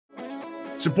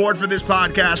Support for this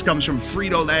podcast comes from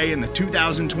Frito-Lay and the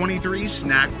 2023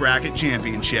 Snack Bracket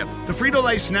Championship. The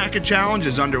Frito-Lay Snack-A Challenge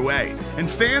is underway, and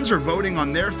fans are voting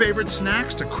on their favorite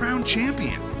snacks to crown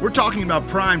champion. We're talking about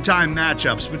prime-time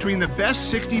matchups between the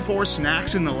best 64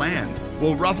 snacks in the land.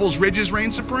 Will Ruffles Ridges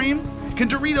reign supreme? Can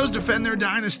Doritos defend their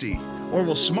dynasty? Or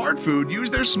will Smart Food use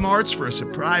their smarts for a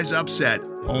surprise upset?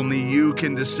 Only you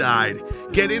can decide.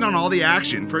 Get in on all the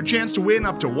action for a chance to win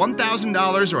up to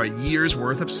 $1,000 or a year's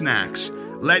worth of snacks.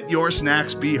 Let your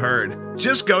snacks be heard.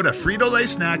 Just go to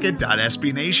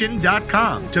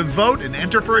fritolaysnacket.sbnation.com to vote and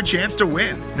enter for a chance to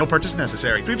win. No purchase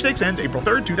necessary. Sweepstakes ends April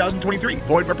 3rd, 2023.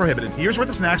 Void where prohibited. Year's worth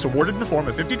of snacks awarded in the form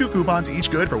of 52 coupons, each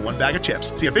good for one bag of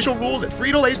chips. See official rules at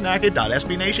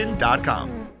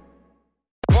fritolaysnacket.sbnation.com.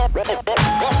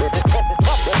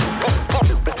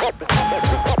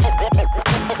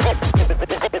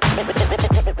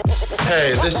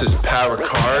 Hey, this is Pat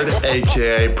Ricard,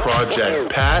 aka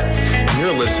Project Pat, and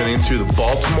you're listening to the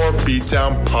Baltimore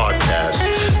Beatdown Podcast,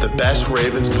 the best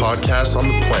Ravens podcast on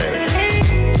the planet.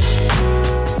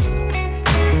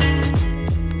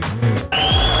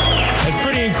 It's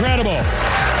pretty incredible.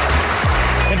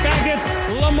 In fact, it's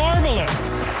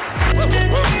la-marvelous.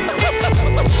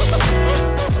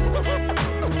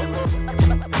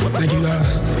 Thank you,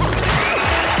 guys.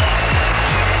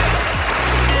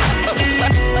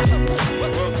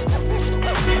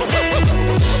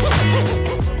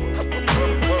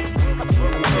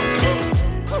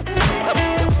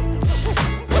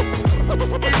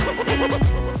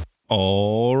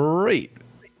 All right.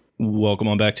 Welcome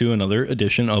on back to another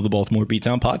edition of the Baltimore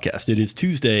Beatdown Podcast. It is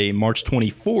Tuesday, March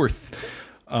 24th.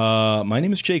 My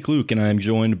name is Jake Luke, and I'm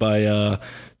joined by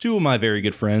two of my very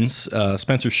good friends,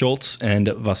 Spencer Schultz and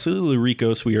Vasily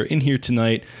Lurikos. We are in here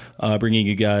tonight bringing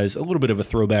you guys a little bit of a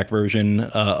throwback version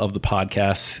of the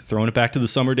podcast, throwing it back to the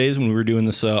summer days when we were doing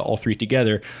this all three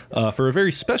together. For a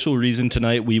very special reason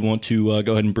tonight, we want to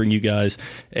go ahead and bring you guys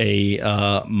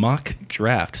a mock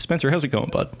draft. Spencer, how's it going,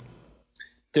 bud?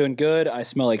 Doing good. I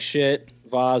smell like shit.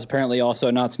 Vaz apparently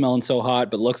also not smelling so hot,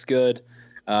 but looks good.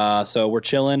 So we're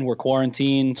chilling. We're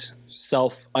quarantined,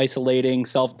 self-isolating,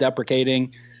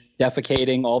 self-deprecating,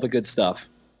 defecating, all the good stuff.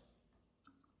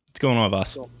 What's going on,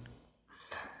 Vaz?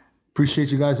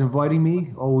 Appreciate you guys inviting me.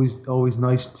 Always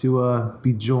nice to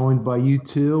be joined by you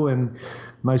two, and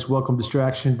nice welcome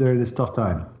distraction during this tough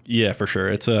time. Yeah, for sure.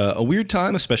 It's a weird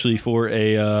time, especially for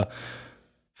a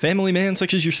family man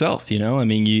such as yourself. You know, I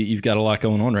mean, you've got a lot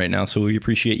going on right now, so we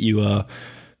appreciate you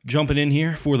jumping in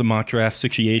here for the mock draft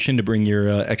situation to bring your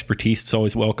expertise. It's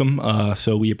always welcome.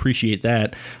 So we appreciate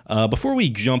that. Before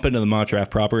we jump into the mock draft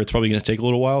proper, it's probably going to take a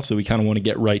little while, so we kind of want to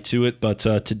get right to it. But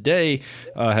today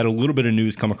had a little bit of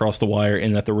news come across the wire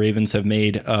in that the Ravens have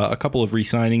made a couple of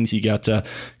re-signings. You got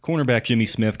cornerback Jimmy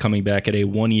Smith coming back at a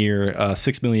one-year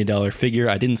 $6 million figure.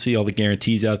 I didn't see all the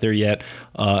guarantees out there yet.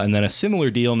 And then a similar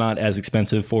deal, not as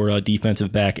expensive, for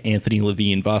defensive back Anthony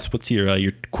Levine. Voss, what's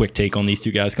your quick take on these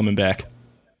two guys coming back?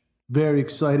 Very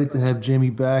excited to have Jimmy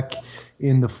back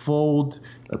in the fold.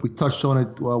 We touched on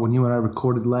it when you and I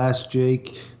recorded last,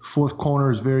 Jake. Fourth corner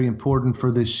is very important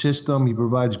for this system. He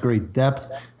provides great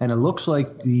depth, and it looks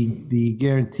like the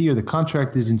guarantee or the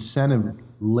contract is incentive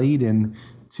laden,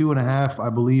 2.5, I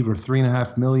believe, or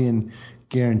 $3.5 million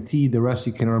guaranteed. The rest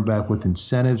he can earn back with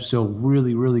incentives. So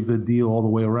really, really good deal all the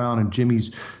way around. And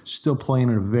Jimmy's still playing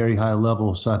at a very high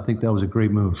level. So I think that was a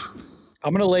great move.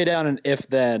 I'm going to lay down an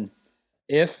if-then.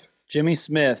 If Jimmy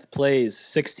Smith plays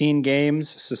 16 games,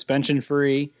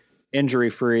 suspension-free,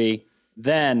 injury-free,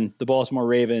 then the Baltimore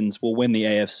Ravens will win the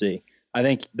AFC. I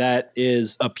think that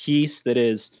is a piece that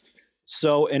is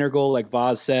so integral, like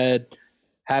Vaz said,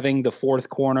 having the fourth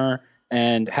corner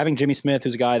and having Jimmy Smith,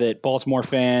 who's a guy that Baltimore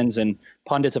fans and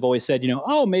pundits have always said,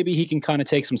 maybe he can kind of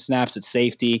take some snaps at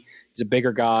safety. He's a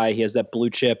bigger guy. He has that blue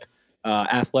chip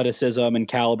athleticism and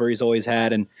caliber he's always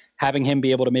had, and having him be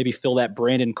able to maybe fill that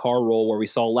Brandon Carr role where we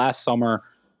saw last summer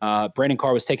Brandon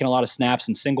Carr was taking a lot of snaps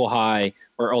in single high,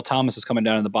 or Earl Thomas is coming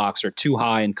down in the box, or two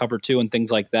high and cover two and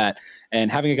things like that.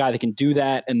 And having a guy that can do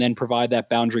that and then provide that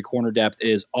boundary corner depth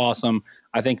is awesome.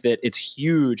 I think that it's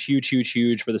huge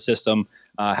for the system.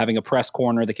 Having a press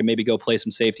corner that can maybe go play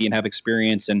some safety and have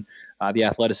experience and the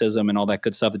athleticism and all that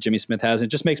good stuff that Jimmy Smith has. It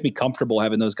just makes me comfortable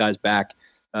having those guys back.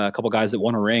 A couple guys that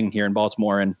won a ring here in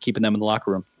Baltimore and keeping them in the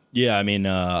locker room. Yeah, I mean,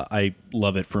 I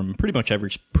love it from pretty much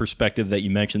every perspective that you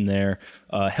mentioned there.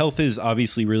 Health is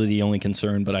obviously really the only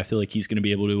concern, but I feel like he's going to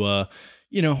be able to,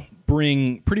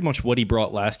 bring pretty much what he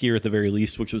brought last year at the very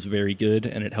least, which was very good,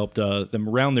 and it helped them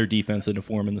round their defense into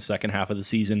form in the second half of the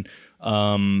season.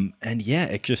 And yeah,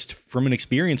 it just, from an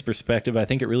experience perspective, I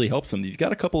think it really helps them. You've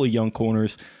got a couple of young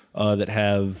corners that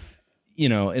have,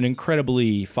 an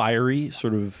incredibly fiery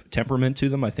sort of temperament to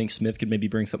them. I think Smith could maybe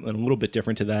bring something a little bit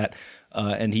different to that.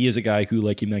 And he is a guy who,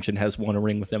 like you mentioned, has won a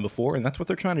ring with them before, and that's what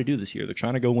they're trying to do this year. They're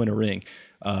trying to go win a ring,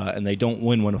 and they don't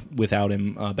win one without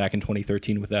him back in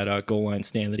 2013 with that goal line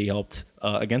stand that he helped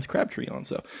against Crabtree on.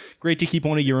 So great to keep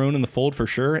one of your own in the fold for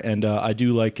sure, and I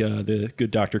do like the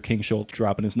good Dr. King Schultz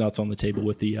dropping his nuts on the table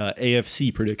with the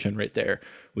AFC prediction right there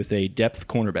with a depth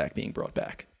cornerback being brought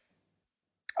back.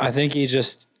 I think he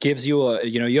just gives you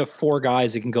you have 4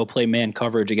 guys that can go play man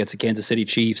coverage against the Kansas City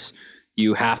Chiefs.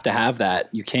 You have to have that.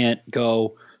 You can't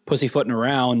go pussyfooting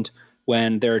around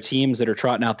when there are teams that are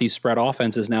trotting out these spread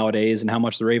offenses nowadays, and how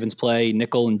much the Ravens play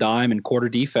nickel and dime and quarter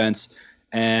defense,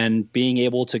 and being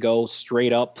able to go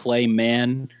straight up, play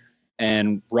man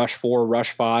and rush 4,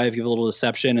 rush 5, give a little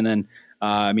deception. And then,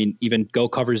 even go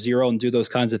cover 0 and do those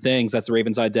kinds of things. That's the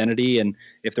Ravens' identity. And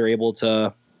if they're able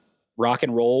to rock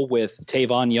and roll with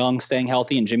Tavon Young staying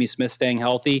healthy and Jimmy Smith staying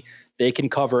healthy, they can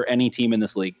cover any team in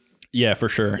this league. Yeah, for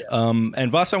sure.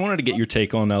 And Voss, I wanted to get your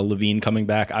take on Levine coming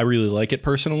back. I really like it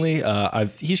personally.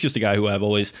 He's just a guy who I've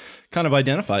always kind of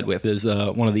identified with as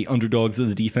one of the underdogs of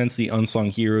the defense, the unsung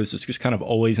heroes. It's just kind of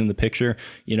always in the picture.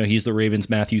 He's the Ravens'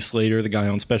 Matthew Slater, the guy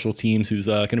on special teams who's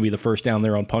going to be the first down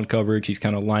there on punt coverage. He's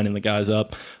kind of lining the guys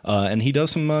up. And he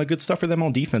does some good stuff for them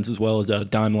on defense as well as a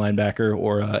dime linebacker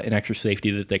or an extra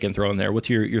safety that they can throw in there. What's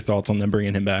your thoughts on them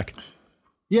bringing him back?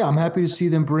 Yeah, I'm happy to see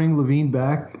them bring Levine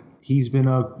back. He's been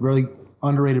a really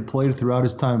underrated player throughout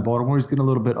his time in Baltimore. He's getting a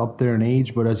little bit up there in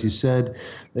age, but as you said,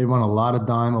 they run a lot of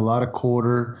dime, a lot of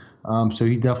quarter. So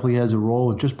he definitely has a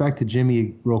role. And just back to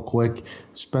Jimmy real quick.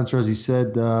 Spencer, as he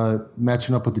said,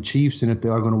 matching up with the Chiefs, and if they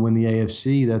are going to win the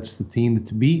AFC, that's the team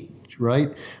to beat,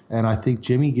 right? And I think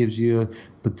Jimmy gives you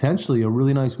potentially a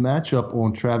really nice matchup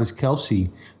on Travis Kelce.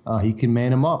 He can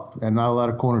man him up, and not a lot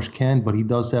of corners can, but he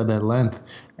does have that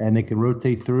length, and they can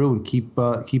rotate through and keep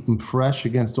him fresh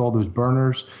against all those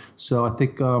burners. So I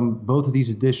think both of these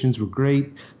additions were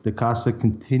great. DeCosta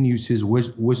continues his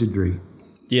wizardry.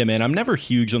 Yeah, man, I'm never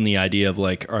huge on the idea of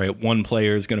like, all right, one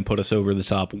player is going to put us over the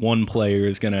top. One player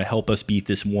is going to help us beat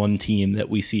this one team that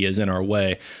we see as in our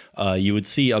way. You would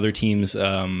see other teams,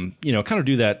 kind of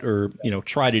do that or,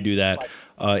 try to do that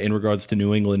in regards to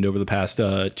New England over the past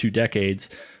 2 decades.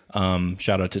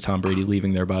 Shout out to Tom Brady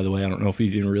leaving there, by the way. I don't know if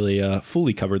we've even really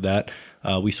fully covered that.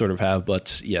 We sort of have,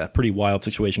 but yeah, pretty wild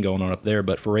situation going on up there.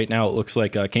 But for right now, it looks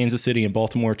like Kansas City and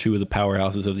Baltimore, 2 of the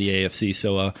powerhouses of the AFC.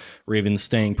 So Ravens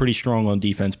staying pretty strong on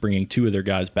defense, bringing 2 of their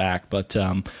guys back. But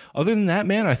other than that,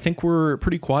 man, I think we're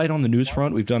pretty quiet on the news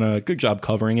front. We've done a good job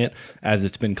covering it as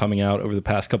it's been coming out over the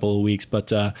past couple of weeks.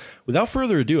 But without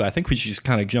further ado, I think we should just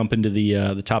kind of jump into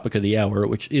the topic of the hour,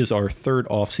 which is our 3rd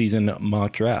offseason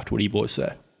mock draft. What do you boys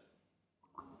say?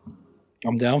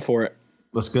 I'm down for it.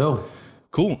 Let's go.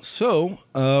 Cool. So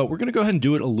we're going to go ahead and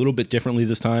do it a little bit differently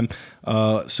this time.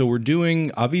 So we're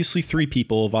doing, obviously, 3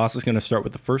 people. Voss is going to start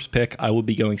with the first pick. I will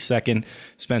be going second.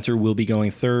 Spencer will be going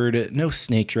third. No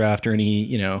snake draft or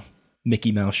any,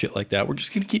 Mickey Mouse shit like that. We're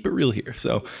just going to keep it real here.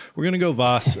 So we're going to go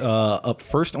Voss up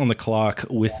first on the clock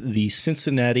with the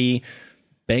Cincinnati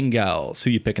Bengals.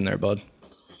 Who you picking there, bud?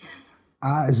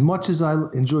 As much as I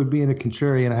enjoy being a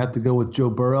contrarian, I have to go with Joe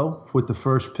Burrow with the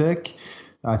first pick.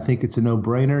 I think it's a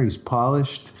no-brainer. He's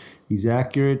polished. He's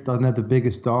accurate. Doesn't have the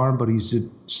biggest arm, but he's a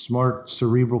smart,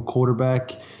 cerebral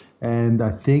quarterback. And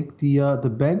I think the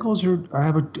Bengals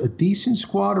have a decent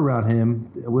squad around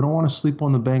him. We don't want to sleep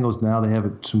on the Bengals now. They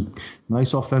have some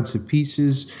nice offensive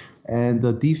pieces. And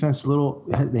the defense,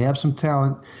 they have some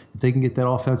talent. If they can get that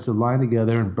offensive line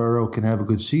together and Burrow can have a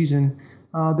good season,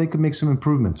 they can make some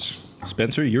improvements.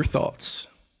 Spencer, your thoughts?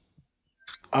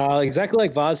 Exactly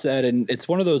like Voss said, and it's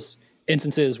one of those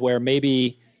instances where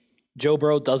maybe Joe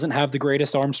Burrow doesn't have the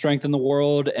greatest arm strength in the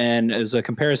world. And as a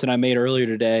comparison I made earlier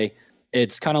today,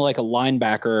 it's kind of like a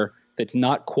linebacker that's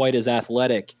not quite as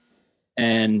athletic.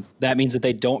 And that means that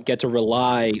they don't get to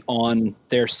rely on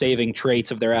their saving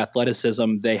traits of their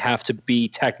athleticism. They have to be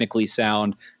technically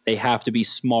sound. They have to be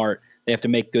smart. They have to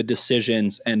make good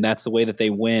decisions. And that's the way that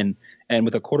they win. And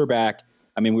with a quarterback,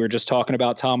 we were just talking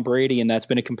about Tom Brady, and that's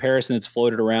been a comparison that's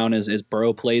floated around as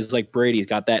Burrow plays like Brady. He's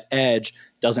got that edge,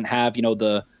 doesn't have,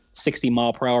 the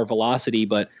 60-mile-per-hour velocity,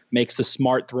 but makes the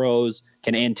smart throws,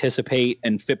 can anticipate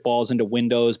and fit balls into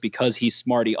windows because he's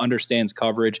smart. He understands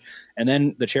coverage. And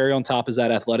then the cherry on top is that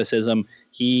athleticism.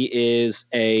 He is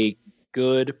a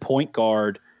good point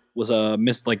guard, was a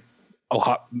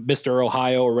Mr.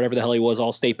 Ohio or whatever the hell he was,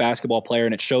 all-state basketball player,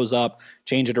 and it shows up,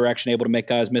 change of direction, able to make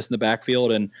guys miss in the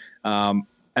backfield. And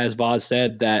as Voss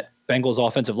said, that Bengals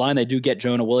offensive line. They do get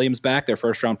Jonah Williams back, their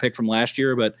first-round pick from last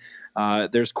year, but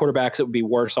there's quarterbacks that would be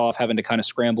worse off having to kind of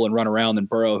scramble and run around than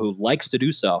Burrow, who likes to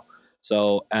do so.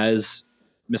 So as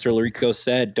Mr. Larico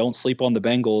said, don't sleep on the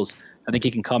Bengals. I think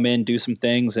he can come in, do some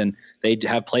things, and they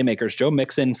have playmakers. Joe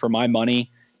Mixon, for my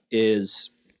money,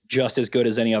 is just as good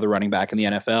as any other running back in the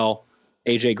NFL.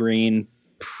 AJ Green,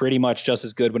 pretty much just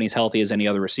as good when he's healthy as any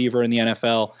other receiver in the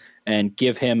NFL. And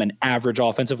give him an average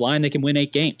offensive line, they can win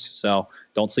 8 games. So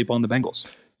don't sleep on the Bengals.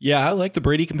 Yeah, I like the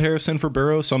Brady comparison for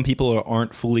Burrow. Some people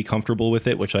aren't fully comfortable with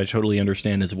it, which I totally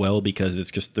understand as well, because it's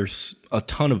just there's a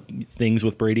ton of things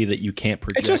with Brady that you can't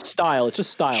project. It's just style.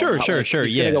 Sure.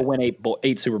 He's Yeah, gonna go win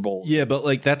 8 Super Bowls. Yeah, but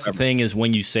like that's the thing is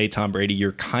when you say Tom Brady,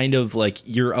 you're kind of like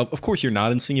of course you're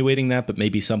not insinuating that, but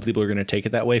maybe some people are going to take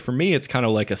it that way. For me, it's kind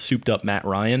of like a souped up Matt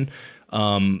Ryan.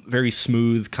 Very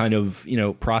smooth, kind of,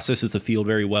 processes the field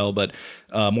very well, but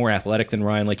more athletic than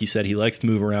Ryan. Like you said, he likes to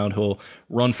move around. He'll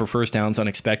run for first downs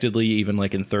unexpectedly, even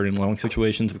like in 3rd and long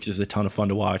situations, which is a ton of fun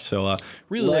to watch. So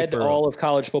really led like all of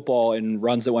college football in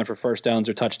runs that went for first downs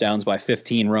or touchdowns by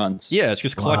 15 runs. Yeah, it's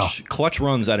just clutch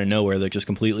runs out of nowhere that just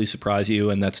completely surprise you,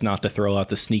 and that's not to throw out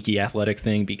the sneaky athletic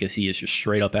thing, because he is just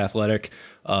straight up athletic,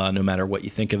 no matter what you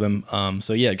think of him.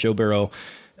 So yeah, Joe Burrow.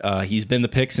 He's been the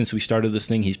pick since we started this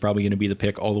thing. He's probably going to be the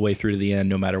pick all the way through to the end,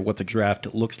 no matter what the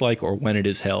draft looks like or when it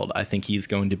is held. I think he's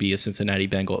going to be a Cincinnati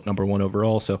Bengal at number 1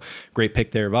 overall. So great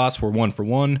pick there, Voss. We're 1 for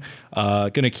 1.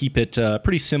 Going to keep it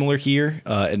pretty similar here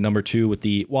at number 2 with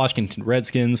the Washington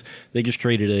Redskins. They just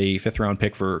traded a 5th-round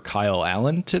pick for Kyle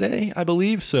Allen today, I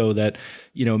believe. So that,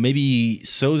 maybe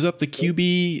sews up the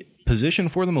QB position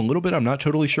for them a little bit. I'm not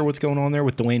totally sure what's going on there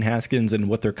with Dwayne Haskins and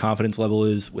what their confidence level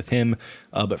is with him.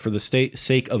 But for the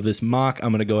sake of this mock,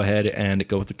 I'm going to go ahead and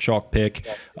go with the chalk pick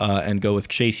and go with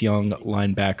Chase Young,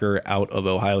 linebacker out of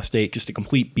Ohio State. Just a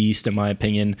complete beast, in my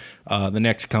opinion. The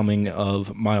next coming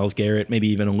of Myles Garrett, maybe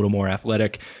even a little more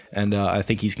athletic. And I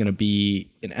think he's going to be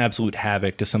an absolute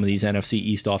havoc to some of these NFC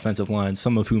East offensive lines,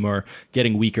 some of whom are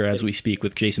getting weaker as we speak,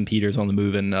 with Jason Peters on the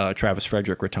move and Travis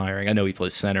Frederick retiring. I know he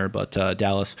plays center, but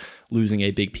Dallas losing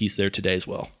a big piece there today as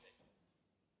well.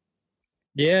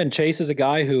 Yeah, and Chase is a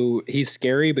guy who he's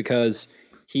scary because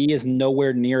he is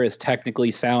nowhere near as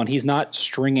technically sound. He's not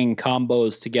stringing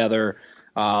combos together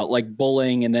like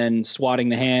bullying and then swatting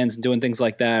the hands and doing things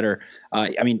like that. Or,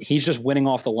 he's just winning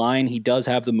off the line. He does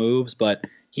have the moves, but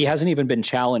he hasn't even been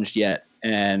challenged yet.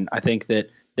 And I think that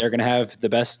they're going to have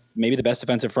maybe the best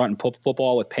defensive front in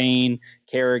football with Payne,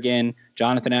 Kerrigan,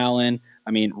 Jonathan Allen.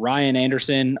 Ryan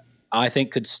Anderson, I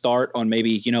think, could start on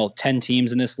maybe, 10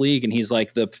 teams in this league, and he's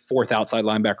like the 4th outside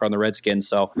linebacker on the Redskins.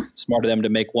 So smart of them to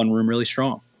make one room really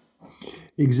strong.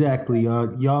 Exactly.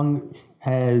 Young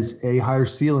has a higher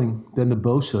ceiling than the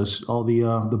Bosa's, all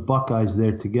the Buckeyes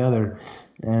there together.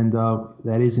 And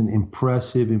that is an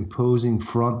impressive, imposing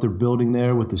front they're building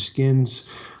there with the Skins.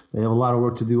 They have a lot of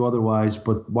work to do otherwise,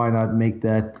 but why not make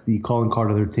that the calling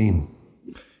card of their team?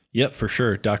 Yep, for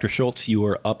sure. Dr. Schultz, you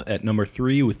are up at number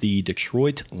 3 with the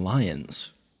Detroit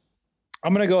Lions.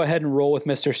 I'm going to go ahead and roll with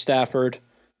Mr. Stafford.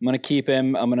 I'm going to keep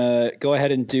him. I'm going to go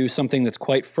ahead and do something that's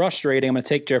quite frustrating. I'm going to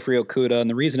take Jeffrey Okudah, and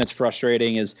the reason it's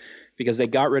frustrating is because they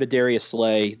got rid of Darius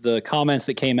Slay. The comments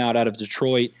that came out of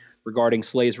Detroit regarding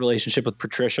Slay's relationship with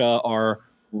Patricia are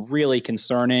really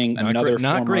concerning.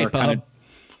 Not great, Bob.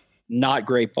 Not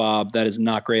great, Bob. That is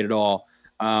not great at all.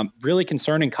 Really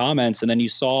concerning comments. And then you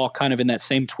saw kind of in that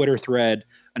same Twitter thread,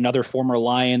 another former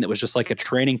Lion that was just like a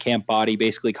training camp body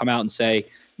basically come out and say,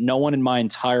 no one in my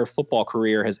entire football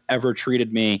career has ever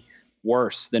treated me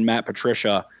worse than Matt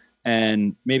Patricia.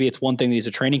 And maybe it's one thing that he's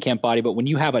a training camp body, but when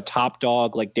you have a top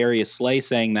dog like Darius Slay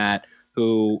saying that,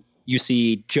 who you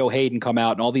see Joe Hayden come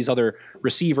out and all these other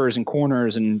receivers and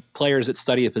corners and players that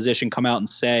study the position come out and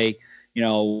say,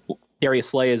 Darius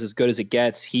Slay is as good as it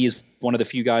gets. He's one of the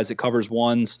few guys that covers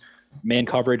ones, man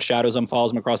coverage, shadows him,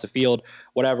 follows him across the field,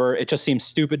 whatever. It just seems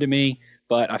stupid to me,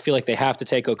 but I feel like they have to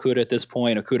take Okudah at this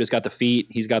point. Okudah's got the feet.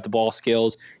 He's got the ball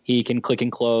skills. He can click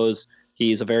and close.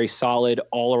 He's a very solid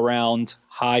all-around,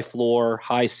 high floor,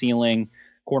 high ceiling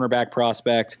cornerback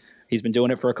prospect. He's been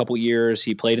doing it for a couple years.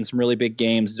 He played in some really big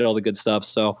games, did all the good stuff.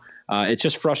 So it's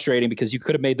just frustrating because you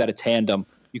could have made that a tandem.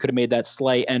 You could have made that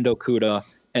Slay and Okudah,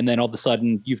 and then all of a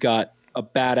sudden you've got a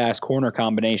badass corner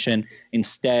combination.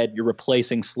 Instead, you're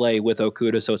replacing Slay with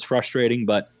Okudah, so it's frustrating,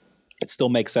 but it still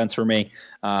makes sense for me.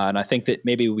 And I think that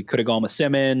maybe we could have gone with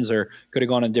Simmons or could have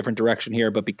gone in a different direction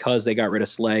here, but because they got rid of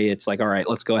Slay, it's like, all right,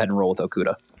 let's go ahead and roll with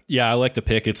Okudah. Yeah, I like the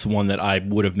pick. It's one that I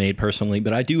would have made personally,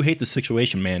 but I do hate the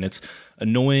situation, man. It's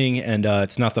annoying, and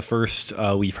it's not the first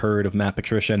we've heard of Matt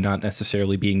Patricia not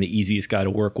necessarily being the easiest guy to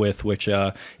work with, which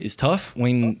is tough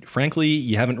when, frankly,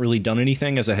 you haven't really done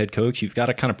anything as a head coach. You've got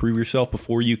to kind of prove yourself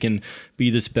before you can be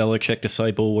this Belichick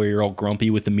disciple where you're all grumpy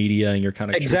with the media and you're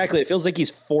kind of... Exactly. It feels like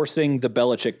he's forcing the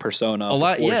Belichick persona a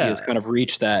lot, before he has kind of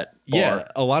reached that bar. Yeah,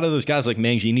 a lot of those guys like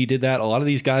Mangini did that. A lot of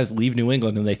these guys leave New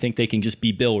England and they think they can just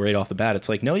be Bill right off the bat. It's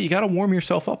like, no, you got to warm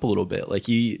yourself up a little bit. Like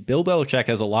Bill Belichick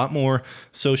has a lot more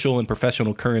social and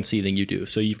professional currency than you do.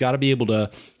 So you've got to be able to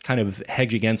kind of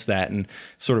hedge against that and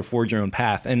sort of forge your own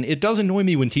path. And it does annoy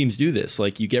me when teams do this.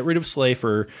 Like you get rid of Slay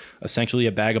for essentially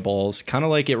a bag of balls. Kind of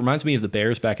like it reminds me of the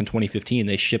Bears back in 2015.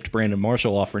 They shipped Brandon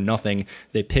Marshall off for nothing.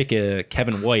 They pick a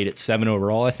Kevin White at 7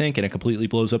 overall, I think, and it completely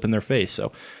blows up in their face.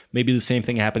 So maybe the same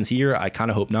thing happens here. I kind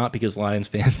of hope not, because Lions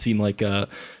fans seem like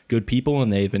good people,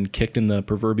 and they've been kicked in the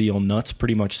proverbial nuts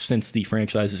pretty much since the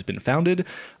franchise has been founded.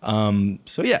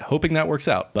 So yeah, hoping that works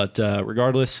out. But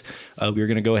regardless, we're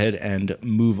going to go ahead and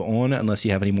move on unless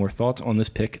you have any more thoughts on this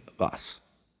pick, Voss.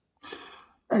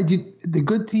 The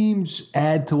good teams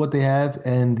add to what they have,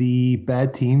 and the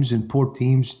bad teams and poor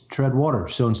teams tread water.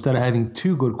 So instead of having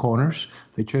 2 good corners,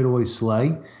 they trade away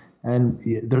Slay, and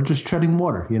they're just treading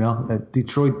water,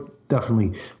 Detroit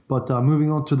definitely. But moving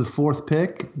on to the 4th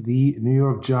pick, the New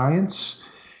York Giants.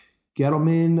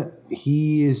 Gettleman,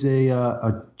 he is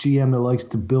a GM that likes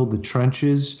to build the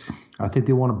trenches. I think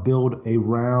they want to build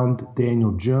around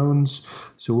Daniel Jones.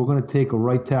 So we're going to take a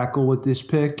right tackle with this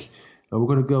pick. We're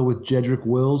going to go with Jedrick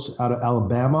Wills out of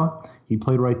Alabama. He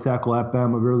played right tackle at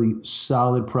Bama, really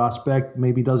solid prospect.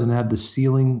 Maybe doesn't have the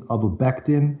ceiling of a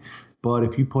Becton, but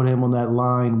if you put him on that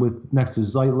line with next to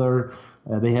Zeitler,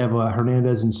 they have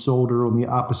Hernandez and Solder on the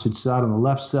opposite side on the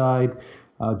left side.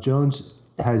 Jones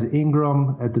has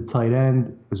Ingram at the tight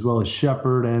end, as well as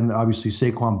Shepard and obviously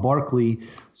Saquon Barkley.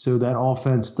 So that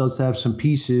offense does have some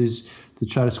pieces to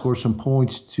try to score some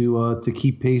points to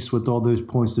keep pace with all those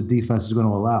points the defense is going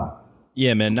to allow.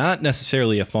 Yeah, man, not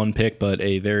necessarily a fun pick, but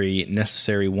a very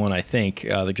necessary one, I think.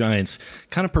 The Giants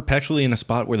kind of perpetually in a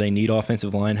spot where they need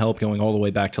offensive line help going all the way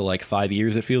back to like 5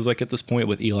 years, it feels like at this point,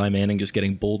 with Eli Manning just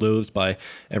getting bulldozed by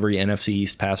every NFC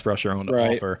East pass rusher on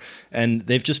offer. And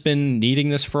they've just been needing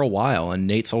this for a while. And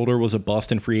Nate Solder was a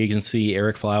bust in free agency.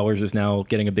 Eric Flowers is now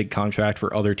getting a big contract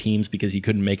for other teams because he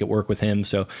couldn't make it work with him.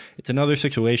 So it's another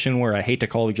situation where I hate to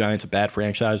call the Giants a bad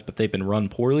franchise, but they've been run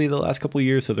poorly the last couple of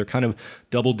years. So they're kind of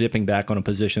double dipping back on a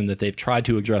position that they've tried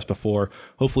to address before.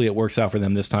 Hopefully it works out for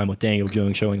them this time with Daniel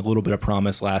Jones showing a little bit of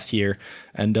promise last year.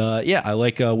 And yeah, I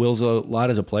like Wills a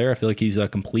lot as a player. I feel like he's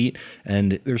complete,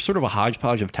 and there's sort of a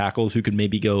hodgepodge of tackles who could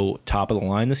maybe go top of the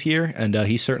line this year, and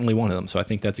he's certainly one of them. So I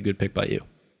think that's a good pick by you.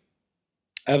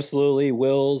 Absolutely.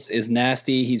 Wills is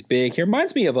nasty. He's big. He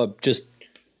reminds me of a just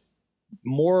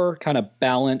more kind of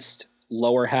balanced,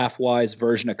 lower half-wise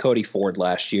version of Cody Ford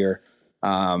last year.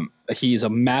 He's a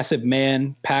massive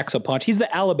man, packs a punch. He's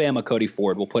the Alabama Cody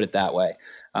Ford, we'll put it that way.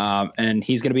 And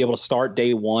he's going to be able to start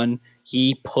day one.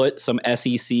 He put some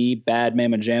SEC bad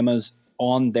mamma jammas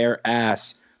on their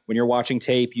ass. When you're watching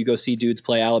tape, you go see dudes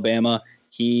play Alabama.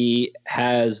 He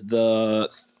has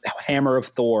the hammer of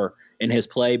Thor in his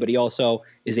play, but he also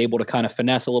is able to kind of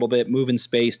finesse a little bit, move in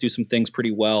space, do some things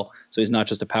pretty well. So he's not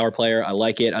just a power player. I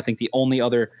like it. I think the only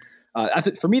other,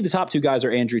 for me, the top 2 guys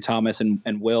are Andrew Thomas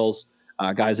and Wills.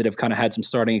 Guys that have kind of had some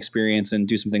starting experience and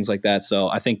do some things like that. So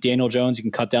I think Daniel Jones, you can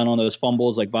cut down on those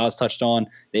fumbles like Vaz touched on.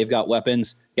 They've got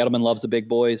weapons. Gettleman loves the big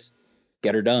boys.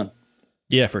 Get her done.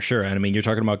 Yeah, for sure. And I mean, you're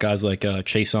talking about guys like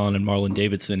Chason and Marlon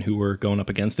Davidson who were going up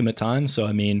against him at times. So,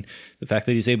 I mean, the fact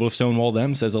that he's able to stonewall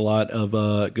them says a lot of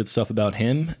good stuff about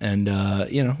him. And,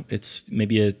 it's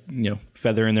maybe a,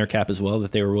 feather in their cap as well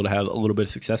that they were able to have a little bit of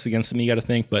success against him, you got to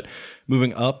think. But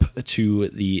moving up to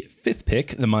the 5th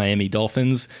pick, the Miami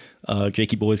Dolphins.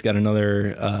 Jakey Boy's got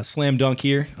another slam dunk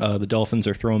here. The Dolphins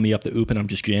are throwing me up the oop, and I'm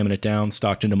just jamming it down,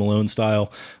 Stockton to Malone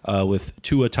style, with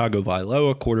Tua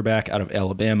Tagovailoa, quarterback out of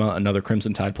Alabama, another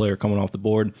Crimson Tide player coming off the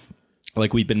board.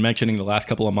 Like we've been mentioning the last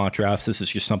couple of mock drafts, this is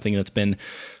just something that's been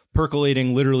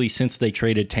percolating literally since they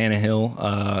traded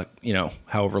Tannehill,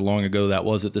 however long ago that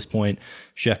was at this point.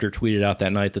 Schefter tweeted out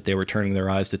that night that they were turning their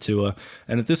eyes to Tua.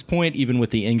 And at this point, even with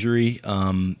the injury,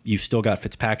 you've still got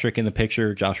Fitzpatrick in the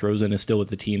picture. Josh Rosen is still with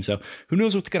the team. So who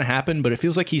knows what's going to happen, but it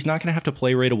feels like he's not going to have to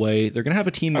play right away. They're going to have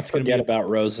a team that's going to forget about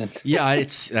Rosen. Yeah,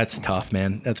 that's tough,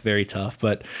 man. That's very tough.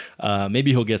 But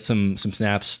maybe he'll get some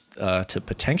snaps to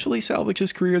potentially salvage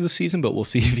his career this season, but we'll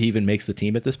see if he even makes the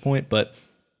team at this point. But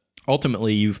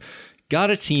ultimately, you've got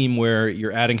a team where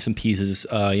you're adding some pieces,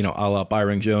 a la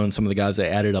Byron Jones, some of the guys they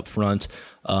added up front.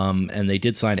 And they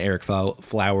did sign Eric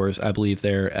Flowers, I believe,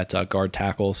 there at guard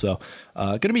tackle. So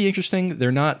going to be interesting.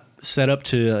 They're not set up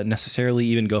to necessarily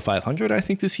even go 500, I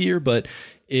think, this year. But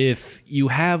if you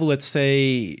have, let's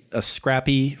say, a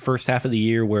scrappy first half of the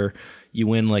year where you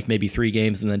win like maybe 3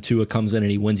 games and then Tua comes in and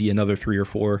he wins you another 3 or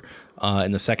 4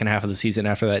 in the second half of the season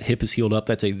after that hip is healed up,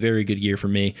 that's a very good year for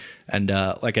me. And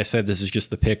like I said, this is just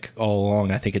the pick all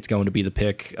along. I think it's going to be the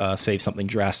pick, save something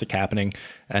drastic happening.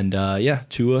 And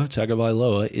Tua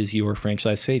Tagovailoa is your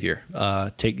franchise savior.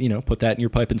 Put that in your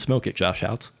pipe and smoke it, Josh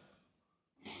Houts.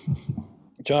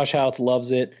 Josh Houts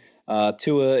loves it.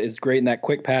 Tua is great in that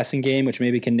quick passing game, which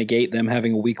maybe can negate them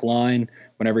having a weak line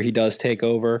whenever he does take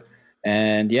over.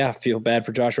 And feel bad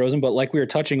for Josh Rosen. But like we were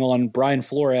touching on, Brian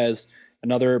Flores,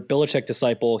 another Belichick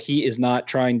disciple, he is not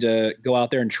trying to go out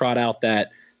there and trot out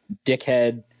that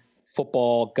dickhead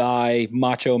football guy,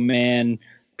 macho man,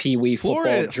 pee-wee football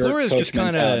jerk. Flores just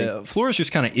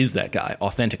kind of is that guy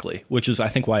authentically, which is I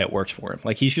think why it works for him.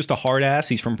 Like he's just a hard ass.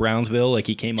 He's from Brownsville. Like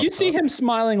he came up. You see him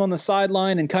smiling on the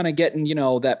sideline and kind of getting,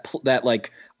 that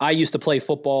like I used to play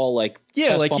football. Like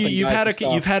like you've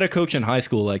had a coach in high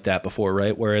school like that before,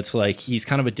 right? Where it's like he's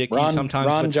kind of a dick to you sometimes.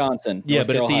 Ron Johnson. Yeah,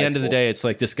 but at the end of the day, it's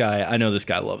like this guy. I know this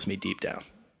guy loves me deep down.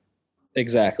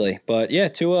 Exactly. But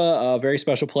Tua, a very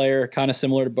special player, kind of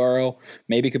similar to Burrow,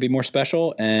 maybe could be more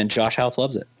special, and Josh Houts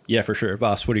loves it. Yeah, for sure.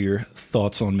 Voss, what are your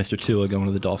thoughts on Mr. Tua going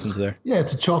to the Dolphins there? Yeah,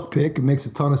 it's a chalk pick. It makes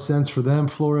a ton of sense for them.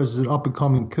 Flores is an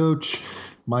up-and-coming coach.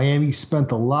 Miami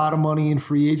spent a lot of money in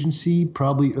free agency,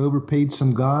 probably overpaid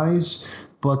some guys,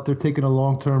 but they're taking a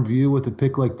long-term view with a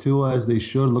pick like Tua, as they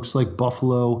should. Looks like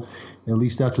Buffalo, at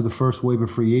least after the first wave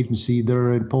of free agency,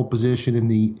 they're in pole position in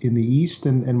the East,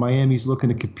 and Miami's looking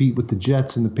to compete with the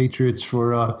Jets and the Patriots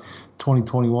for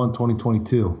 2021,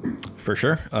 2022. For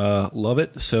sure. Love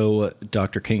it. So,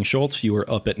 Dr. King Schultz, you are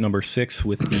up at number 6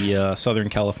 with the Southern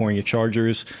California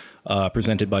Chargers,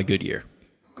 presented by Goodyear.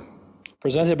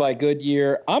 Presented by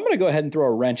Goodyear. I'm going to go ahead and throw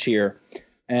a wrench here.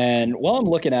 And while I'm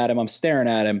looking at him, I'm staring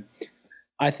at him.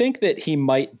 I think that he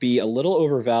might be a little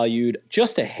overvalued,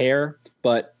 just a hair.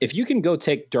 But if you can go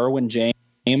take Derwin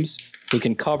James, who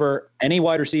can cover any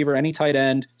wide receiver, any tight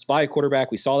end, spy a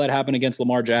quarterback. We saw that happen against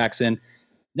Lamar Jackson.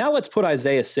 Now let's put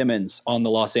Isaiah Simmons on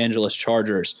the Los Angeles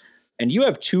Chargers. And you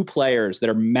have 2 players that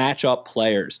are matchup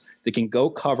players that can go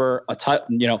cover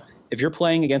if you're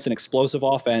playing against an explosive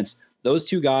offense, those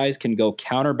 2 guys can go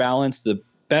counterbalance the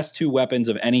best 2 weapons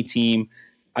of any team.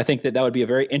 I think that would be a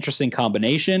very interesting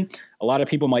combination. A lot of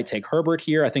people might take Herbert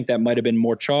here. I think that might have been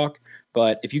more chalk.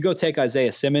 But if you go take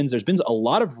Isaiah Simmons, there's been a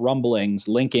lot of rumblings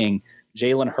linking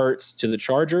Jalen Hurts to the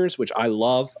Chargers, which I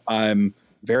love. I'm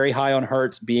very high on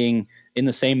Hurts being in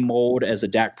the same mold as a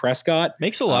Dak Prescott.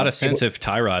 Makes a lot of sense if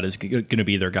Tyrod is going to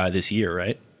be their guy this year,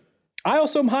 right? I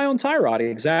also am high on Tyrod.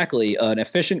 Exactly. An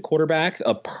efficient quarterback,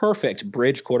 a perfect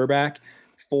bridge quarterback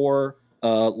for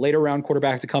later round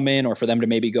quarterback to come in, or for them to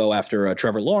maybe go after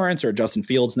Trevor Lawrence or Justin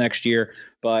Fields next year.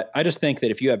 But I just think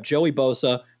that if you have Joey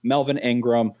Bosa, Melvin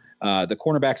Ingram, the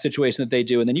cornerback situation that they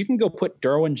do, and then you can go put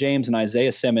Derwin James and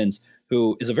Isaiah Simmons,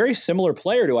 who is a very similar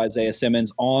player to Isaiah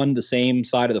Simmons, on the same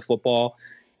side of the football.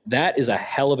 That is a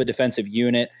hell of a defensive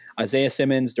unit. Isaiah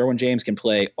Simmons, Derwin James can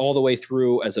play all the way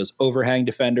through as those overhang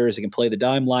defenders. They can play the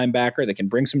dime linebacker. They can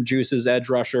bring some juices, edge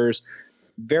rushers.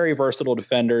 Very versatile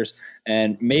defenders.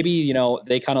 And maybe,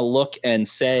 they kind of look and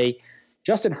say,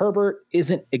 Justin Herbert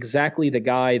isn't exactly the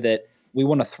guy that we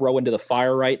want to throw into the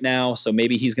fire right now. So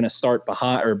maybe he's going to start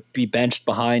behind or be benched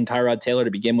behind Tyrod Taylor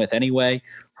to begin with anyway.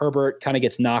 Herbert kind of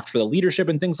gets knocked for the leadership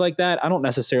and things like that. I don't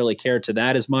necessarily care to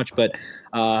that as much, but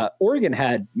Oregon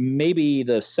had maybe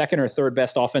the second or third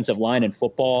best offensive line in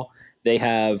football. They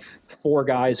have 4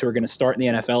 guys who are going to start in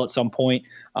the NFL at some point.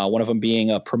 One of them being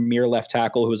a premier left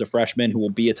tackle who is a freshman who will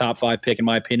be a top 5 pick, in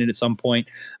my opinion, at some point.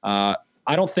 I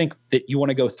don't think that you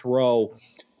want to go throw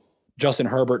Justin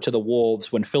Herbert to the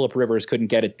Wolves when Phillip Rivers couldn't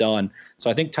get it done. So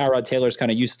I think Tyrod Taylor's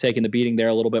kind of used to taking the beating there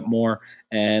a little bit more.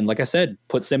 And like I said,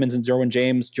 put Simmons and Derwin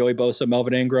James, Joey Bosa,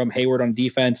 Melvin Ingram, Hayward on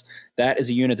defense. That is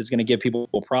a unit that's going to give people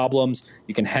problems.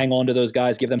 You can hang on to those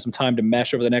guys, give them some time to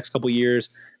mesh over the next couple of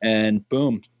years, and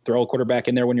boom, throw a quarterback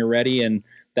in there when you're ready. And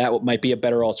that might be a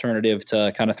better alternative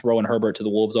to kind of throwing Herbert to the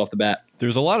Wolves off the bat.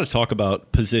 There's a lot of talk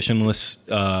about positionless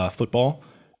football.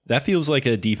 That feels like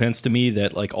a defense to me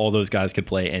that like all those guys could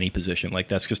play any position. Like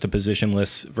that's just a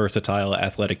positionless, versatile,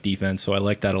 athletic defense. So I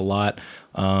like that a lot.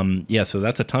 So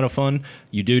that's a ton of fun.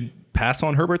 You do pass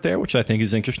on Herbert there, which I think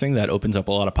is interesting. That opens up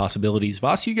a lot of possibilities.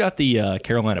 Voss, you got the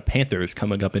Carolina Panthers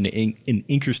coming up in an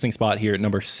interesting spot here at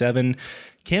number 7.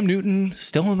 Cam Newton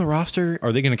still on the roster?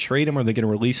 Are they going to trade him? Are they going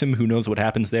to release him? Who knows what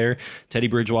happens there? Teddy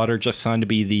Bridgewater just signed to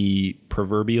be the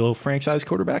proverbial franchise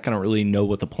quarterback. I don't really know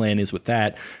what the plan is with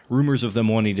that. Rumors of them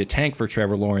wanting to tank for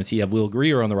Trevor Lawrence. You have Will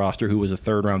Grier on the roster, who was a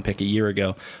third-round pick a year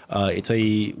ago. It's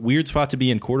a weird spot to be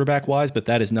in quarterback-wise, but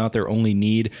that is not their only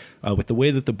need. With the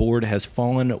way that the board has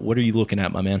fallen, what are you looking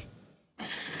at, my man?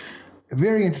 A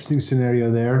very interesting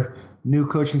scenario there. New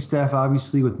coaching staff,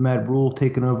 obviously, with Matt Rule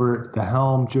taking over the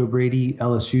helm, Joe Brady,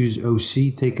 LSU's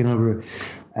OC, taking over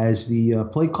as the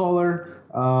play caller.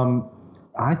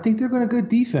 I think they're going to go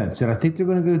defense, and I think they're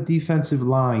going to go defensive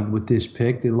line with this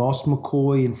pick. They lost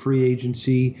McCoy in free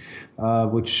agency,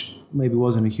 which maybe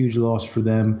wasn't a huge loss for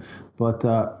them. But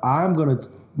I'm going to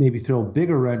maybe throw a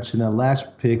bigger wrench in that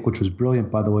last pick, which was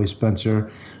brilliant, by the way,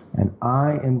 Spencer. And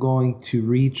I am going to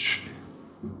reach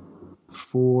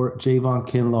for Javon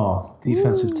Kinlaw,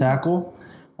 defensive tackle.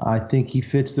 I think he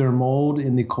fits their mold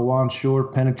in the Kawan Shore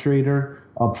penetrator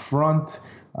up front.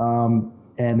 And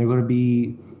they're going to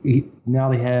be now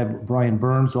they have Brian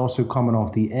Burns also coming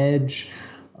off the edge.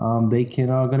 They can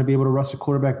going to be able to rush the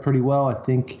quarterback pretty well. I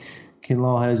think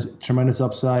Kinlaw has tremendous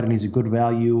upside, and he's a good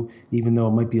value, even though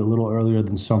it might be a little earlier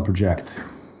than some project.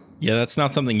 Yeah, that's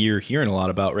not something you're hearing a lot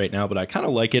about right now, but I kind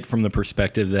of like it from the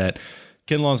perspective that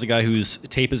Kinlaw's a guy whose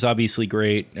tape is obviously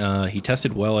great. He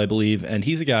tested well, I believe, and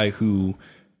he's a guy who,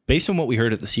 based on what we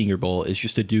heard at the Senior Bowl, is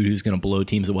just a dude who's going to blow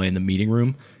teams away in the meeting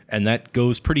room. And that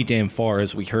goes pretty damn far,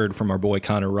 as we heard from our boy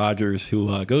Connor Rogers,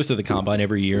 who goes to the Combine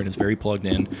every year and is very plugged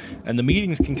in. And the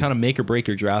meetings can kind of make or break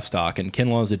your draft stock. And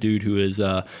Kinlaw is a dude who has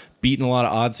beaten a lot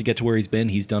of odds to get to where he's been.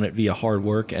 He's done it via hard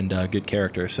work and good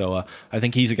character. So I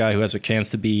think he's a guy who has a chance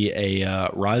to be a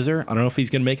riser. I don't know if he's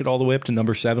going to make it all the way up to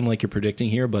number 7 like you're predicting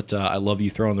here, but I love you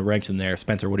throwing the ranks in there.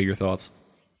 Spencer, what are your thoughts?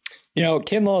 You know,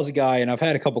 Kinlaw is a guy, and I've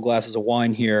had a couple glasses of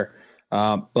wine here.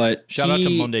 But shout out to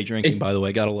Monday drinking, by the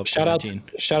way. Gotta love shout out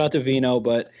to Vino,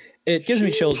 but it gives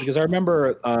me chills because I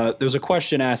remember there was a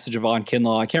question asked to Javon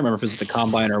Kinlaw. I can't remember if it was at the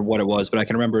Combine or what it was, but I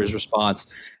can remember his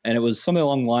response. And it was something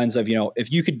along the lines of, you know,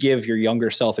 if you could give your younger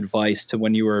self advice to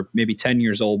when you were maybe 10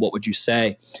 years old, what would you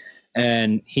say?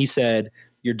 And he said,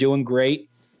 "You're doing great.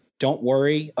 Don't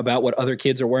worry about what other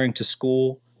kids are wearing to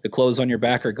school. The clothes on your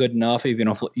back are good enough, even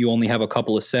if you only have a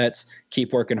couple of sets.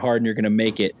 Keep working hard and you're going to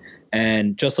make it."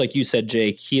 And just like you said,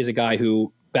 Jake, he is a guy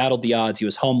who battled the odds. He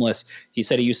was homeless. He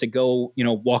said he used to go, you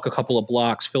know, walk a couple of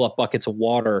blocks, fill up buckets of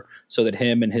water so that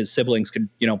him and his siblings could,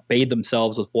 you know, bathe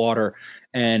themselves with water.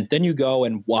 And then you go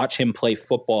and watch him play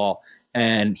football.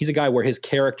 And he's a guy where his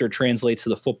character translates to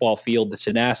the football field, the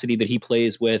tenacity that he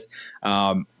plays with.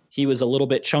 He was a little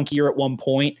bit chunkier at one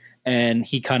point, and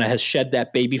he kind of has shed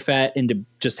that baby fat into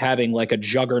just having like a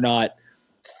juggernaut,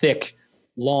 thick,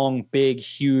 long, big,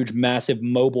 huge, massive,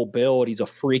 mobile build. He's a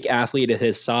freak athlete at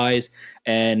his size.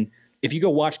 And if you go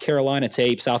watch Carolina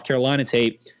tape, South Carolina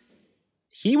tape,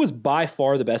 he was by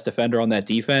far the best defender on that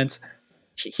defense.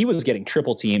 He was getting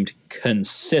triple teamed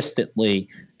consistently.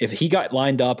 If he got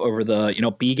lined up over the, you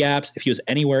know, B gaps, if he was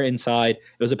anywhere inside,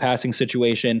 it was a passing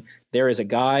situation. There is a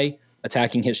guy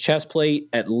attacking his chest plate,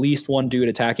 at least one dude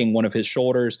attacking one of his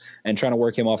shoulders and trying to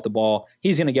work him off the ball.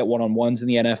 He's going to get one-on-ones in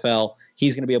the NFL.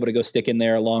 He's going to be able to go stick in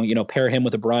there along, you know, pair him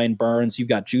with a Brian Burns. You've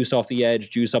got juice off the edge,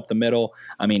 juice up the middle.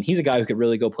 I mean, he's a guy who could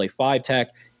really go play 5 tech.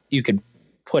 You could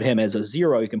put him as a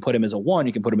 0. You can put him as a 1.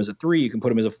 You can put him as a 3. You can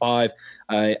put him as a 5.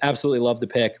 I absolutely love the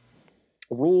pick.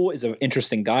 Rule is an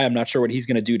interesting guy. I'm not sure what he's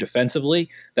going to do defensively.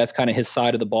 That's kind of his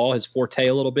side of the ball, his forte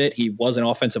a little bit. He was an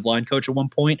offensive line coach at one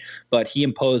point, but he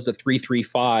imposed a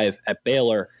 3-3-5 at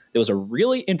Baylor. It was a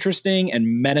really interesting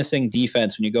and menacing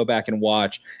defense when you go back and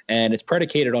watch, and it's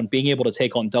predicated on being able to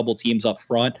take on double teams up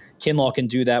front. Kinlaw can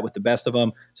do that with the best of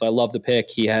them, so I love the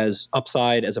pick. He has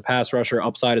upside as a pass rusher,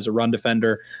 upside as a run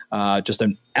defender, just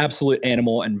an absolute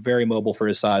animal and very mobile for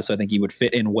his size, so I think he would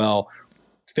fit in well,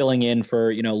 filling in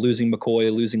for, you know, losing McCoy,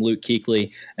 losing Luke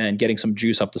Kuechly, and getting some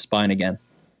juice up the spine again.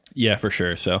 Yeah, for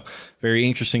sure. So very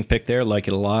interesting pick there. Like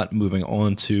it a lot. Moving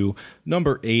on to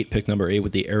pick number 8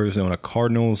 with the Arizona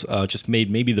Cardinals. Just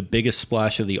made maybe the biggest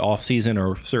splash of the offseason,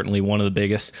 or certainly one of the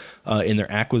biggest, in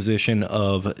their acquisition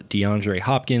of DeAndre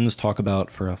Hopkins. Talk about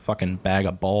for a fucking bag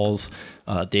of balls.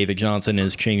 David Johnson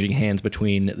is changing hands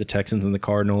between the Texans and the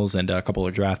Cardinals, and a couple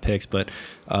of draft picks. But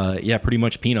yeah, pretty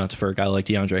much peanuts for a guy like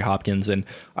DeAndre Hopkins. And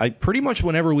I pretty much,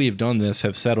 whenever we have done this,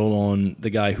 have settled on the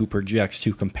guy who projects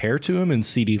to compare to him in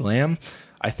CeeDee Lamb.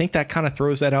 I think that kind of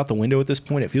throws that out the window at this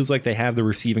point. It feels like they have the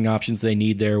receiving options they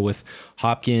need there with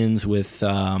Hopkins, with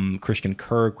Christian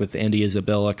Kirk, with Andy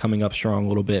Isabella coming up strong a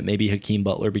little bit. Maybe Hakeem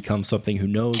Butler becomes something, who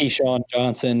knows. Keyshawn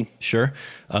Johnson. Sure.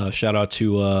 Shout out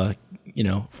to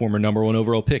former number 1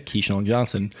 overall pick, Keyshawn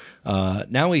Johnson,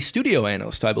 now a studio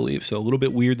analyst, I believe. So a little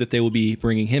bit weird that they will be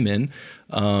bringing him in.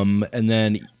 And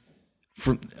then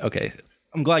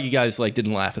I'm glad you guys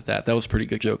didn't laugh at that. That was a pretty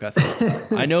good joke, I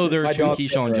think. I know there are two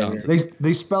Keyshawn Johnsons.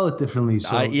 They spell it differently. So,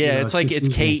 it's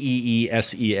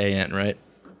Keesean, right?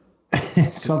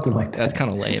 Something like that. That's kind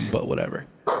of lame, but whatever.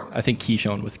 I think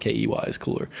Keyshawn with K-E-Y is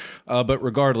cooler. But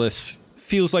regardless,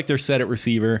 feels like they're set at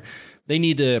receiver. They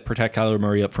need to protect Kyler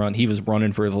Murray up front. He was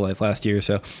running for his life last year,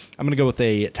 so I'm going to go with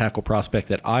a tackle prospect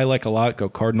that I like a lot. Go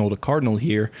Cardinal to Cardinal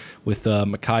here with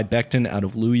Mekhi Becton out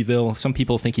of Louisville. Some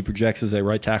people think he projects as a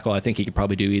right tackle. I think he could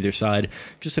probably do either side.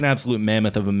 Just an absolute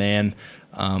mammoth of a man.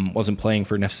 Wasn't playing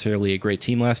for necessarily a great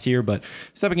team last year, but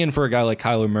stepping in for a guy like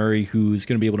Kyler Murray, who's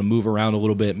going to be able to move around a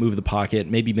little bit, move the pocket,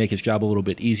 maybe make his job a little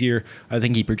bit easier. I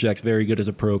think he projects very good as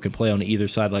a pro, can play on either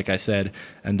side, like I said.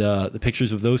 And the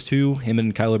pictures of those two, him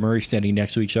and Kyler Murray standing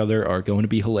next to each other, are going to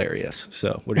be hilarious.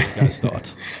 So what are your guys'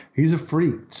 thoughts? He's a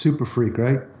freak, super freak,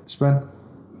 right, Spen?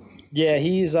 Yeah,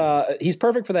 he's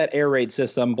perfect for that air raid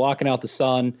system, blocking out the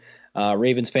sun.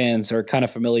 Ravens fans are kind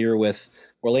of familiar with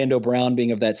Orlando Brown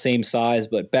being of that same size,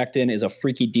 but Becton is a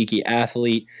freaky deaky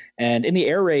athlete. And in the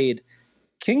air raid,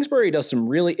 Kingsbury does some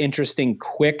really interesting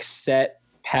quick set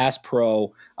pass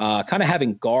pro, kind of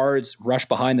having guards rush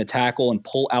behind the tackle and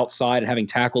pull outside and having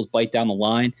tackles bite down the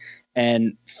line.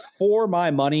 And for my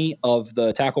money of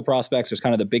the tackle prospects, there's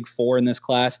kind of the big four in this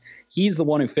class. He's the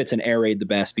one who fits an air raid the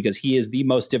best because he is the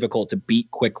most difficult to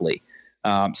beat quickly.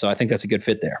 So I think that's a good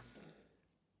fit there.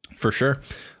 For sure.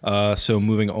 So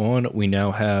moving on, we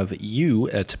now have you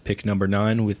at pick number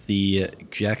 9 with the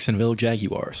Jacksonville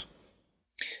Jaguars.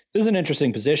 This is an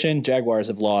interesting position. Jaguars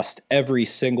have lost every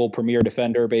single premier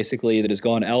defender, basically, that has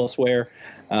gone elsewhere.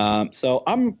 So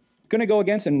I'm going to go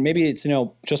against, and maybe it's,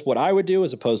 just what I would do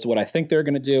as opposed to what I think they're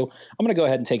going to do. I'm going to go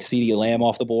ahead and take CeeDee Lamb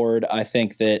off the board. I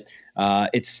think that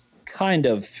it's kind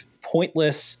of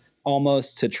pointless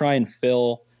almost to try and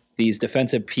fill these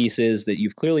defensive pieces that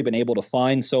you've clearly been able to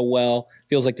find so well.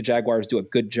 Feels like the Jaguars do a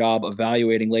good job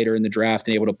evaluating later in the draft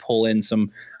and able to pull in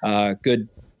some good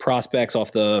prospects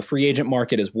off the free agent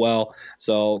market as well.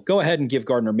 So go ahead and give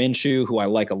Gardner Minshew, who I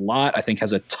like a lot, I think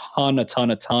has a ton of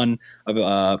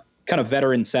kind of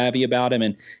veteran savvy about him,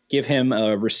 and give him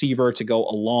a receiver to go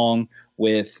along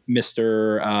with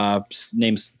Mr.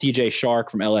 name's DJ Shark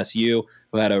from LSU,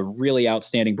 who had a really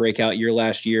outstanding breakout year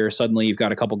last year. Suddenly you've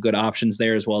got a couple good options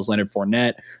there, as well as Leonard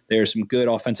Fournette. There's some good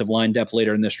offensive line depth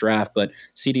later in this draft, but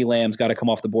CeeDee Lamb's got to come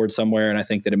off the board somewhere, and I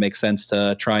think that it makes sense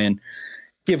to try and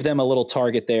give them a little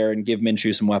target there and give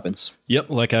Minshew some weapons. Yep,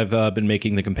 like I've been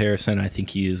making the comparison. I think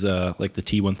he is like the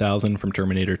T-1000 from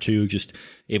Terminator 2, just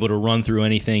able to run through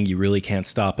anything. You really can't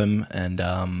stop him,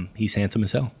 and he's handsome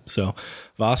as hell. So,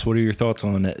 Voss, what are your thoughts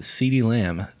on CeeDee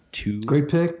Lamb? Great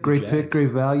pick, great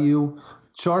value.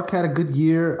 Chark had a good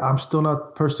year. I'm still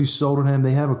not personally sold on him.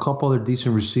 They have a couple other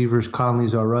decent receivers.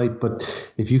 Conley's all right,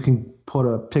 but if you can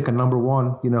pick a number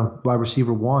 1, wide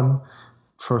receiver 1,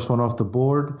 first one off the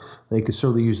board, they could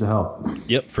certainly use the help.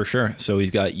 Yep, for sure. So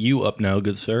we've got you up now,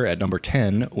 good sir, at number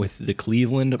 10 with the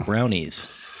Cleveland Brownies.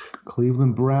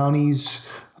 Cleveland Brownies.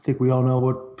 I think we all know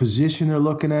what position they're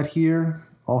looking at here.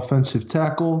 Offensive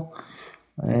tackle.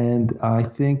 And I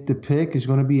think the pick is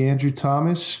going to be Andrew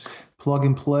Thomas, plug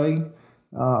and play.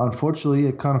 Unfortunately,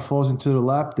 it kind of falls into the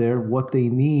lap there. What they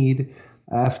need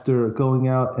after going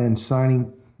out and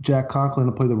signing Jack Conklin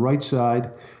to play the right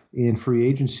side in free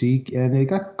agency, and they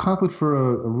got Conklin for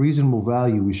a reasonable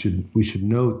value. We should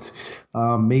note.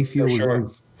 Mayfield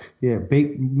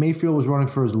Mayfield was running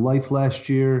for his life last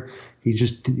year.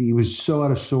 He was so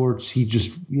out of sorts. He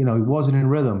wasn't in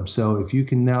rhythm. So if you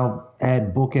can now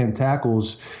add bookend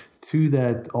tackles to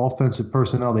that offensive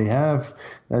personnel they have,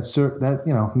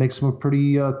 that makes them a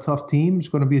pretty tough team. It's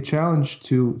going to be a challenge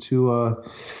to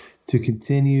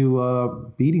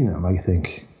continue beating them, I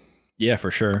think. Yeah,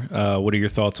 for sure. What are your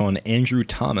thoughts on Andrew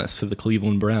Thomas of the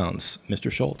Cleveland Browns,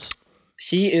 Mr. Schultz?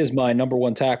 He is my number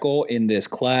 1 tackle in this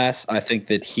class. I think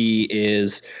that he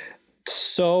is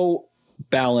so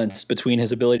balanced between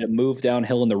his ability to move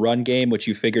downhill in the run game, which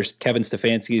you figure Kevin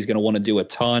Stefanski is going to want to do a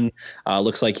ton.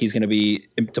 Looks like he's going to be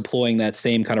deploying that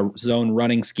same kind of zone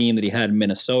running scheme that he had in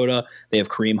Minnesota. They have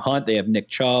Kareem Hunt. They have Nick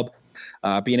Chubb.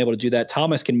 Being able to do that.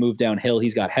 Thomas can move downhill.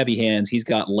 He's got heavy hands. He's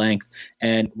got length,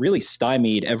 and really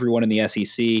stymied everyone in the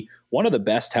SEC. One of the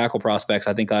best tackle prospects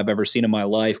I think I've ever seen in my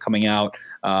life coming out.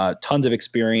 Tons of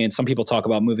experience. Some people talk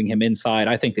about moving him inside.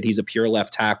 I think that he's a pure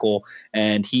left tackle,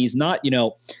 and he's not going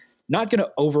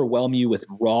to overwhelm you with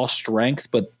raw strength,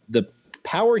 but the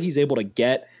power he's able to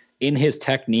get in his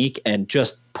technique and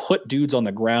just put dudes on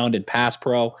the ground and pass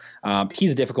pro.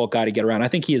 He's a difficult guy to get around. I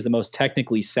think he is the most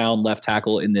technically sound left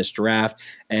tackle in this draft.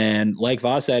 And like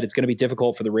Voss said, it's going to be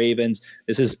difficult for the Ravens.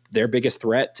 This is their biggest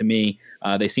threat to me.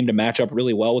 They seem to match up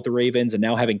really well with the Ravens, and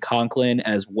now having Conklin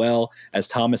as well as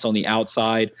Thomas on the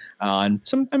outside on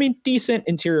some, decent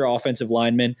interior offensive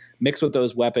linemen mixed with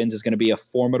those weapons is going to be a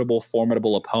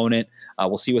formidable opponent.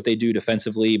 We'll see what they do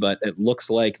defensively, but it looks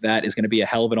like that is going to be a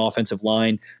hell of an offensive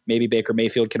line. Maybe Baker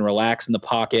Mayfield can relax in the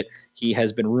pocket. He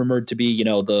has been rumored to be,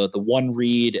 the one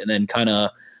read and then kind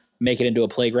of make it into a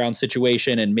playground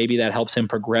situation, and maybe that helps him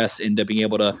progress into being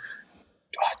able to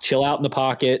chill out in the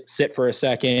pocket, sit for a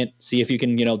second, see if you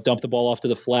can, dump the ball off to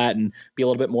the flat and be a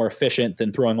little bit more efficient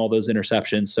than throwing all those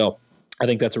interceptions. So I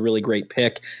think that's a really great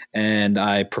pick, and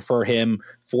I prefer him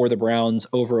for the Browns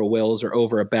over a Wills or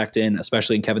over a Becton,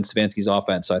 especially in Kevin Stefanski's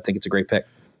offense. So I think it's a great pick.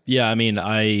 Yeah,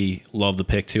 I love the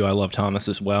pick too. I love Thomas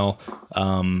as well.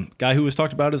 Guy who was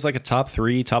talked about as like a top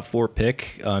 3, top 4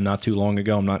 pick not too long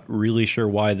ago. I'm not really sure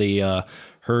why the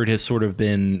herd has sort of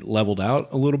been leveled out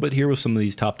a little bit here with some of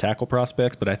these top tackle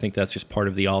prospects, but I think that's just part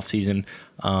of the offseason.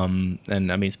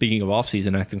 And speaking of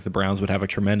offseason, I think the Browns would have a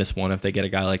tremendous one if they get a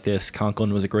guy like this.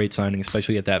 Conklin was a great signing,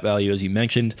 especially at that value, as you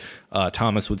mentioned.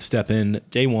 Thomas would step in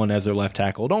day one as their left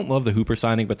tackle. Don't love the Hooper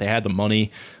signing, but they had the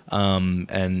money.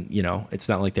 It's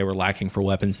not like they were lacking for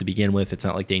weapons to begin with. It's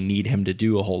not like they need him to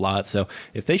do a whole lot. So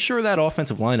if they shore that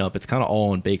offensive line up, it's kind of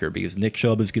all on Baker because Nick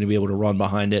Chubb is going to be able to run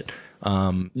behind it.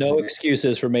 No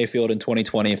excuses for Mayfield in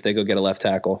 2020 if they go get a left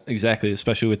tackle. Exactly,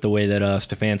 especially with the way that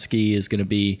Stefanski is going to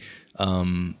be.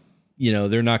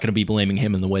 They're not going to be blaming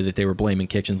him in the way that they were blaming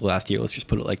Kitchens last year. Let's just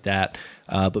put it like that.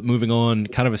 But moving on,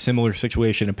 kind of a similar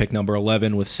situation in pick number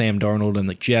 11 with Sam Darnold and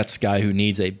the Jets, guy who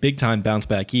needs a big-time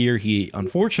bounce-back year. He,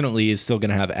 unfortunately, is still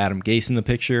going to have Adam Gase in the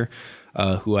picture,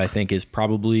 who I think is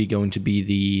probably going to be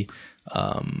the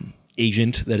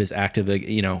agent that is active,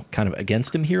 kind of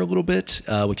against him here a little bit,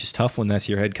 which is tough when that's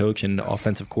your head coach and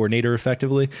offensive coordinator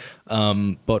effectively.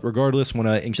 But regardless, want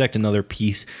to inject another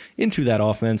piece into that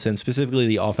offense and specifically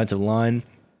the offensive line.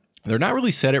 They're not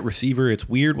really set at receiver. It's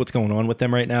weird what's going on with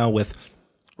them right now with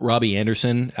Robbie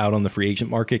Anderson out on the free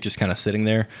agent market, just kind of sitting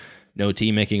there. No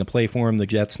team making a play for him. The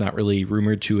Jets not really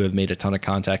rumored to have made a ton of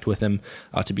contact with him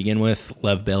to begin with.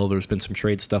 Lev Bell, there's been some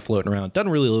trade stuff floating around.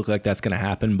 Doesn't really look like that's going to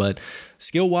happen, but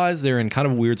skill-wise, they're in kind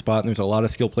of a weird spot, and there's a lot of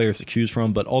skill players to choose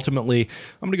from. But ultimately,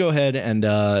 I'm going to go ahead and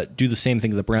do the same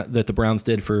thing that the Browns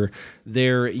did for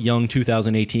their young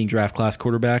 2018 draft class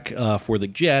quarterback for the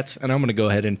Jets, and I'm going to go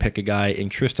ahead and pick a guy in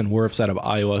Tristan Wirfs out of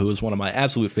Iowa, who is one of my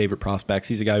absolute favorite prospects.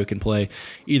 He's a guy who can play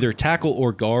either tackle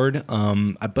or guard,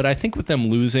 but I think with them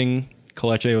losing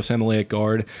Kelechi Osemele at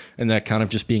guard and that kind of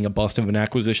just being a bust of an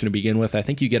acquisition to begin with, I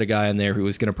think you get a guy in there who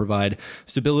is going to provide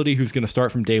stability, who's going to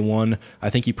start from day one. I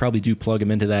think you probably do plug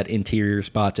him into that interior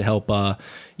spot to help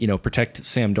protect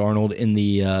Sam Darnold in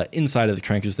the inside of the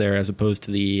trenches there as opposed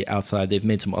to the outside. They've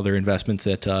made some other investments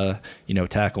at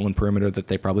tackle and perimeter that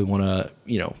they probably want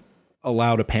to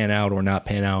allow to pan out or not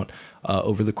pan out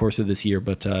over the course of this year.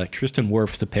 But Tristan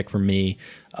Wirfs the pick for me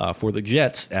for the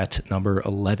Jets at number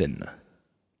 11.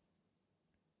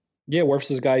 Yeah,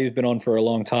 Wirfs is a guy who's been on for a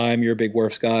long time. You're a big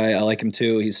Wirfs guy. I like him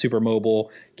too. He's super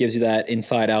mobile, gives you that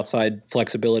inside-outside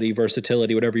flexibility,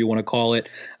 versatility, whatever you want to call it.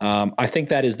 I think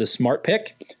that is the smart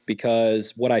pick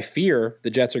because what I fear the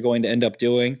Jets are going to end up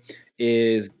doing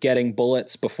is getting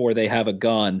bullets before they have a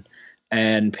gun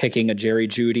and picking a Jerry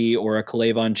Jeudy or a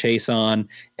K'Lavon Chaisson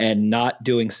and not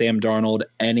doing Sam Darnold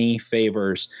any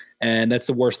favors. And that's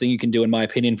the worst thing you can do, in my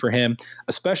opinion, for him,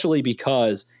 especially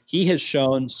because he has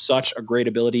shown such a great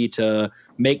ability to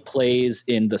make plays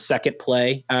in the second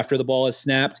play after the ball is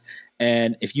snapped.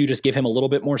 And if you just give him a little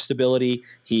bit more stability,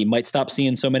 he might stop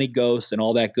seeing so many ghosts and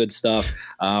all that good stuff.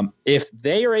 If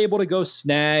they are able to go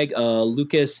snag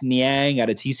Lucas Niang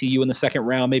out of TCU in the second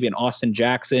round, maybe an Austin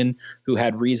Jackson who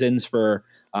had reasons for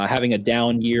having a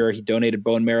down year. He donated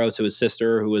bone marrow to his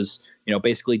sister who was,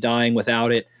 basically dying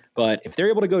without it. But if they're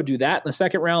able to go do that in the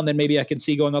second round, then maybe I can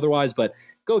see going otherwise. But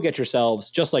go get yourselves,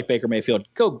 just like Baker Mayfield,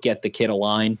 go get the kid a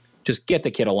line. Just get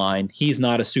the kid a line. He's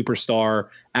not a superstar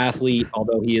athlete,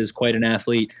 although he is quite an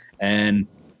athlete. And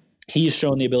he's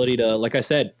shown the ability to, like I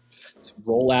said,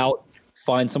 roll out,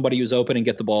 find somebody who's open and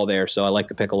get the ball there. So I like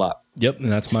the pick a lot. Yep,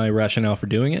 and that's my rationale for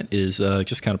doing it is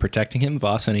just kind of protecting him.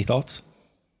 Voss, any thoughts?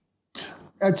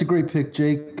 That's a great pick,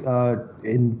 Jake.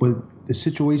 And with the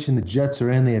situation the Jets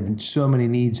are in, they have so many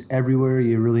needs everywhere.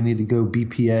 You really need to go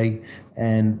BPA,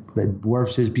 and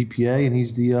Wirfs is BPA, and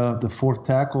he's the fourth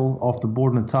tackle off the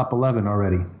board in the top 11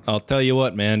 already. I'll tell you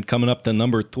what, man. Coming up to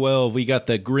number 12, we got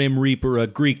the Grim Reaper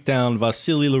of Greektown,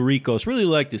 Vasily Larikos. Really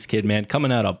like this kid, man.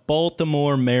 Coming out of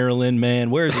Baltimore, Maryland, man.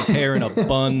 Wears his hair in a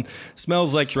bun.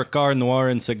 Smells like Drakkar Noir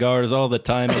and cigars all the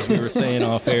time, as we were saying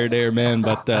off air there, man.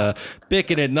 But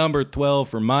picking at number 12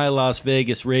 for my Las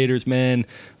Vegas Raiders, man,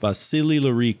 Vasily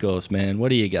Larikos, man. What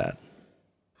do you got?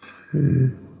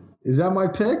 Is that my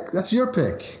pick? That's your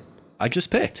pick. I just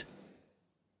picked.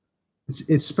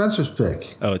 It's Spencer's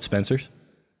pick. Oh, it's Spencer's?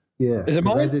 Yeah. Is it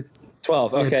mine?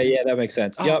 12. Okay, yeah, that makes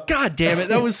sense. Oh, yep. God damn it.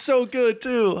 That was so good,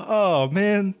 too. Oh,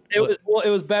 man. It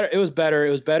was better. It was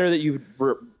better that you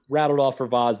rattled off for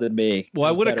Vaz than me. Well,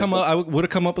 I would have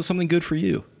come up with something good for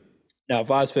you. No,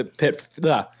 Vaz fit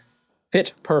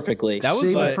perfectly. That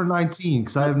was Save it for 19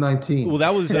 because I have 19. Well,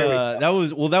 that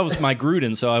was my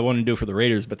Gruden, so I wanted to do it for the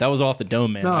Raiders, but that was off the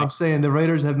dome, man. No, I'm saying the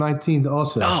Raiders have 19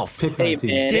 also. Oh, pick 19.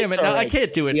 Man, damn it! No, I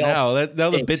can't do it now. Now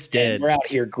the bit's dead. We're out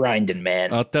here grinding,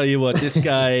 man. I'll tell you what, this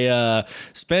guy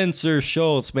Spencer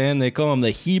Schultz, man, they call him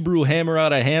the Hebrew Hammer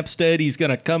out of Hampstead. He's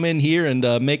gonna come in here and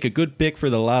make a good pick for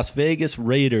the Las Vegas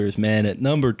Raiders, man, at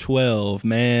number 12,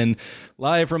 man.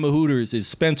 Live from a Hooters is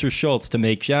Spencer Schultz to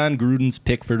make John Gruden's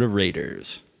pick for the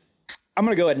Raiders. I'm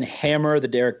going to go ahead and hammer the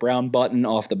Derek Brown button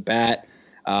off the bat.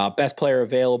 Best player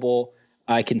available.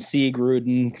 I can see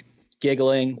Gruden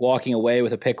giggling, walking away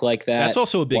with a pick like that. That's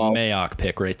also a big Mayock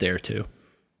pick right there, too.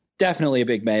 Definitely a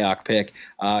big Mayock pick.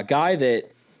 Guy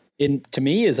that, to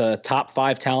me, is a top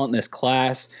 5 talent in this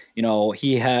class. You know,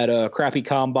 he had a crappy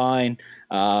combine,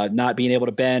 not being able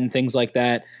to bend, things like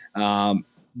that.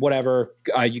 Whatever,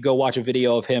 you go watch a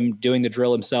video of him doing the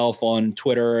drill himself on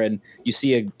Twitter, and you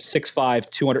see a 6'5",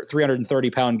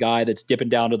 330-pound guy that's dipping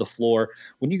down to the floor.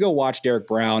 When you go watch Derek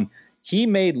Brown, he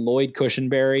made Lloyd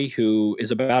Cushenberry, who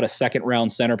is about a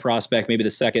second-round center prospect, maybe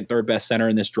the second, third best center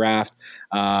in this draft,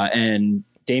 and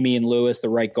Damian Lewis, the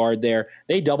right guard there.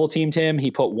 They double-teamed him.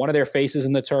 He put one of their faces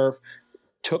in the turf,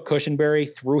 took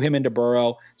Cushenberry, threw him into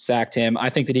Burrow, sacked him. I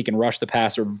think that he can rush the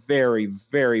passer very,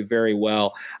 very, very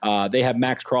well. They have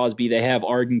Max Crosby. They have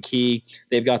Arden Key.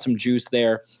 They've got some juice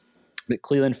there. That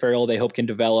Cleveland Farrell, they hope, can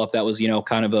develop. That was,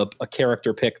 kind of a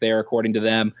character pick there, according to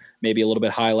them, maybe a little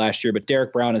bit high last year. But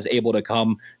Derek Brown is able to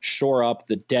come shore up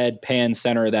the deadpan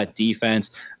center of that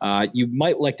defense. You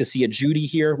might like to see a Judy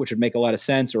here, which would make a lot of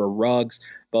sense, or a Ruggs.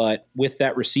 But with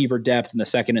that receiver depth in the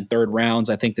second and third rounds,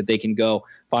 I think that they can go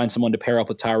find someone to pair up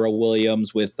with Tyrell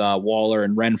Williams, with Waller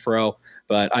and Renfro.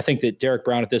 But I think that Derek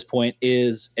Brown at this point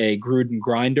is a Gruden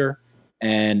grinder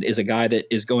and is a guy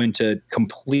that is going to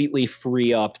completely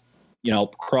free up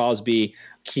Crosby,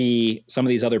 Key, some of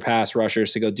these other pass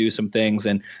rushers to go do some things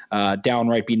and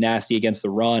downright be nasty against the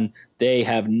run. They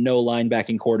have no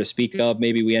linebacking core to speak of.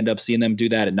 Maybe we end up seeing them do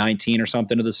that at 19 or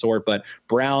something of the sort, but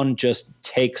Brown just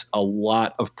takes a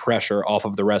lot of pressure off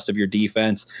of the rest of your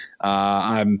defense.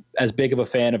 I'm as big of a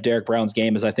fan of Derek Brown's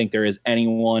game as I think there is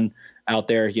anyone out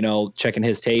there, checking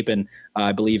his tape, and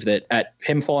I believe that at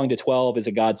him falling to 12 is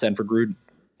a godsend for Gruden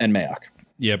and Mayock.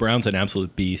 Yeah, Brown's an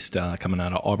absolute beast coming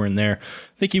out of Auburn there.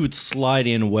 I think he would slide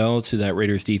in well to that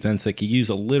Raiders defense that could use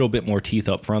a little bit more teeth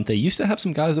up front. They used to have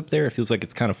some guys up there. It feels like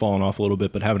it's kind of fallen off a little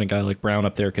bit, but having a guy like Brown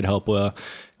up there could help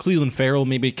Cleveland Farrell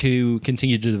maybe to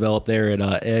continue to develop there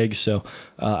at edge. So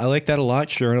I like that a lot,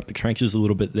 shoring up the trenches a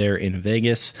little bit there in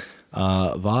Vegas.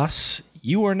 Voss,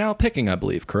 you are now picking, I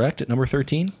believe, correct, at number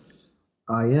 13?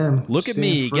 I am. Look at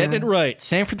me, getting it right.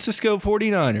 San Francisco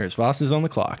 49ers. Voss is on the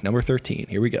clock, number 13.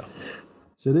 Here we go.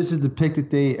 So this is the pick that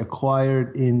they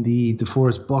acquired in the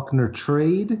DeForest Buckner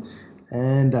trade,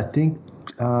 and I think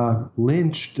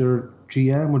Lynch, their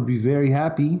GM, would be very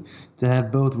happy to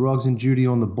have both Ruggs and Judy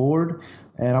on the board.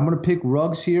 And I'm going to pick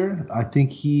Ruggs here. I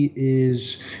think he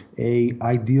is a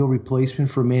ideal replacement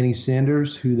for Manny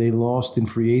Sanders, who they lost in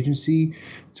free agency.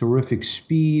 Terrific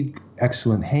speed,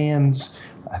 excellent hands,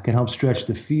 can help stretch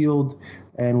the field,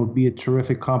 and would be a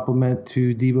terrific complement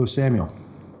to Deebo Samuel.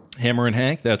 Hammer and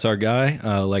Hank, that's our guy.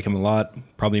 Like him a lot.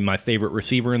 Probably my favorite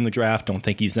receiver in the draft. Don't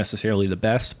think he's necessarily the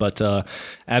best, but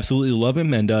absolutely love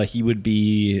him. And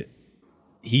he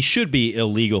should be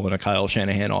illegal in a Kyle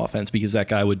Shanahan offense because that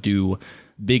guy would do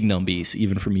big numbies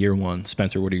even from year one.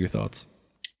 Spencer, what are your thoughts?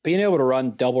 Being able to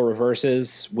run double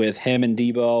reverses with him and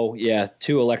Deebo,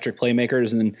 two electric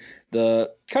playmakers, and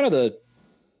the kind of the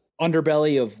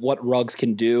underbelly of what Ruggs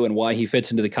can do and why he fits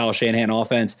into the Kyle Shanahan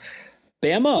offense.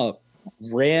 Bama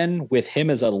ran with him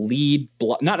as a lead,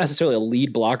 not necessarily a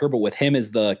lead blocker, but with him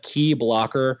as the key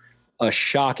blocker a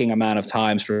shocking amount of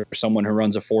times for someone who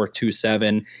runs a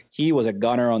 4.27. He was a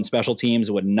gunner on special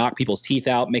teams, would knock people's teeth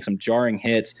out, make some jarring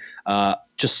hits.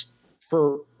 Just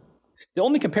for the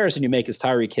only comparison you make is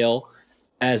Tyreek Hill,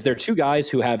 as they're two guys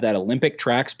who have that Olympic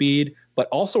track speed, but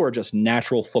also are just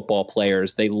natural football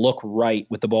players. They look right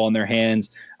with the ball in their hands.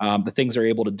 The things they're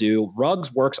able to do.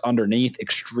 Ruggs works underneath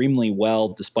extremely well,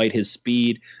 despite his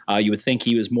speed. You would think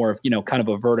he was more of, kind of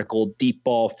a vertical deep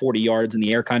ball, 40 yards in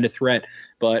the air kind of threat.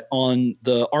 But on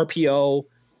the RPO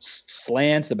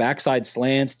slants, the backside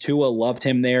slants, Tua loved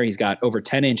him there. He's got over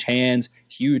 10-inch hands,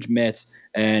 huge mitts,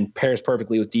 and pairs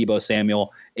perfectly with Deebo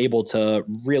Samuel, able to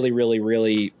really, really,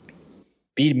 really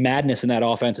be madness in that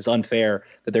offense. It's unfair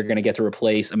that they're going to get to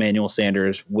replace Emmanuel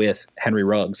Sanders with Henry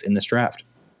Ruggs in this draft.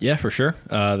 Yeah, for sure.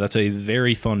 That's a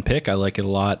very fun pick. I like it a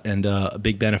lot, and a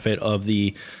big benefit of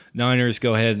the Niners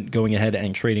going ahead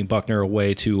and trading Buckner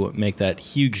away to make that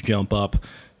huge jump up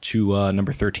to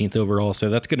number 13th overall. So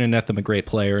that's going to net them a great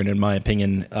player, and in my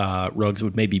opinion, Ruggs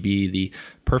would maybe be the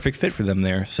perfect fit for them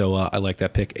there. So I like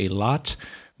that pick a lot.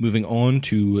 Moving on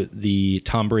to the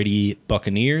Tom Brady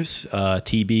Buccaneers,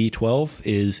 TB12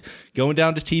 is going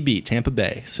down to TB, Tampa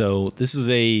Bay. So this is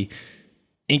a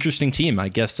interesting team. I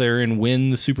guess they're in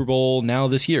win the Super Bowl now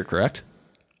this year, correct?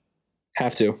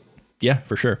 Have to. Yeah,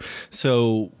 for sure.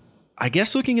 So I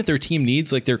guess looking at their team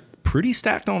needs, like they're pretty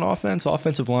stacked on offense.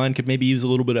 Offensive line could maybe use a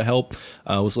little bit of help.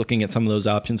 I was looking at some of those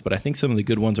options, but I think some of the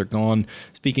good ones are gone.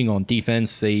 Speaking on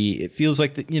defense, it feels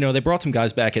like they brought some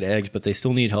guys back at edge, but they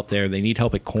still need help there. They need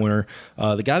help at corner.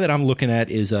 The guy that I'm looking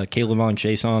at is K'Lavon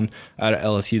Chaisson out of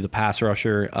LSU, the pass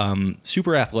rusher.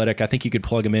 Super athletic. I think you could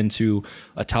plug him into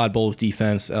a Todd Bowles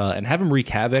defense and have him wreak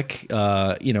havoc,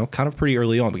 kind of pretty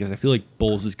early on, because I feel like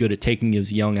Bowles is good at taking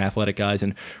those young athletic guys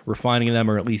and refining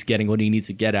them, or at least getting what he needs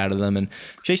to get out of them. And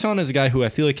Chaisson is a guy who I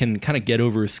feel like can kind of get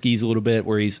over his skis a little bit,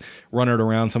 where he's running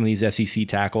around some of these SEC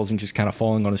tackles and just kind of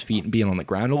falling on his feet and being on the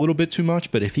ground a little bit too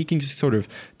much. But if he can just sort of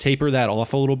taper that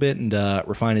off a little bit and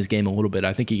refine his game a little bit,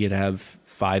 I think he could have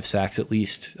 5 sacks at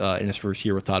least in his first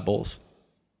year with Todd Bowles.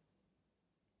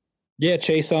 Yeah,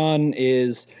 Chaisson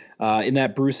is in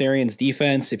that Bruce Arians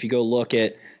defense. If you go look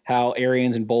at how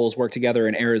Arians and Bowles work together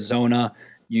in Arizona,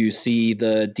 you see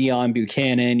the Deion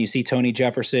Buchanan, you see Tony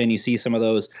Jefferson, you see some of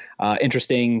those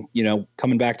interesting,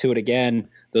 coming back to it again,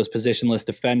 those positionless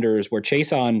defenders, where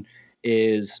Chaisson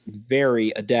is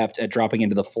very adept at dropping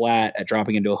into the flat, at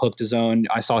dropping into a hooked zone.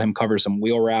 I saw him cover some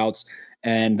wheel routes,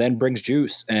 and then brings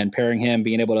juice, and pairing him,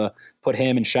 being able to put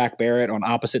him and Shaq Barrett on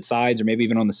opposite sides, or maybe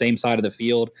even on the same side of the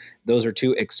field. Those are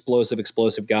two explosive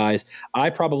guys.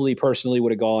 I probably personally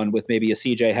would have gone with maybe a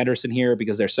CJ Henderson here,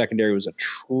 because their secondary was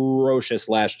atrocious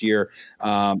last year.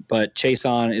 But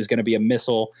Chaisson is going to be a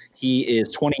missile. He is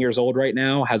 20 years old right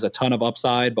now, has a ton of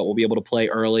upside, but will be able to play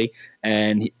early.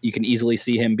 And you can easily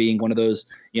see him being one of those,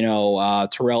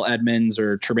 Terrell Edmonds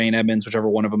or Tremaine Edmonds, whichever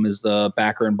one of them is the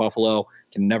backer in Buffalo.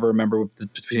 Can never remember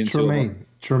between two of them.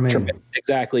 Tremaine.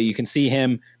 Exactly. You can see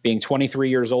him being 23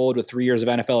 years old with 3 years of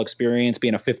NFL experience,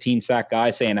 being a 15-sack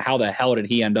guy, saying, how the hell did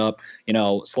he end up,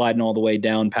 sliding all the way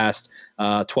down past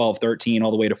 12, 13, all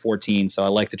the way to 14. So I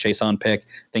like the Chaisson pick.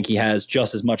 I think he has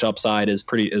just as much upside as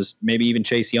maybe even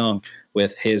Chase Young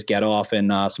with his get off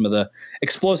and some of the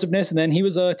explosiveness. And then he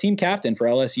was a team captain for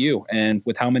LSU. And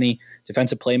with how many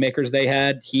defensive playmakers they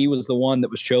had, he was the one that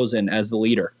was chosen as the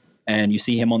leader. And you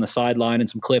see him on the sideline in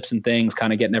some clips and things,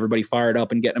 kind of getting everybody fired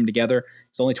up and getting them together.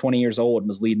 He's only 20 years old and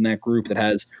was leading that group that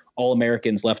has all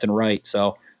Americans left and right.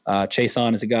 So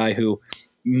Chaisson is a guy who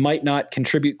might not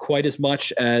contribute quite as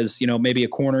much as, maybe a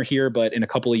corner here, but in a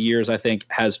couple of years, I think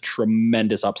has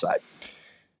tremendous upside.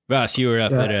 Voss, you were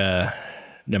up at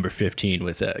number 15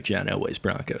 with John Elway's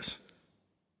Broncos.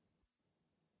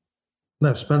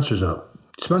 No, Spencer's up.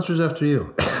 Spencer's after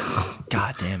you.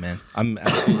 God damn, man. I'm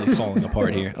absolutely falling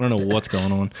apart here. I don't know what's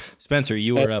going on. Spencer,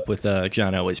 you were up with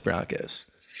John Elway's Broncos.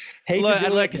 Hey,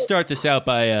 I'd like to start this out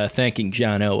by thanking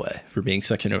John Elway for being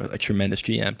such a tremendous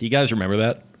GM. Do you guys remember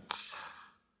that?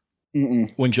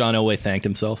 Mm-mm. When John Elway thanked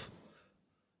himself?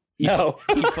 No.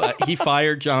 He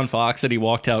fired John Fox, and he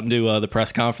walked out into the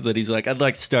press conference, and he's like, I'd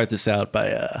like to start this out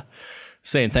by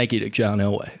saying thank you to John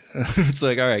Elway. It's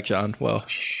like, all right, John, well,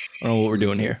 I don't know what we're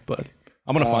doing here, but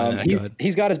I'm going to find that. Go ahead.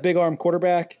 He's got his big arm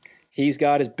quarterback. He's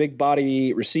got his big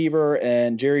body receiver,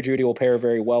 and Jerry Jeudy will pair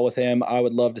very well with him. I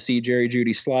would love to see Jerry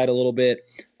Jeudy slide a little bit.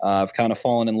 I've kind of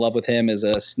fallen in love with him as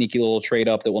a sneaky little trade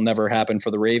up that will never happen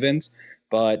for the Ravens.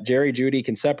 But Jerry Jeudy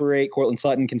can separate. Courtland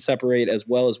Sutton can separate, as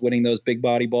well as winning those big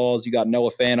body balls. You got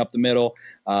Noah Fant up the middle.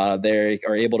 They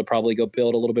are able to probably go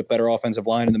build a little bit better offensive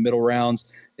line in the middle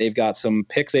rounds. They've got some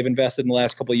picks they've invested in the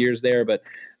last couple of years there, but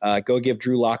go give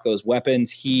Drew Lock those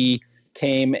weapons. He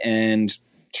came and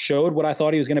showed what I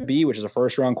thought he was going to be, which is a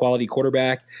first-round quality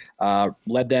quarterback,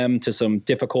 led them to some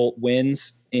difficult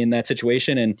wins in that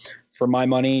situation. And for my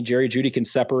money, Jerry Jeudy can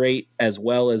separate as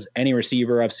well as any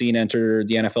receiver I've seen enter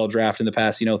the NFL draft in the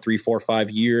past, 3, 4, 5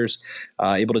 years,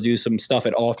 able to do some stuff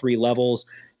at all three levels.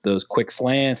 Those quick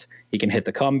slants, he can hit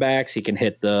the comebacks, he can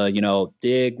hit the,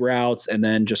 dig routes, and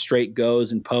then just straight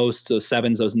goes and posts, those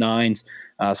 7s, those 9s.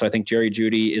 So I think Jerry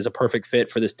Jeudy is a perfect fit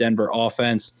for this Denver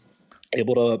offense,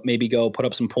 able to maybe go put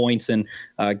up some points and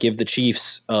give the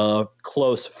Chiefs a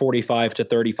close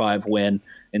 45-35 win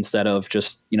instead of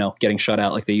just, getting shut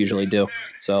out like they usually do.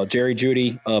 So Jerry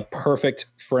Jeudy, a perfect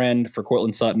friend for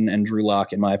Courtland Sutton and Drew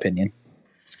Lock, in my opinion.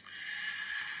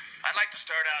 I'd like to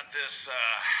start out this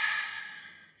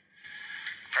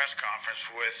press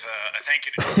conference with a thank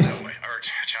you to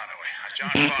John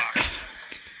Fox.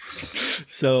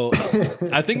 So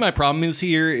I think my problem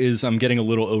is I'm getting a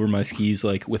little over my skis,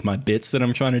 like with my bits that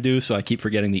I'm trying to do. So I keep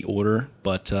forgetting the order.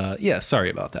 But sorry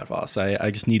about that, Voss.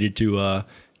 I just needed to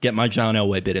get my John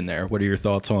Elway bit in there. What are your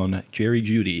thoughts on Jerry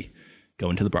Jeudy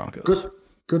going to the Broncos?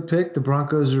 Good pick. The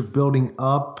Broncos are building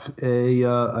up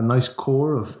a nice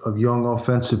core of young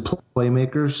offensive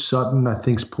playmakers. Sutton, I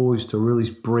think, is poised to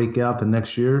really break out the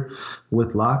next year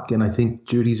with Locke, and I think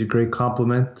Judy's a great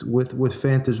complement with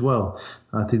Fant as well.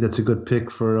 I think that's a good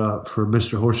pick for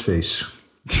Mr. Horseface.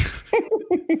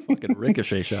 Fucking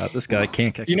ricochet shot. This guy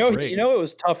can't catch a break. It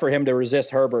was tough for him to resist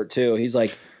Herbert too. He's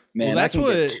like, man, that's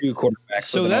what. Get two quarterbacks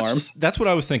so with an arm. That's what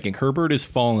I was thinking. Herbert is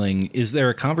falling. Is there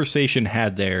a conversation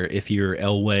had there if you're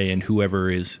Elway and whoever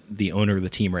is the owner of the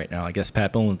team right now? I guess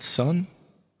Pat Bowlen's son.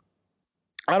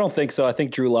 I don't think so. I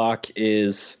think Drew Lock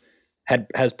has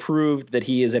proved that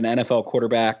he is an NFL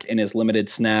quarterback in his limited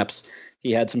snaps.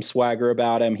 He had some swagger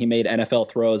about him. He made NFL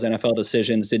throws, NFL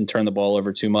decisions, didn't turn the ball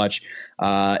over too much.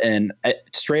 And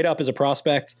straight up as a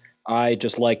prospect, I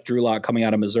just like Drew Lock coming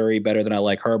out of Missouri better than I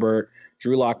like Herbert.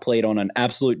 Drew Lock played on an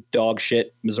absolute dog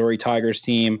shit Missouri Tigers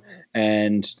team.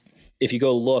 And if you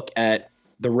go look at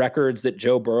the records that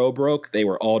Joe Burrow broke, they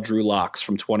were all Drew Locks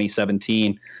from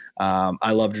 2017.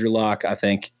 I love Drew Lock. I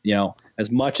think, as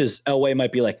much as Elway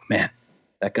might be like, man,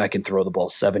 that guy can throw the ball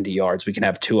 70 yards. We can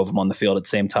have two of them on the field at the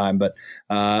same time. But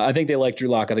I think they like Drew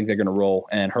Lock. I think they're going to roll.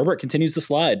 And Herbert continues to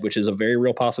slide, which is a very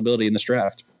real possibility in this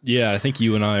draft. Yeah, I think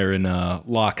you and I are in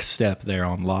lockstep there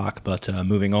on Lock. But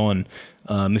moving on,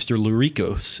 Mr.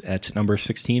 Lurikos at number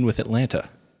 16 with Atlanta.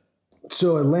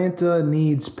 So Atlanta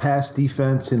needs pass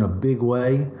defense in a big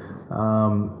way.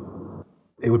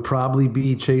 It would probably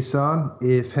be Chason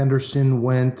if Henderson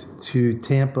went to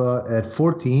Tampa at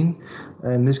 14.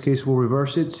 In this case, we'll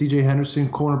reverse it. C.J. Henderson,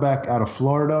 cornerback out of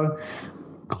Florida.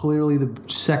 Clearly the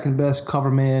second best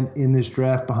cover man in this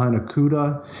draft behind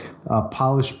Okudah.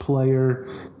 Polished player,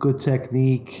 good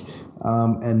technique,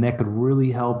 and that could really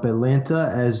help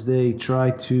Atlanta as they try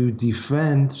to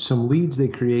defend some leads they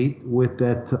create with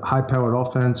that high-powered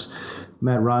offense.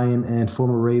 Matt Ryan and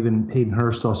former Raven Hayden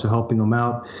Hurst also helping them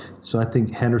out. So I think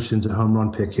Henderson's a home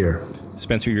run pick here.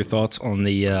 Spencer, your thoughts on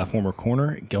the former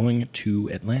corner going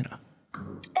to Atlanta?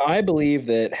 I believe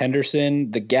that Henderson,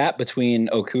 the gap between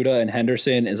Okudah and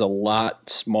Henderson is a lot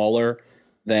smaller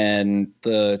than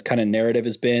the kind of narrative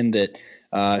has been that,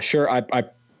 sure, I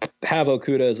have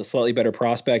Okudah as a slightly better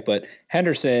prospect, but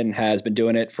Henderson has been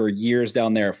doing it for years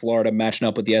down there at Florida, matching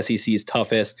up with the SEC's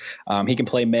toughest. He can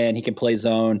play man, he can play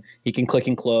zone, he can click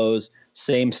and close,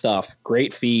 same stuff.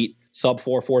 Great feet, sub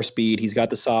 4.4 speed. He's got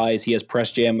the size, he has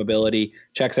press jam ability,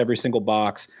 checks every single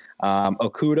box.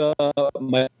 Okudah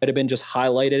might have been just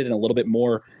highlighted in a little bit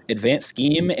more advanced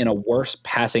scheme in a worse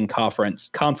passing conference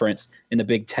in the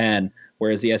Big Ten,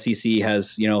 whereas the SEC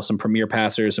has, some premier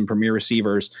passers and premier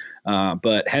receivers.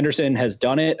 But Henderson has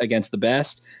done it against the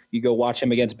best. You go watch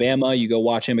him against Bama, you go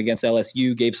watch him against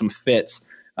LSU, gave some fits.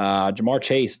 Jamar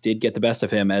Chase did get the best of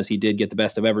him, as he did get the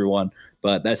best of everyone,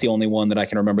 but that's the only one that I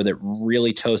can remember that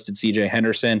really toasted CJ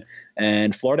Henderson.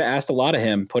 And Florida asked a lot of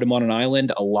him, put him on an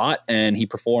island a lot, and he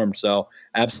performed. So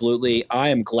absolutely, I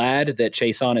am glad that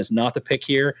Chason is not the pick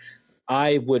here.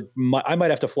 I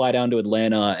might have to fly down to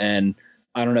Atlanta and,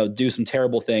 I don't know, do some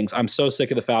terrible things. I'm so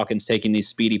sick of the Falcons taking these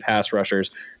speedy pass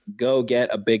rushers. Go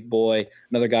get a big boy.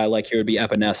 Another guy like here would be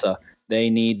Epinesa. They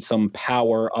need some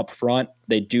power up front.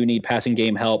 They do need passing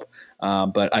game help.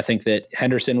 But I think that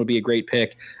Henderson would be a great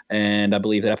pick, and I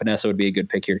believe that Epinesa would be a good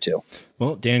pick here too.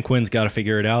 Well, Dan Quinn's got to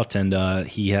figure it out, and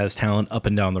he has talent up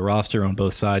and down the roster on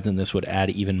both sides, and this would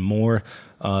add even more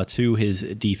to his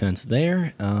defense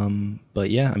there.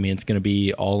 But yeah, I mean, it's going to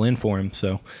be all in for him.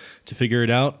 So to figure it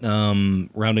out,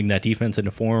 rounding that defense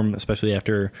into form, especially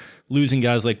after losing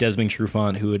guys like Desmond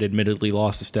Trufant, who had admittedly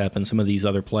lost a step, and some of these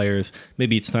other players,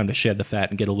 maybe it's time to shed the fat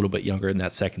and get a little bit younger in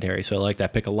that secondary. So I like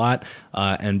that pick a lot.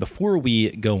 And before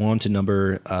we go on to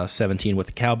number 17 with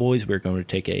the Cowboys, we're going to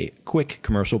take a quick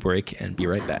commercial break and be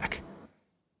right back.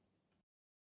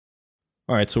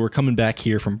 All right, so we're coming back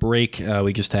here from break.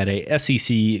 We just had a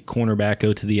SEC cornerback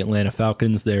go to the Atlanta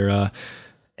Falcons. They're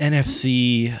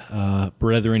NFC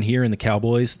brethren here in the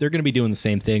Cowboys. They're going to be doing the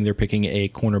same thing. They're picking a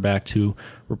cornerback to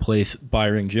replace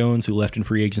Byron Jones, who left in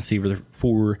free agency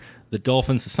for the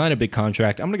Dolphins to sign a big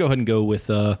contract. I'm going to go ahead and go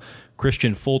with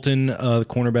Christian Fulton, the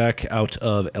cornerback out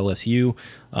of LSU.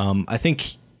 I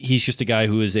think he's just a guy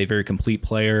who is a very complete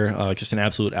player, just an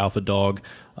absolute alpha dog.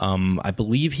 I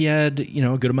believe he had,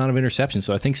 a good amount of interceptions.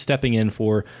 So I think stepping in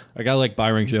for a guy like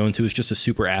Byron Jones, who is just a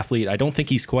super athlete. I don't think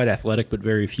he's quite athletic, but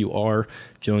very few are.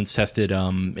 Jones tested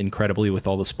incredibly with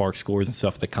all the Spark scores and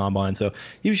stuff at the combine. So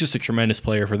he was just a tremendous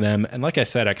player for them. And like I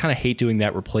said, I kind of hate doing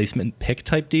that replacement pick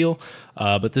type deal.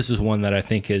 But this is one that I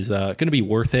think is going to be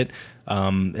worth it,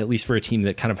 at least for a team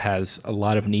that kind of has a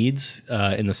lot of needs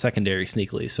in the secondary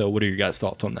sneakily. So what are your guys'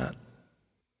 thoughts on that?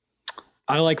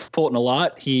 I like Fulton a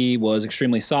lot. He was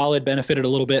extremely solid, benefited a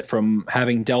little bit from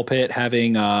having Delpit,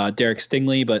 having Derek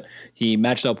Stingley, but he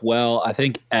matched up well. I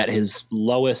think at his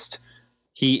lowest,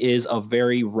 he is a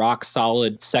very rock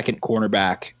solid second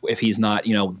cornerback. If he's not,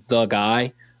 the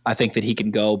guy, I think that he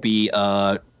can go be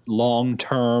a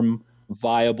long-term,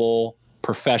 viable,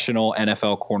 professional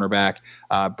NFL cornerback,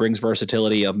 brings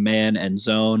versatility of man and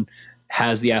zone,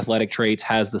 has the athletic traits,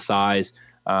 has the size.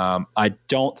 I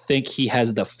don't think he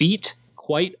has the feet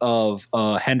quite of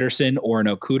Henderson or an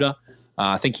Okudah.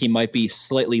 I think he might be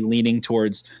slightly leaning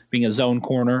towards being a zone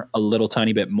corner a little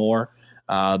tiny bit more.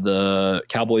 The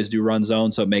Cowboys do run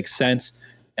zone, so it makes sense.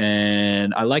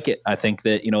 And I like it. I think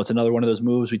that, it's another one of those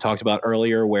moves we talked about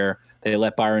earlier where they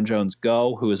let Byron Jones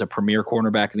go, who is a premier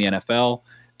cornerback in the NFL,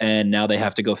 and now they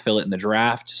have to go fill it in the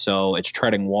draft. So it's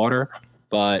treading water,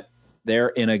 but they're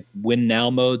in a win now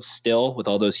mode still with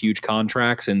all those huge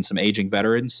contracts and some aging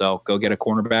veterans. So go get a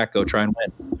cornerback, go try and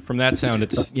win. From that sound,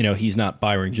 it's, he's not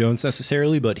Byron Jones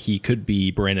necessarily, but he could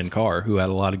be Brandon Carr, who had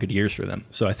a lot of good years for them.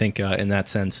 So I think in that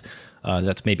sense,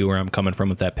 that's maybe where I'm coming from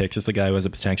with that pick. Just a guy who has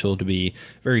a potential to be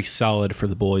very solid for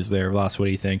the boys there. Voss, what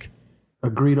do you think?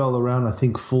 Agreed all around. I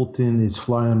think Fulton is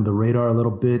flying under the radar a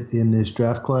little bit in this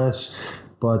draft class,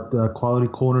 but quality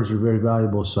corners are very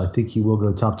valuable. So I think he will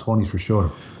go top 20 for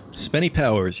sure. Spenny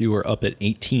Powers, you were up at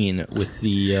 18 with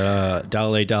the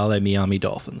Dale Miami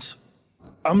Dolphins.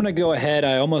 I'm going to go ahead.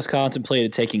 I almost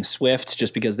contemplated taking Swift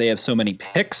just because they have so many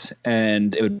picks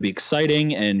and it would be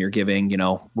exciting. And you're giving,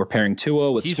 we're pairing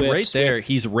Tua with Swift. Swift. Right there.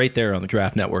 He's right there on the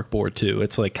Draft Network board too.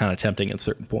 It's like kind of tempting at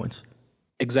certain points.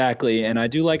 Exactly. And I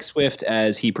do like Swift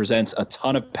as he presents a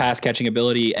ton of pass catching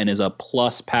ability and is a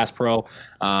plus pass pro.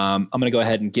 I'm going to go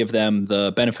ahead and give them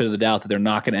the benefit of the doubt that they're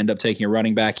not going to end up taking a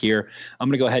running back here. I'm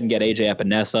going to go ahead and get AJ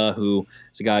Epinesa, who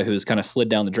is a guy who's kind of slid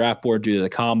down the draft board due to the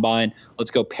combine.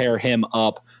 Let's go pair him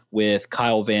up with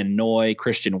Kyle Van Noy,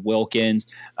 Christian Wilkins,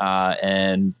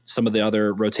 and some of the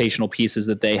other rotational pieces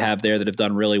that they have there that have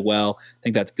done really well. I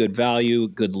think that's good value,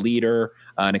 good leader,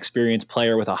 an experienced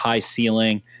player with a high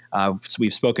ceiling. So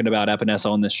we've spoken about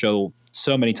Epinesa on this show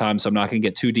so many times, so I'm not going to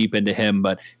get too deep into him,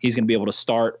 but he's going to be able to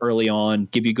start early on,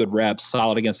 give you good reps,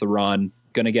 solid against the run,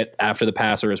 going to get after the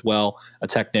passer as well, a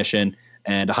technician,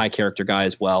 and a high character guy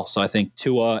as well. So I think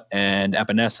Tua and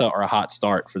Epinesa are a hot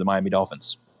start for the Miami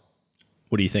Dolphins.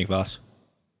 What do you think, Voss?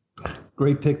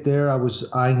 Great pick there. I was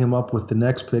eyeing him up with the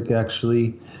next pick,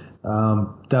 actually.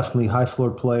 Definitely high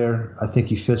floor player. I think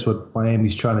he fits what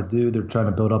Miami's trying to do. They're trying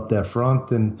to build up that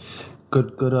front, and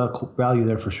good value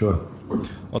there for sure.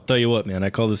 I'll tell you what, man.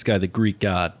 I call this guy the Greek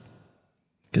god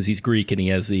because he's Greek and he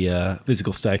has the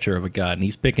physical stature of a god. And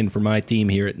he's picking for my team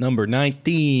here at number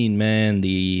 19, man,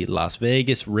 the Las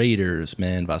Vegas Raiders,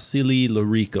 man. Vasily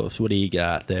Lorikos. What do you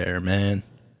got there, man?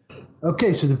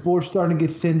 Okay, so the board's starting to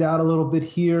get thinned out a little bit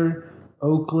here.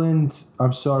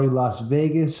 Las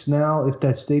Vegas now. If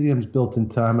that stadium's built in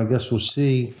time, I guess we'll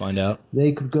see. Find out.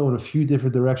 They could go in a few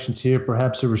different directions here.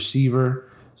 Perhaps a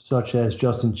receiver such as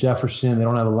Justin Jefferson. They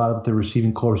don't have a lot of the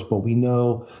receiving corps, but we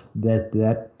know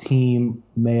that team,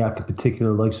 Mayock in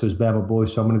particular, likes those Bama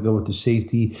boys. So I'm going to go with the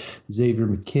safety, Xavier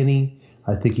McKinney.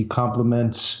 I think he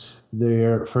complements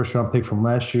their first-round pick from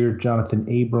last year, Jonathan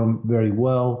Abram, very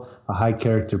well, a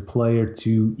high-character player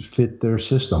to fit their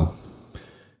system.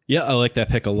 Yeah, I like that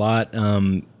pick a lot.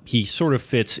 He sort of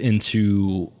fits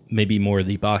into maybe more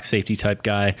the box safety type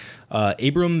guy.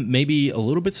 Abram maybe a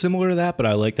little bit similar to that, but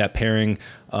I like that pairing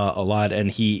a lot. And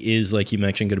he is, like you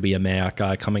mentioned, going to be a Mayock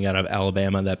guy coming out of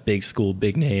Alabama, that big school,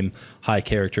 big name, high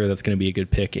character. That's going to be a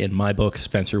good pick in my book.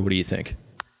 Spencer, what do you think?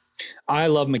 I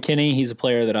love McKinney. He's a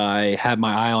player that I have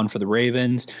my eye on for the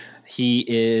Ravens. He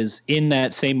is in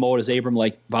that same mold as Abram,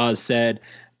 like Vaz said,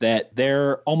 that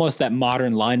they're almost that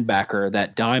modern linebacker,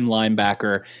 that dime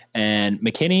linebacker. And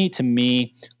McKinney, to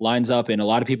me, lines up, and a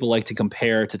lot of people like to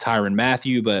compare to Tyrann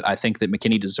Mathieu, but I think that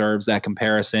McKinney deserves that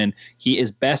comparison. He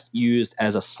is best used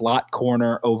as a slot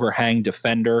corner overhang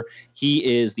defender. He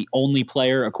is the only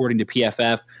player, according to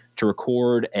PFF, to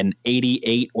record an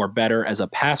 88 or better as a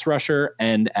pass rusher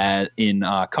and in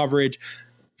coverage.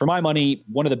 For my money,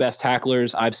 one of the best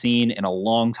tacklers I've seen in a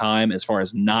long time as far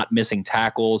as not missing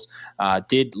tackles.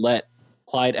 Did let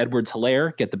Clyde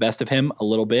Edwards-Helaire get the best of him a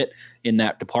little bit in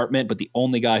that department, but the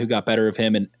only guy who got better of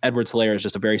him, and Edwards-Helaire is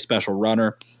just a very special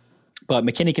runner. But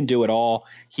McKinney can do it all.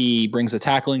 He brings the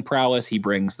tackling prowess. He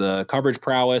brings the coverage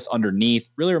prowess underneath.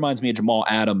 Really reminds me of Jamal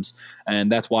Adams,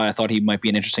 and that's why I thought he might be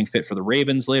an interesting fit for the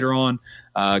Ravens later on.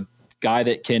 Guy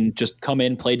that can just come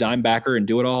in, play dime backer, and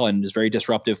do it all, and is very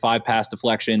disruptive. 5 pass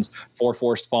deflections, 4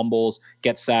 forced fumbles,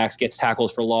 gets sacks, gets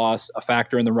tackles for loss, a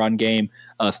factor in the run game,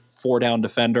 a 4-down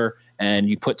defender, and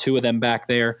you put 2 of them back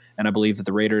there, and I believe that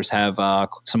the Raiders have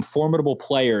some formidable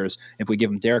players. If we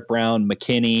give them Derek Brown,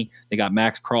 McKinney, they got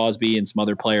Max Crosby and some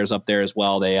other players up there as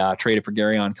well. They traded for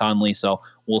Garyon Conley, so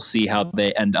we'll see how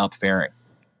they end up faring.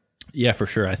 Yeah, for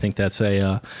sure. I think that's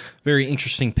a very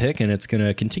interesting pick, and it's going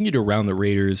to continue to round the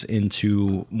Raiders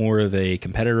into more of a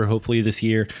competitor, hopefully, this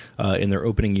year in their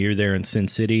opening year there in Sin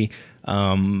City.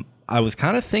 I was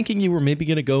kind of thinking you were maybe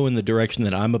going to go in the direction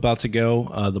that I'm about to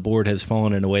go. The board has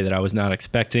fallen in a way that I was not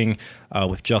expecting,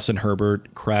 with Justin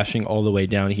Herbert crashing all the way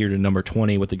down here to number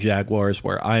 20 with the Jaguars,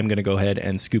 where I'm going to go ahead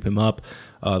and scoop him up.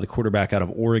 The quarterback out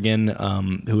of Oregon,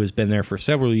 who has been there for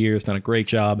several years, done a great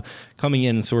job coming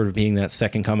in and sort of being that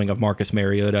second coming of Marcus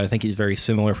Mariota. I think he's very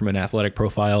similar from an athletic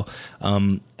profile.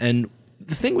 And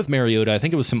the thing with Mariota, I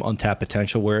think it was some untapped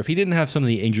potential where if he didn't have some of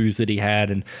the injuries that he had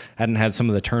and hadn't had some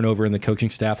of the turnover in the coaching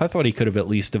staff, I thought he could have at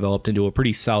least developed into a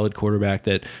pretty solid quarterback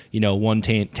that, won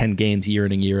 10 games year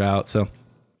in and year out. So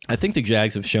I think the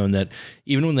Jags have shown that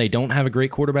even when they don't have a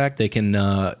great quarterback, they can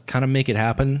kind of make it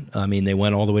happen. I mean, they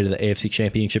went all the way to the AFC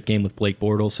Championship game with Blake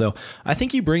Bortles. So I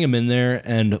think you bring him in there,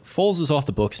 and Foles is off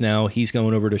the books now. He's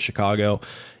going over to Chicago.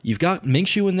 You've got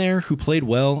Minshew in there, who played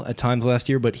well at times last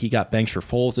year, but he got benched for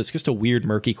Foles. It's just a weird,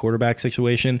 murky quarterback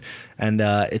situation. And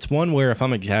it's one where if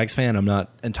I'm a Jags fan, I'm not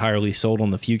entirely sold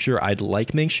on the future. I'd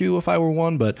like Minshew if I were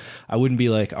one, but I wouldn't be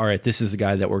like, all right, this is the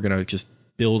guy that we're going to just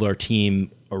build our team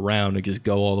around and just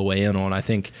go all the way in on. I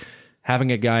think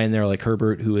having a guy in there like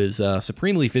Herbert, who is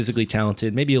supremely physically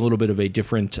talented, maybe a little bit of a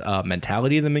different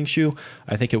mentality than Minshew,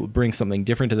 I think it would bring something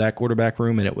different to that quarterback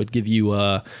room, and it would give you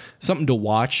something to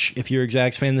watch if you're a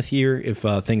Jags fan this year, if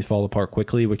things fall apart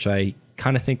quickly, which I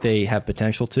kind of think they have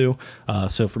potential to.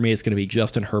 So for me, it's going to be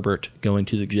Justin Herbert going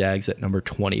to the Jags at number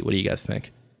 20. What do you guys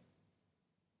think?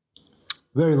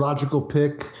 Very logical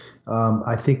pick.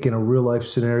 I think in a real life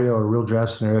scenario, or a real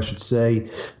draft scenario, I should say,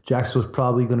 Jacksonville's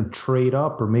probably going to trade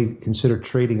up or may consider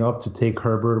trading up to take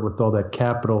Herbert with all that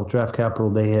capital, draft capital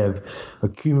they have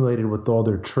accumulated with all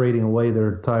their trading away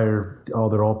all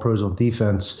their all pros on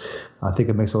defense. I think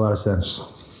it makes a lot of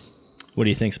sense. What do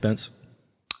you think, Spence?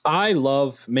 I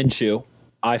love Minshew.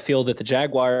 I feel that the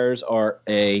Jaguars are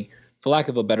for lack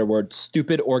of a better word,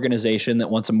 stupid organization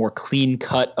that wants a more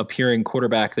clean-cut appearing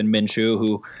quarterback than Minshew,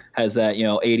 who has that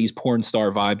 80s porn star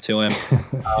vibe to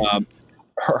him.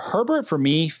 Herbert, for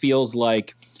me, feels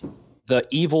like the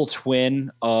evil twin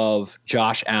of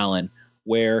Josh Allen,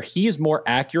 where he is more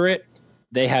accurate.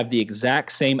 They have the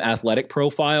exact same athletic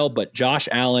profile, but Josh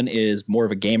Allen is more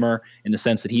of a gamer in the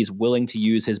sense that he's willing to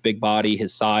use his big body,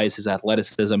 his size, his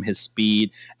athleticism, his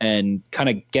speed, and kind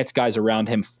of gets guys around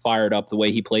him fired up the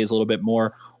way he plays a little bit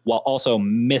more, while also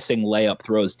missing layup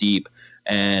throws deep.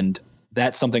 And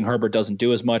that's something Herbert doesn't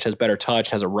do as much, has better touch,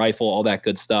 has a rifle, all that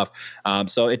good stuff.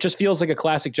 So it just feels like a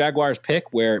classic Jaguars pick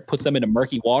where it puts them into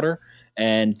murky water,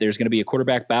 and there's going to be a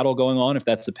quarterback battle going on if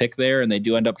that's the pick there, and they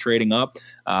do end up trading up.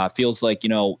 Feels like,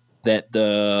 that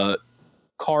the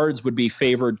cards would be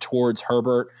favored towards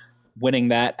Herbert winning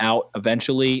that out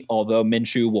eventually, although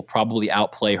Minshew will probably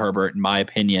outplay Herbert, in my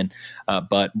opinion.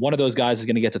 But one of those guys is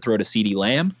going to get to throw to CeeDee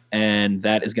Lamb, and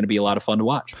that is going to be a lot of fun to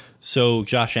watch. So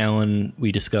Josh Allen,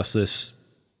 we discussed this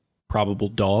probable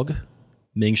dog.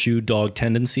 Minshew, dog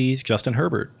tendencies. Justin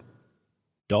Herbert,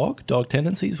 dog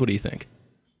tendencies. What do you think?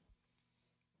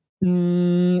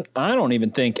 I don't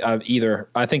even think I've either.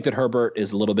 I think that Herbert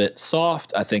is a little bit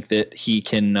soft. I think that he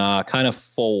can kind of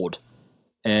fold.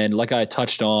 And like I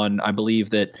touched on, I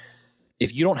believe that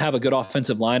if you don't have a good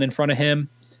offensive line in front of him,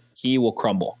 he will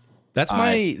crumble. That's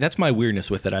my weirdness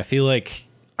with it. I feel like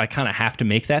I kind of have to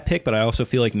make that pick, but I also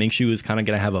feel like Minshew is kind of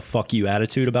going to have a fuck you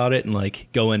attitude about it and like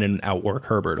go in and outwork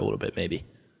Herbert a little bit, maybe.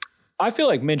 I feel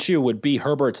like Minshew would be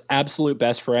Herbert's absolute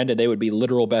best friend, and they would be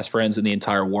literal best friends in the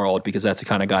entire world because that's the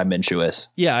kind of guy Minshew is.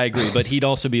 Yeah, I agree. But he'd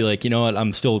also be like, you know what?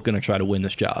 I'm still going to try to win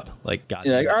this job. Like, God.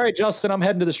 Like, all right, Justin, I'm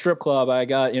heading to the strip club. I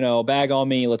got, a bag on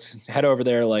me. Let's head over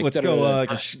there. Like, let's go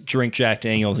just drink Jack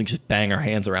Daniels and just bang our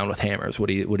hands around with hammers. What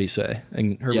do you say?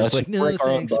 And Herbert's like, no,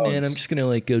 thanks, man. I'm just going to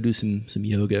like go do some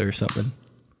yoga or something.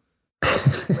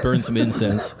 Burn some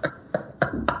incense.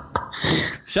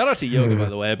 Shout out to yoga, by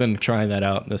the way. I've been trying that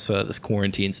out in this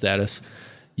quarantine status.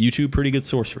 YouTube, pretty good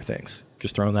source for things.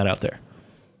 Just throwing that out there.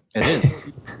 It is.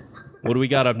 What do we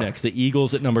got up next? The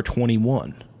Eagles at number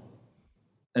 21.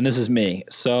 And this is me.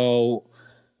 So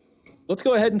let's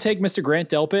go ahead and take Mr. Grant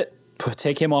Delpit.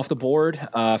 Take him off the board.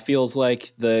 Feels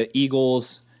like the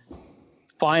Eagles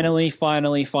finally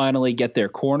get their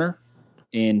corner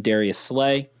in Darius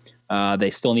Slay. They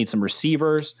still need some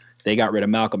receivers. They got rid of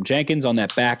Malcolm Jenkins on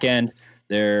that back end.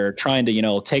 They're trying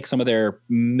to, take some of their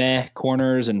meh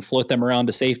corners and float them around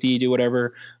to safety, do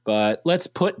whatever. But let's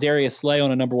put Darius Slay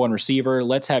on a number one receiver.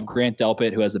 Let's have Grant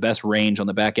Delpit, who has the best range on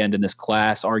the back end in this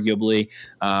class, arguably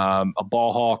a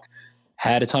ball hawk.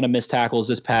 Had a ton of missed tackles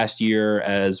this past year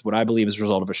as what I believe is a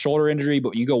result of a shoulder injury. But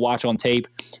when you go watch on tape,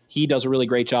 he does a really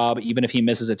great job, even if he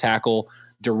misses a tackle,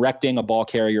 directing a ball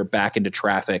carrier back into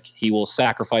traffic. He will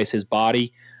sacrifice his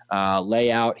body.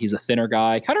 Layout. He's a thinner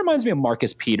guy. Kind of reminds me of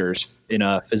Marcus Peters in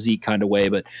a physique kind of way,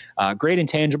 but great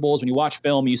intangibles. When you watch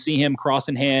film, you see him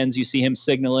crossing hands, you see him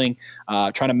signaling,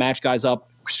 trying to match guys up,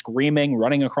 screaming,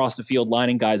 running across the field,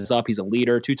 lining guys up. He's a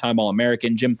leader, two-time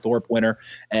All-American, Jim Thorpe winner,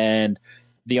 and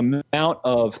the amount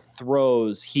of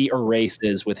throws he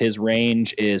erases with his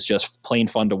range is just plain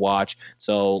fun to watch.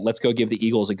 So let's go give the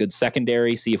Eagles a good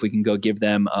secondary, see if we can go give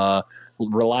them a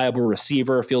reliable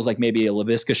receiver. Feels like maybe a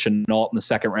Laviska Shenault in the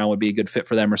second round would be a good fit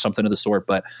for them or something of the sort.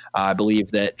 But I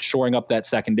believe that shoring up that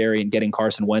secondary and getting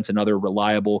Carson Wentz another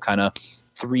reliable kind of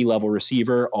 3-level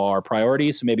receiver are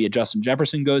priorities. So maybe a Justin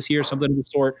Jefferson goes here, something of the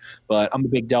sort. But I'm a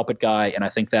big Delpit guy, and I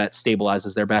think that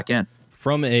stabilizes their back end.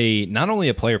 From not only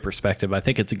a player perspective, I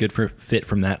think it's a good fit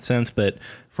from that sense, but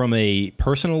from a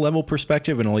personal level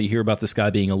perspective, and all you hear about this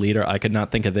guy being a leader, I could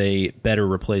not think of a better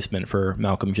replacement for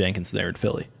Malcolm Jenkins there in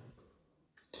Philly.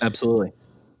 Absolutely.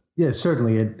 Yeah,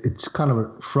 certainly. It's kind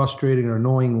of frustrating or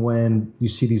annoying when you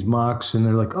see these mocks and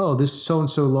they're like, oh, this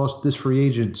so-and-so lost this free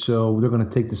agent, so they're going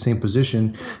to take the same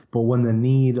position. But when the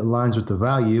need aligns with the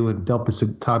value and Delpit's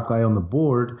a top guy on the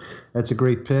board, that's a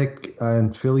great pick.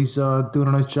 And Philly's doing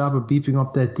a nice job of beefing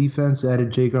up that defense,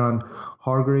 added Javon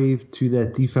Hargrave to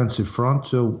that defensive front.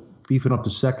 So beefing up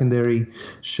the secondary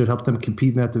should help them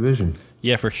compete in that division.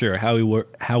 Yeah, for sure.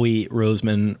 Howie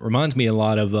Roseman reminds me a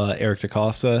lot of Eric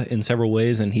DaCosta in several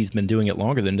ways, and he's been doing it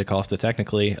longer than DaCosta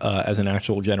technically as an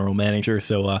actual general manager.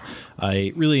 So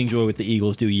I really enjoy what the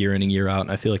Eagles do year in and year out,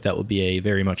 and I feel like that would be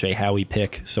very much a Howie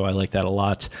pick, so I like that a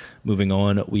lot. Moving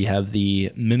on, we have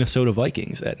the Minnesota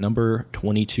Vikings at number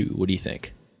 22. What do you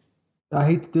think? I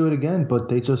hate to do it again, but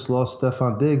they just lost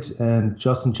Stephon Diggs, and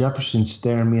Justin Jefferson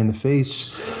staring me in the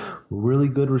face. Really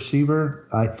good receiver.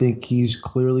 I think he's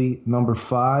clearly number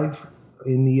 5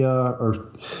 in the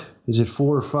or is it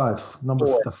 4 or 5?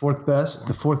 The fourth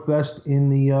best in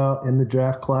the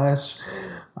draft class.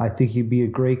 I think he'd be a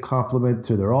great complement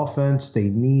to their offense. They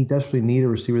desperately need a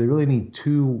receiver. They really need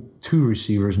two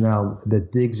receivers now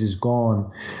that Diggs is gone.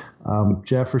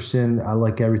 Jefferson, I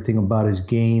like everything about his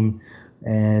game,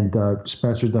 and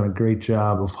Spencer's done a great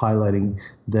job of highlighting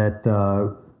that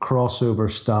crossover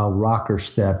style rocker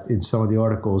step in some of the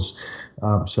articles.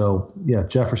 So yeah,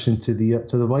 Jefferson to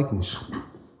the Vikings.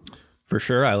 For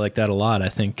sure. I like that a lot. I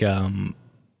think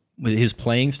his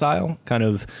playing style kind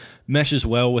of meshes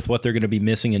well with what they're going to be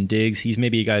missing in Diggs. He's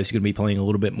maybe a guy who's going to be playing a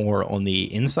little bit more on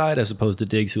the inside as opposed to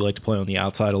Diggs, who like to play on the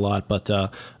outside a lot, but a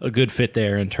good fit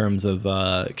there in terms of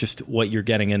just what you're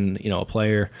getting in, a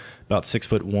player about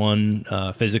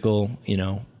 6'1", physical,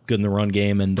 good in the run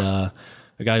game, and a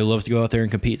guy who loves to go out there and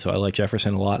compete. So I like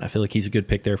Jefferson a lot. I feel like he's a good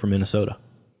pick there for Minnesota.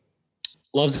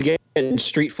 Loves the game. in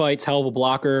street fights, hell of a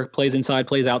blocker, plays inside,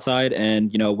 plays outside. And,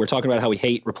 we're talking about how we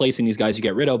hate replacing these guys you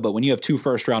get rid of. But when you have 2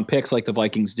 first-round picks like the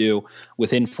Vikings do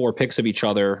within 3 picks of each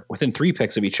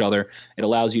other, it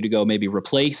allows you to go maybe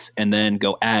replace and then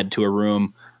go add to a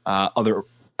room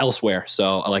elsewhere.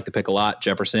 So I like the pick a lot.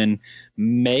 Jefferson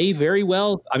may very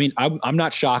well. I mean, I'm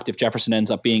not shocked if Jefferson ends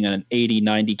up being an 80,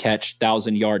 90 catch,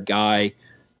 1,000-yard guy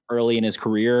early in his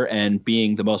career and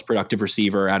being the most productive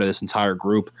receiver out of this entire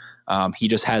group. He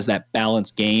just has that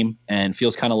balanced game and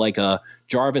feels kind of like a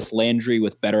Jarvis Landry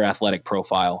with better athletic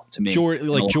profile to me.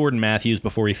 Jordan Matthews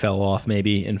before he fell off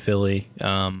maybe in Philly.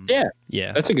 Yeah.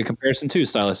 That's a good comparison too,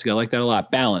 stylistic. I like that a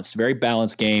lot. Balanced, very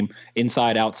balanced game,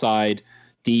 inside, outside,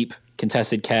 deep,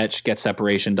 contested catch, gets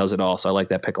separation, does it all. So I like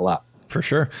that pick a lot. For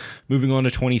sure. Moving on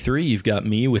to 23, you've got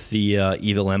me with the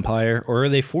Evil Empire, or are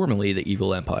they formerly the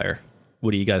Evil Empire? What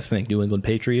do you guys think? New England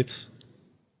Patriots?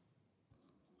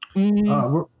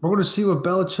 We're going to see what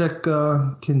Belichick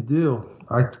can do.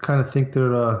 I kind of think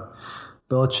that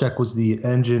Belichick was the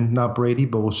engine, not Brady,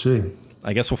 but we'll see.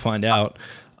 I guess we'll find out.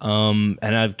 And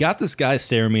I've got this guy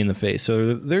staring me in the face.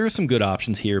 So there are some good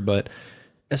options here, but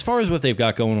as far as what they've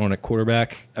got going on at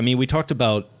quarterback, I mean, we talked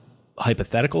about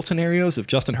hypothetical scenarios. If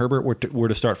Justin Herbert were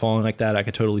to start falling like that, I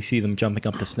could totally see them jumping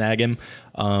up to snag him.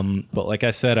 But like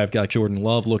I said, I've got Jordan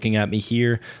Love looking at me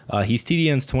here. He's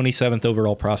TDN's 27th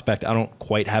overall prospect. I don't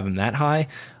quite have him that high,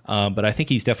 but I think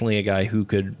he's definitely a guy who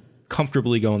could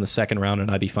comfortably go in the second round, and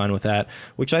I'd be fine with that,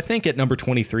 which I think at number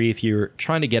 23, if you're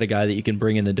trying to get a guy that you can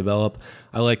bring in and develop,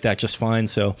 I like that just fine.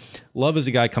 So Love is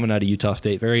a guy coming out of Utah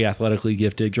State, very athletically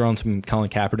gifted, drawing some Colin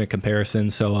Kaepernick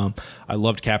comparisons. So I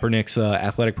loved Kaepernick's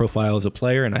athletic profile as a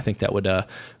player, and I think that would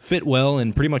fit well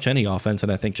in pretty much any offense,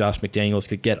 and I think Josh McDaniels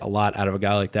could get a lot out of a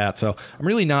guy like that. So I'm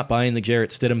really not buying the Jarrett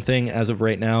Stidham thing as of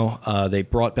right now. They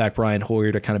brought back Brian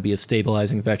Hoyer to kind of be a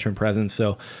stabilizing veteran presence.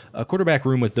 So a quarterback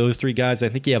room with those 3 guys, I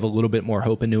think you have a little bit more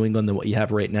hope in New England than what you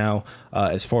have right now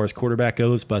as far as quarterback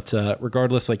goes. But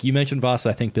regardless, like you mentioned, Voss,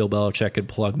 I think Bill Belichick could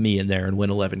plug me in there and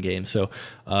win 11 games. So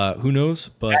who knows?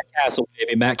 But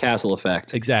Matt Castle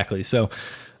effect. Exactly. So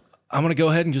I'm going to go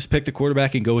ahead and just pick the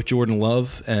quarterback and go with Jordan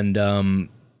Love and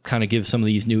kind of give some of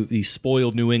these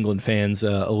spoiled New England fans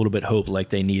a little bit hope like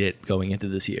they need it going into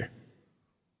this year.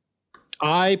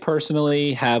 I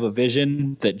personally have a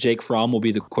vision that Jake Fromm will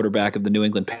be the quarterback of the New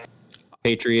England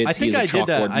Patriots. I think I did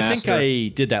that. I think I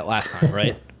did that last time,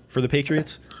 right? For the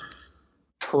Patriots?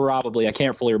 Probably. I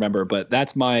can't fully remember, but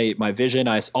that's my vision.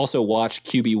 I also watched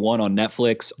QB1 on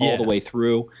Netflix all the way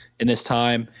through in this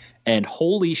time. And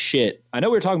holy shit, I know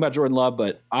we were talking about Jordan Love,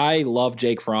 but I love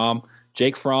Jake Fromm.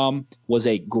 Jake Fromm was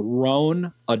a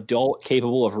grown adult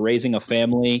capable of raising a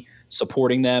family,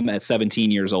 supporting them at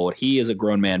 17 years old. He is a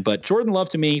grown man. But Jordan Love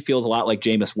to me feels a lot like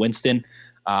Jameis Winston.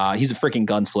 He's a freaking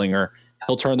gunslinger.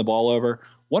 He'll turn the ball over.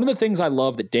 One of the things I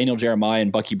love that Daniel Jeremiah and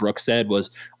Bucky Brooks said was,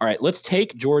 all right, let's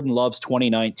take Jordan Love's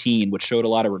 2019, which showed a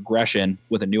lot of regression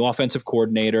with a new offensive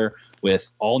coordinator,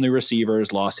 with all new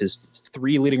receivers, lost his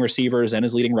 3 leading receivers and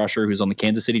his leading rusher, who's on the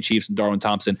Kansas City Chiefs, and Darwin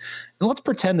Thompson. And let's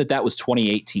pretend that was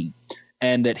 2018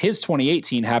 and that his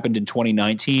 2018 happened in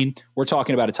 2019. We're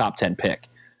talking about a top 10 pick.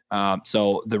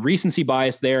 So the recency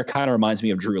bias there kind of reminds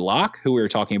me of Drew Lock, who we were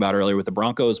talking about earlier with the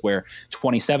Broncos, where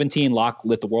 2017 Lock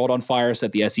lit the world on fire,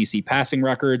 set the SEC passing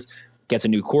records, gets a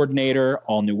new coordinator,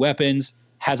 all new weapons,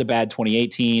 has a bad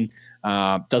 2018,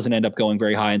 doesn't end up going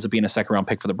very high, ends up being a second-round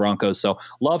pick for the Broncos. So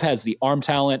Love has the arm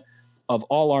talent of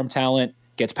all arm talent,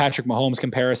 gets Patrick Mahomes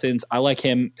comparisons. I like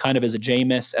him kind of as a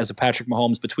Jameis, as a Patrick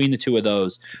Mahomes, between the two of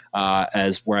those,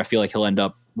 as where I feel like he'll end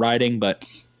up riding, but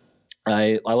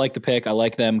I like the pick. I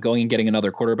like them going and getting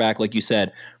another quarterback. Like you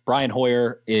said, Brian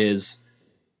Hoyer is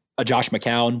a Josh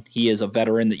McCown. He is a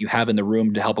veteran that you have in the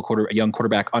room to help a young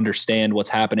quarterback understand what's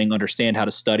happening, understand how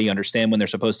to study, understand when they're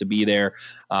supposed to be there,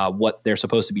 what they're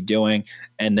supposed to be doing.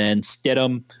 And then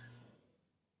Stidham,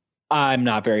 I'm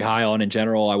not very high on in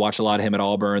general. I watch a lot of him at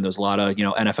Auburn. There's a lot of,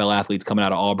 NFL athletes coming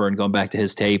out of Auburn, going back to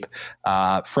his tape.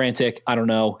 Frantic, I don't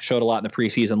know, showed a lot in the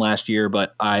preseason last year,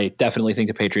 but I definitely think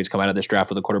the Patriots come out of this draft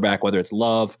with a quarterback, whether it's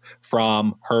Love,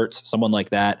 Fromm, Hurts, someone like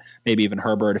that, maybe even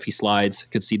Herbert if he slides,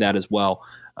 could see that as well.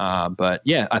 But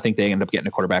yeah, I think they end up getting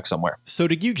a quarterback somewhere. So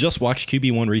did you just watch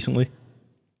QB1 recently?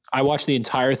 I watched the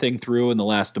entire thing through in the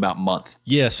last about month.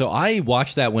 Yeah, so I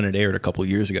watched that when it aired a couple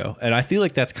years ago, and I feel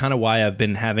like that's kind of why I've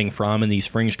been having Fromm in these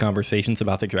fringe conversations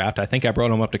about the draft. I think I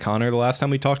brought him up to Connor the last time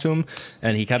we talked to him,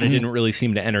 and he kind of didn't really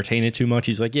seem to entertain it too much.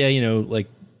 He's like, yeah, like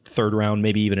 3rd round,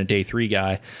 maybe even a day 3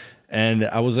 guy. And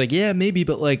I was like, yeah, maybe.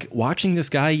 But like watching this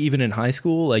guy, even in high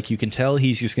school, like you can tell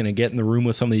he's just going to get in the room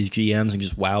with some of these GMs and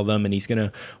just wow them. And he's going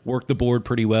to work the board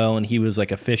pretty well. And he was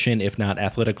like efficient, if not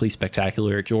athletically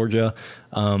spectacular at Georgia.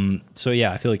 So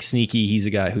yeah, I feel like sneaky. He's a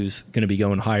guy who's going to be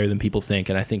going higher than people think.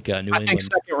 And I think New England. I think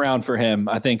second round for him.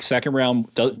 I think second round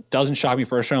doesn't shock me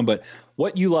first round. But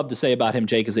what you love to say about him,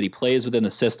 Jake, is that he plays within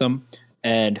the system.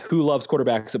 And who loves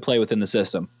quarterbacks that play within the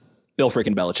system? Bill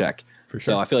freaking Belichick. For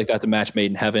sure. So I feel like that's a match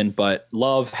made in heaven. But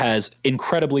Love has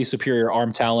incredibly superior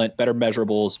arm talent, better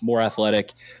measurables, more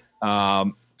athletic.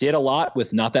 Did a lot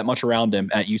with not that much around him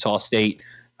at Utah State.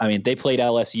 I mean, they played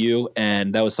LSU,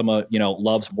 and that was some of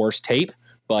Love's worst tape.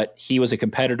 But he was a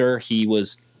competitor. He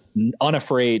was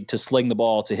unafraid to sling the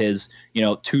ball to his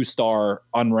 2-star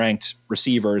unranked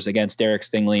receivers against Derek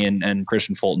Stingley and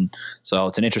Christian Fulton. So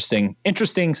it's an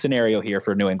interesting scenario here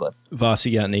for New England. Voss,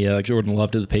 you got any Jordan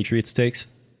Love to the Patriots takes?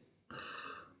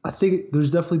 I think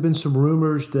there's definitely been some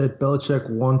rumors that Belichick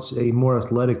wants a more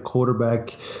athletic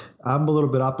quarterback. I'm a little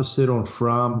bit opposite on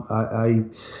Fromm.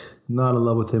 I'm not in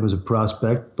love with him as a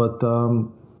prospect, but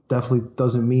definitely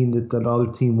doesn't mean that other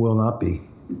team will not be.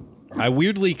 I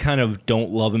weirdly kind of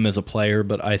don't love him as a player,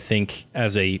 but I think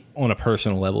on a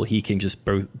personal level, he can just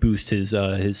boost his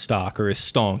stock, or his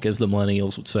stonk, as the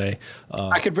millennials would say.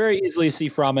 I could very easily see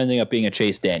Fromm ending up being a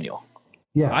Chase Daniel.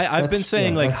 Yeah, I've been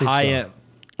saying high end.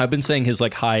 I've been saying his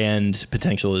like high end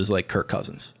potential is like Kirk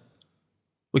Cousins,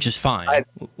 which is fine.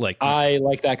 I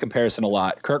like that comparison a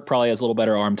lot. Kirk probably has a little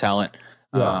better arm talent.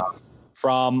 Yeah.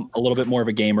 Fromm a little bit more of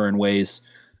a gamer in ways.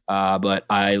 But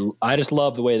I just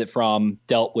love the way that Fromm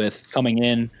dealt with coming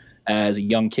in as a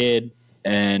young kid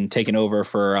and taking over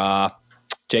for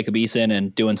Jacob Eason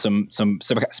and doing some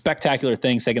spectacular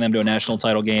things, taking them to a national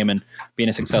title game and being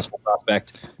a successful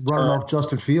prospect. Running off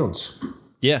Justin Fields.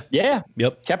 Yeah.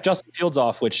 Yep. Kept Justin Fields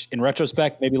off, which in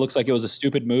retrospect maybe looks like it was a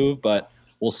stupid move, but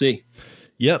we'll see.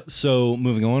 Yep. So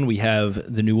moving on, we have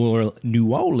the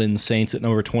New Orleans Saints at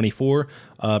number 24,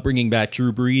 bringing back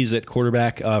Drew Brees at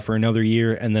quarterback for another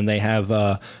year. And then they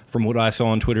have, from what I saw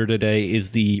on Twitter today, is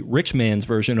the rich man's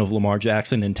version of Lamar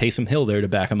Jackson and Taysom Hill there to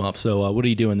back him up. So what are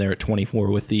you doing there at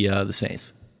 24 with the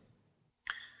Saints?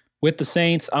 With the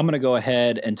Saints, I'm going to go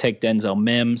ahead and take Denzel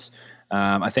Mims.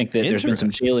 I think that there's been some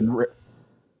Jalen.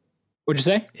 What'd you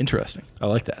say? Interesting. I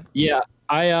like that. Yeah,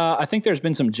 I think there's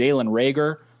been some Jalen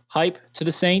Reagor hype to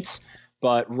the Saints,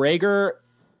 but Reagor,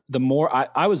 the more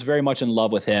I was very much in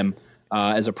love with him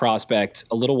as a prospect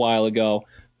a little while ago.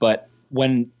 But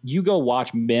when you go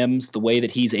watch Mims, the way that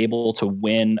he's able to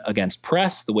win against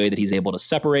press, the way that he's able to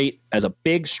separate as a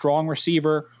big, strong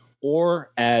receiver, or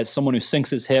as someone who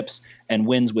sinks his hips and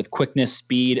wins with quickness,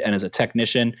 speed, and as a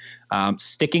technician,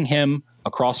 sticking him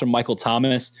across from Michael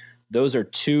Thomas, those are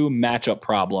two matchup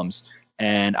problems.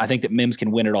 And I think that Mims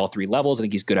can win at all three levels. I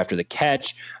think he's good after the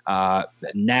catch,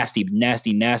 nasty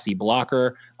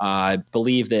blocker. I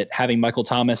believe that having Michael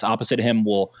Thomas opposite him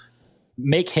will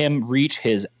make him reach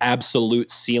his absolute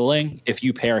ceiling if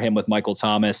you pair him with Michael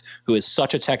Thomas, who is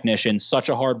such a technician, such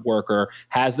a hard worker,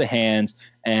 has the hands.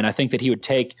 And I think that he would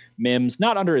take Mims,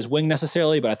 not under his wing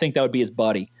necessarily, but I think that would be his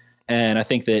buddy. And I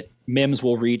think that Mims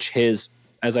will reach his,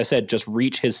 as I said, just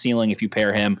reach his ceiling if you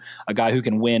pair him. A guy who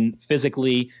can win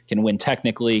physically, can win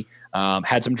technically,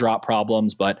 had some drop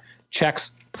problems, but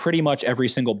checks pretty much every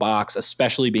single box,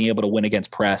 especially being able to win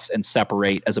against press and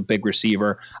separate as a big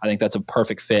receiver. I think that's a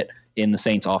perfect fit in the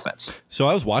Saints offense. So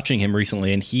I was watching him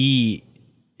recently, and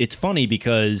it's funny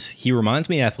because he reminds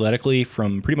me athletically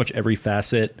from pretty much every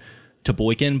facet to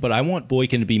Boykin, but I want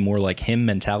Boykin to be more like him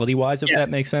mentality-wise, if that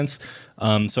makes sense.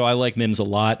 So I like Mims a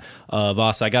lot.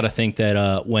 Voss, I got to think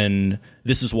that when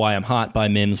This Is Why I'm Hot by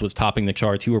Mims was topping the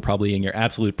charts, you were probably in your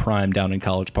absolute prime down in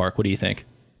College Park. What do you think?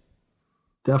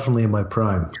 Definitely in my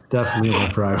prime.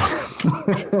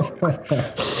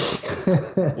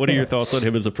 What are your thoughts on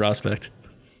him as a prospect?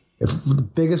 The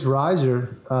biggest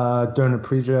riser during the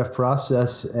pre-draft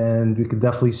process, and we could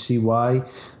definitely see why.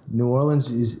 New Orleans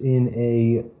is in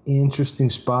a interesting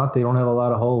spot. They don't have a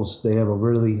lot of holes. They have a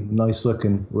really nice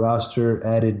looking roster.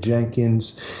 Added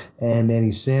Jenkins and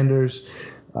Manny Sanders.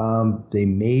 They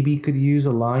maybe could use a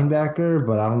linebacker,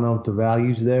 but I don't know if the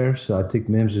value's there. So I think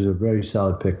Mims is a very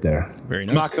solid pick there. Very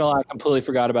nice. I'm not gonna lie, I completely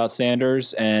forgot about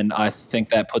Sanders, and I think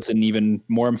that puts an even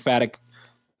more emphatic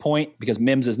point because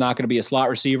Mims is not going to be a slot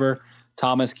receiver.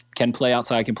 Thomas can play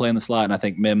outside, can play in the slot, and I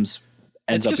think Mims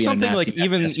ends up being a nasty.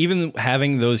 Like even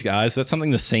having those guys, that's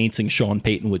something the Saints and Sean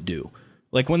Payton would do.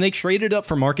 Like when they traded up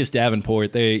for Marcus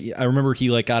Davenport, I remember he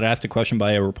got asked a question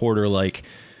by a reporter like,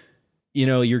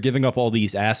 you're giving up all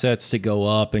these assets to go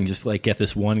up and just get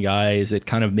this one guy. Is it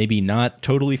kind of maybe not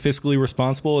totally fiscally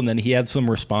responsible? And then he had some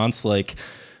response like,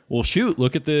 Well, shoot,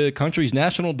 look at the country's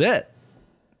national debt.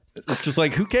 It's just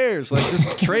like, who cares? Like,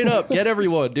 just trade up, get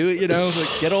everyone, do it.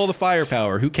 Like, get all the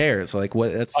firepower. Who cares? Like,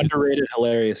 what? That's underrated,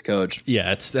 hilarious coach.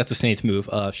 Yeah, that's a Saints move.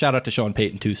 Shout out to Sean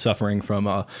Payton too, suffering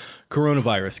from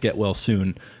coronavirus. Get well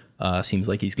soon. Seems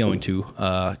like he's going to,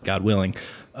 God willing.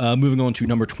 Moving on to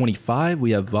number 25,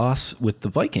 we have Voss with the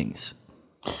Vikings.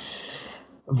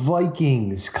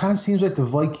 Vikings. Kind of seems like the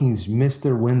Vikings missed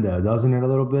their window, doesn't it, a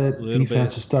little bit?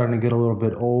 Defense is starting to get a little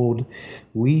bit old.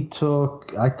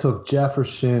 I took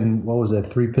Jefferson, what was that,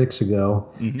 3 picks ago?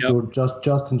 Mm-hmm. Yep.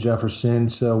 Justin Jefferson.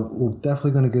 So we're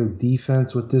definitely going to go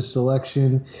defense with this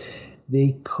selection.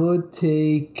 They could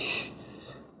take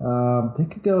they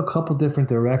could go a couple different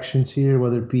directions here,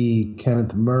 whether it be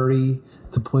Kenneth Murray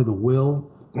to play the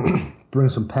will, bring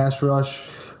some pass rush,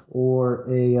 or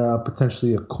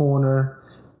potentially a corner.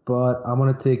 But I'm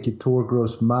going to take Yetur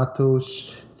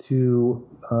Gross-Matos to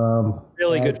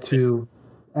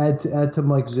add to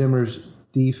Mike Zimmer's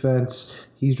defense.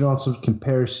 He's drawn some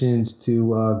comparisons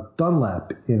to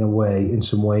Dunlap in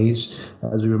some ways.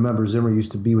 As we remember, Zimmer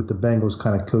used to be with the Bengals,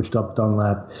 kind of coached up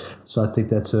Dunlap. So I think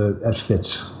that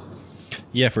fits.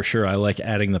 Yeah, for sure. I like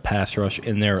adding the pass rush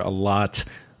in there a lot.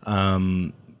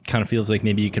 Kind of feels like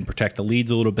maybe you can protect the leads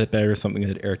a little bit better, something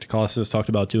that Eric DeCosta has talked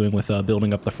about doing with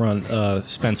building up the front.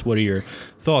 Spence, what are your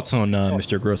thoughts on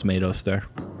Mr. Gross-Matos there?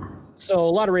 So a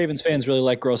lot of Ravens fans really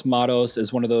like Gross-Matos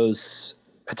as one of those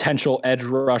potential edge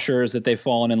rushers that they've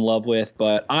fallen in love with,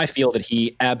 but I feel that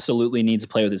he absolutely needs to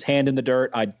play with his hand in the dirt.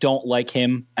 I don't like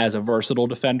him as a versatile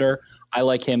defender. I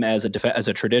like him as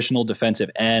a traditional defensive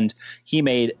end. He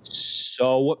made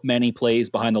so many plays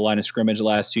behind the line of scrimmage the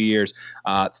last 2 years,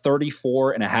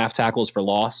 34 and a half tackles for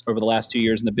loss over the last 2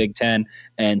 years in the Big Ten,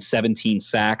 and 17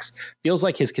 sacks. Feels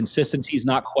like his consistency is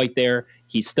not quite there.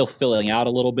 He's still filling out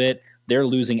a little bit. They're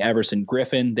losing Everson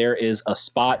Griffin. There is a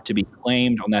spot to be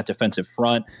claimed on that defensive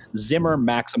front. Zimmer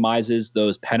maximizes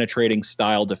those penetrating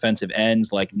style defensive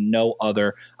ends like no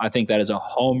other. I think that is a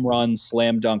home run,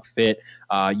 slam dunk fit.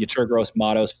 Yetur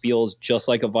Gross-Matos feels just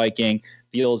like a Viking,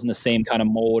 feels in the same kind of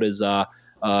mold as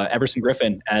Everson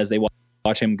Griffin as they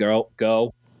watch him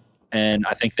go. And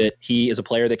I think that he is a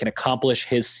player that can accomplish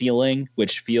his ceiling,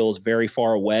 which feels very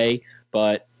far away,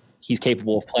 but he's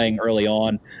capable of playing early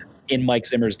on. In Mike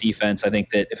Zimmer's defense, I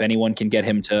think that if anyone can get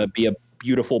him to be a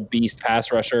beautiful beast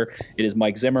pass rusher, it is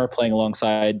Mike Zimmer playing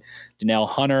alongside Danielle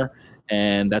Hunter,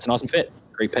 and that's an awesome fit.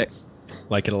 Great pick.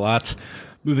 Like it a lot.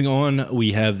 Moving on,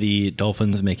 we have the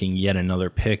Dolphins making yet another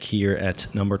pick here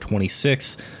at number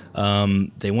 26.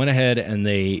 They went ahead and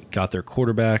they got their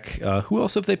quarterback. Who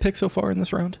else have they picked so far in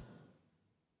this round?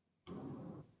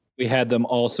 We had them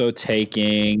also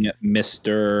taking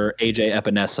Mr. AJ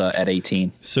Epinesa at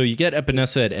 18. So you get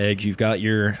Epinesa at edge. You've got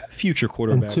your future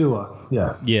quarterback. And Tua,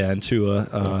 yeah. Yeah, and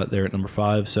Tua there at number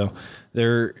 5. So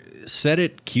they're set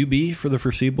at QB for the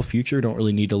foreseeable future. Don't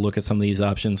really need to look at some of these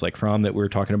options like Fromm that we were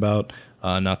talking about.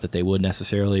 Not that they would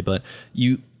necessarily, but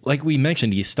like we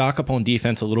mentioned, you stock up on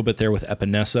defense a little bit there with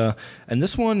Epinesa. And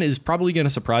this one is probably going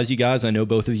to surprise you guys. I know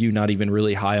both of you not even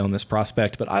really high on this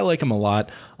prospect, but I like him a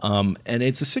lot. And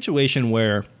it's a situation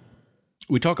where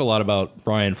we talk a lot about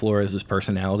Brian Flores'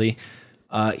 personality.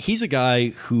 He's a guy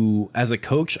who, as a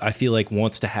coach, I feel like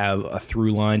wants to have a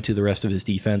through line to the rest of his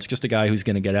defense. Just a guy who's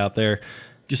going to get out there,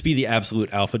 just be the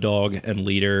absolute alpha dog and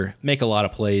leader, make a lot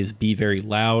of plays, be very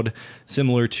loud,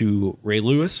 similar to Ray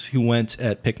Lewis, who went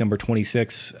at pick number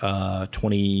 26,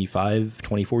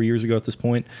 24 years ago at this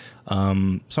point. So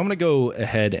I'm going to go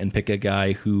ahead and pick a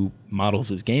guy who models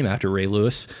his game after Ray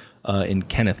Lewis, in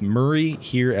Kenneth Murray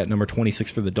here at number 26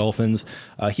 for the Dolphins.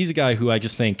 He's a guy who I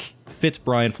just think fits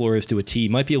Brian Flores to a T.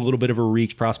 Might be a little bit of a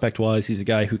reach prospect-wise. He's a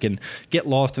guy who can get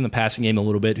lost in the passing game a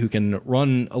little bit, who can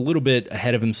run a little bit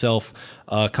ahead of himself,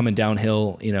 coming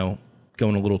downhill,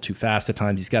 going a little too fast at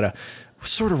times. He's got to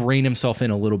sort of rein himself in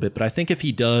a little bit, but I think if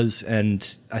he does,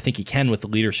 and I think he can with the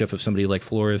leadership of somebody like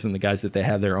Flores and the guys that they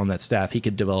have there on that staff, he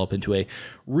could develop into a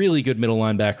really good middle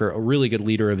linebacker, a really good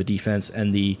leader of a defense,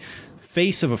 and the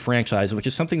face of a franchise, which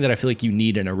is something that I feel like you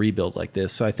need in a rebuild like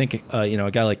this. So I think, a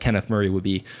guy like Kenneth Murray would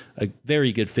be a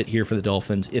very good fit here for the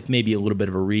Dolphins, if maybe a little bit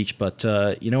of a reach, but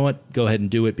you know what? Go ahead and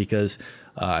do it because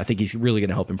I think he's really going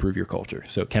to help improve your culture.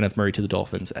 So Kenneth Murray to the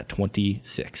Dolphins at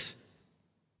 26.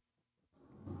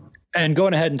 And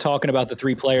going ahead and talking about the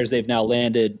 3 players they've now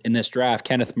landed in this draft,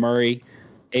 Kenneth Murray,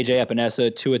 AJ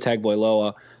Epinesa, Tua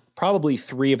Tagovailoa, probably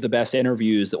 3 of the best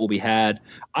interviews that will be had.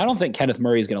 I don't think Kenneth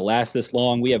Murray is going to last this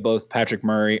long. We have both Patrick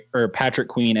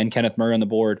Queen and Kenneth Murray on the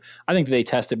board. I think they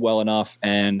tested well enough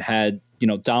and had,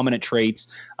 dominant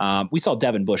traits. We saw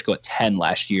Devin Bush go at 10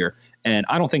 last year, and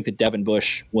I don't think that Devin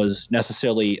Bush was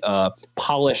necessarily a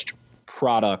polished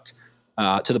product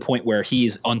to the point where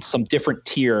he's on some different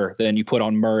tier than you put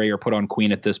on Murray or put on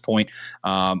Queen at this point.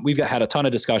 We've had a ton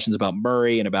of discussions about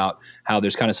Murray and about how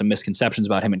there's kind of some misconceptions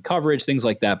about him in coverage, things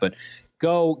like that. But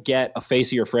go get a face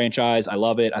of your franchise. I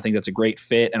love it. I think that's a great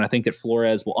fit. And I think that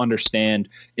Flores will understand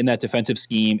in that defensive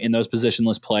scheme, in those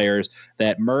positionless players,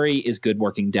 that Murray is good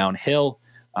working downhill.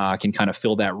 Can kind of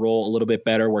fill that role a little bit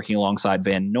better, working alongside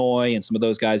Van Noy and some of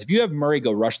those guys. If you have Murray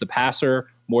go rush the passer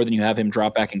more than you have him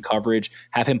drop back in coverage,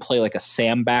 have him play like a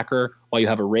Sam backer while you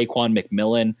have a Raekwon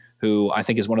McMillan, who I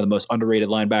think is one of the most underrated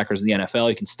linebackers in the NFL.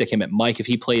 You can stick him at Mike if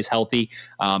he plays healthy.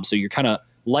 So you're kind of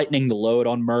lightening the load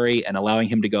on Murray and allowing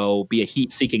him to go be a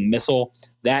heat-seeking missile.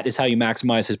 That is how you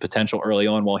maximize his potential early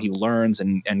on while he learns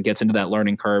and gets into that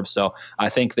learning curve. So I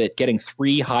think that getting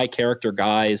 3 high-character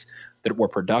guys that were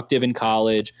productive in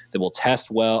college, that will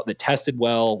test well, that tested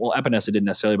well. Well, Epinesa didn't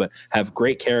necessarily, but have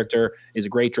great character, is a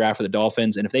great draft for the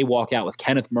Dolphins. And if they walk out with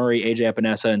Kenneth Murray, AJ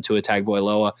Epinesa, and Tua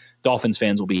Tagovailoa, Dolphins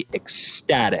fans will be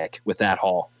ecstatic with that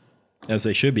haul. As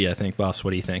they should be, I think. Voss, what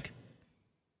do you think?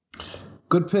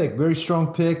 Good pick. Very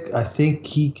strong pick. I think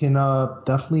he can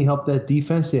definitely help that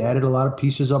defense. They added a lot of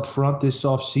pieces up front this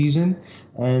offseason,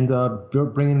 and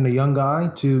bringing in a young guy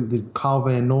to the Kyle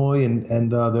Van Noy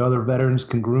and the other veterans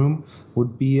can groom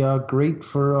would be great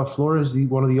for Flores,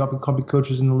 one of the up-and-coming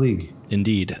coaches in the league.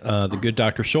 Indeed. The good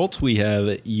Dr. Schultz, we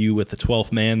have you with the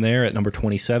 12th man there at number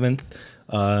 27th.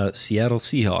 Seattle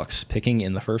Seahawks picking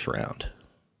in the first round.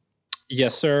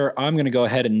 Yes, sir. I'm going to go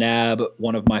ahead and nab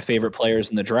one of my favorite players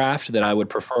in the draft that I would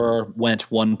prefer went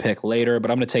one pick later, but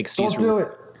I'm going to take Cesar. Don't do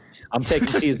it. I'm taking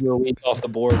Cesar Ruiz off the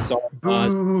board. So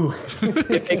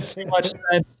it makes too much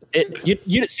sense.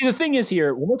 You see, the thing is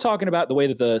here, when we're talking about the way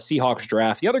that the Seahawks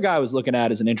draft, the other guy I was looking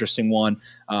at is an interesting one.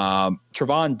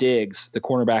 Trevon Diggs, the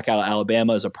cornerback out of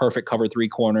Alabama, is a perfect cover 3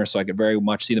 corner, so I could very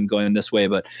much see them going this way.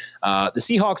 But the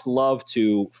Seahawks love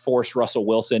to force Russell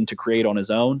Wilson to create on his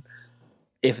own.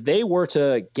 If they were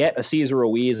to get a Cesar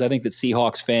Ruiz, I think that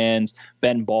Seahawks fans,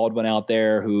 Ben Baldwin out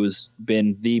there, who's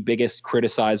been the biggest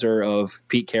criticizer of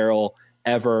Pete Carroll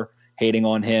ever, hating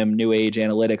on him, new age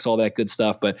analytics, all that good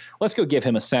stuff. But let's go give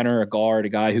him a center, a guard, a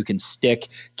guy who can stick,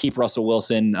 keep Russell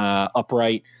Wilson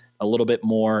upright a little bit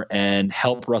more and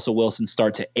help Russell Wilson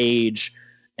start to age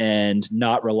and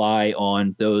not rely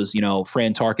on those,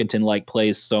 Fran Tarkenton-like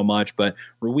plays so much. But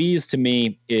Ruiz, to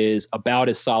me, is about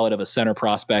as solid of a center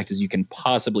prospect as you can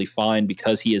possibly find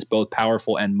because he is both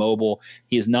powerful and mobile.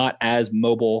 He is not as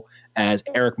mobile as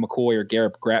Eric McCoy or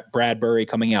Garrett Bradbury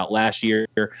coming out last year,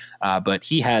 but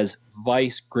he has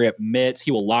vice grip mitts.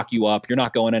 He will lock you up. You're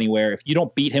not going anywhere. If you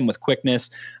don't beat him with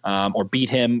quickness or beat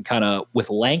him kind of with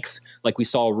length, like we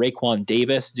saw Raekwon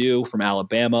Davis do from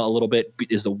Alabama a little bit,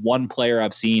 is the one player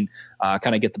I've seen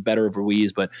kind of get the better of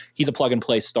Ruiz, but he's a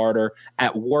plug-and-play starter.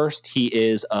 At worst, he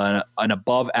is an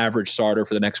above-average starter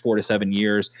for the next 4 to 7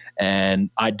 years, and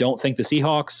I don't think the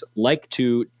Seahawks like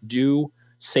to do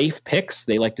safe picks.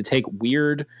 They like to take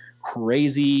weird,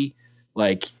 crazy,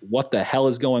 like what the hell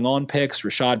is going on picks.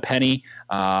 Rashad Penny.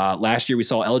 Last year we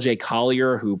saw LJ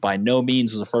Collier, who by no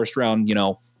means was a first round,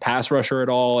 pass rusher at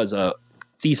all, as a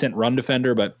decent run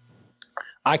defender, but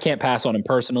I can't pass on him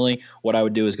personally. What I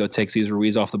would do is go take Cesar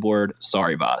Ruiz off the board.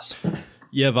 Sorry, Voss.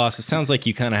 Yeah, Voss, it sounds like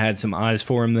you kind of had some eyes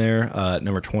for him there,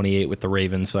 number 28 with the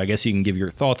Ravens. So I guess you can give your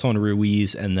thoughts on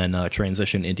Ruiz and then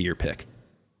transition into your pick.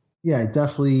 Yeah, I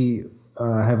definitely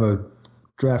have a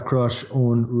draft crush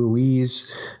on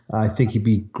Ruiz. I think he'd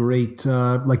be great.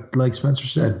 Like Spencer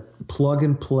said, plug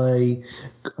and play,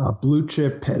 blue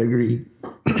chip pedigree.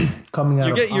 Coming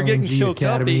out of IMG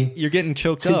Academy. You're getting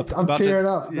choked up. I'm tearing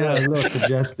up. Yeah, a little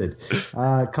congested.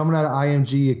 Coming out of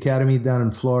IMG Academy down in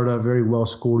Florida, very well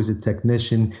schooled. He's a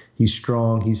technician. He's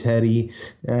strong. He's heady.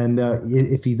 And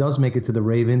if he does make it to the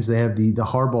Ravens, they have the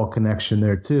Harbaugh connection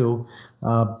there too.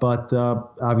 But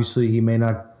obviously he may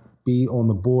not be on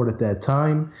the board at that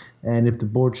time. And if the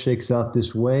board shakes out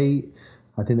this way,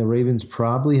 I think the Ravens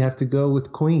probably have to go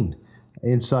with Queen.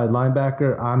 Inside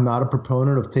linebacker, I'm not a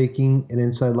proponent of taking an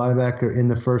inside linebacker in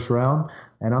the first round,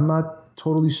 and I'm not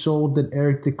totally sold that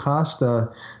Eric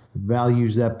DeCosta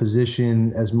values that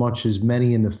position as much as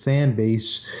many in the fan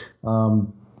base,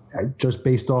 just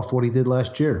based off what he did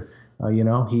last year.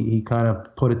 He kind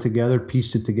of put it together,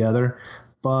 pieced it together,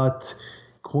 but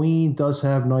Queen does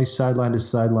have nice sideline to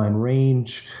sideline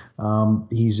range.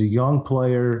 He's a young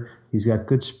player. He's got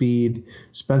good speed.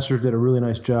 Spencer did a really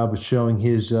nice job of showing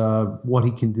his what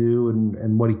he can do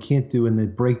and what he can't do in the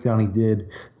breakdown he did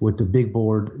with the big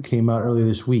board came out earlier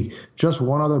this week. Just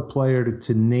one other player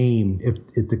to name if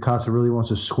DeCosta really wants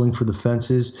to swing for the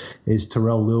fences is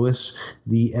Terrell Lewis,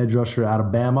 the edge rusher out of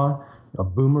Bama. a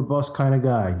boomer bust kind of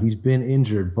guy. He's been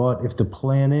injured, but if the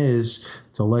plan is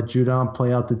to let Judon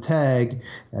play out the tag,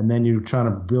 and then you're trying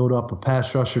to build up a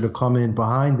pass rusher to come in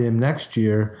behind him next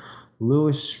year,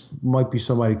 Lewis might be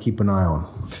somebody to keep an eye on.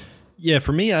 Yeah,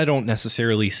 for me, I don't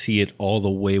necessarily see it all the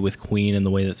way with Queen in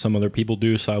the way that some other people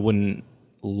do, so I wouldn't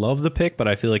love the pick, but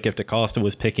I feel like if DeCosta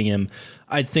was picking him,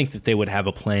 I'd think that they would have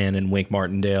a plan in Wink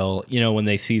Martindale. You know, when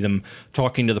they see them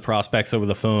talking to the prospects over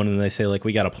the phone and they say, like,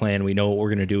 we got a plan, we know what we're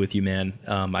going to do with you, man.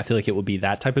 I feel like it would be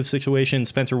that type of situation.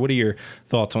 Spencer, what are your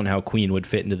thoughts on how Queen would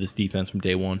fit into this defense from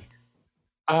day one?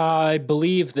 I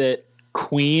believe that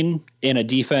Queen in a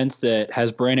defense that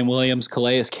has Brandon Williams,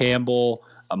 Calais Campbell,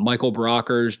 Michael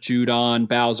Brockers, Judon,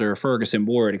 Bowser, Ferguson,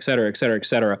 Ward, et cetera, et cetera, et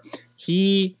cetera.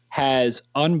 He has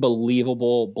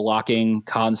unbelievable blocking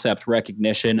concept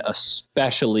recognition,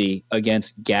 especially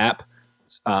against gap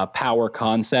power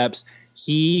concepts.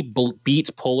 He beats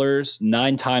pullers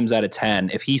 9 times out of 10.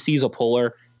 If he sees a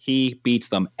puller, he beats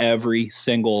them every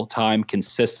single time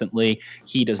consistently.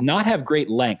 He does not have great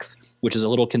length, which is a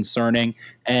little concerning.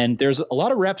 And there's a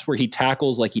lot of reps where he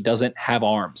tackles like he doesn't have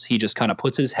arms. He just kind of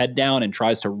puts his head down and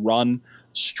tries to run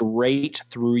straight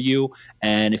through you.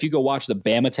 And if you go watch the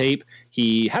Bama tape,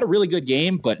 he had a really good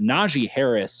game, but Najee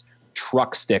Harris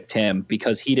truck sticked him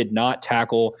because he did not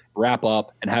tackle, wrap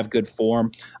up, and have good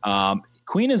form.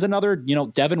 Queen is another,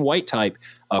 Devin White type,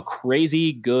 a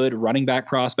crazy good running back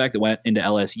prospect that went into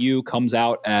LSU, comes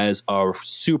out as a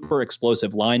super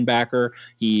explosive linebacker.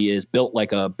 He is built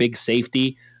like a big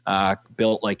safety,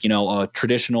 built like, a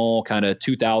traditional kind of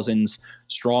 2000s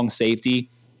strong safety.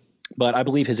 But I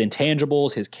believe his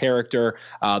intangibles, his character,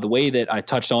 the way that I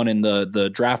touched on in the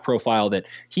draft profile, that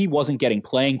he wasn't getting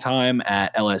playing time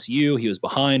at LSU. He was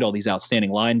behind all these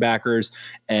outstanding linebackers.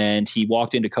 And he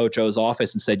walked into Coach O's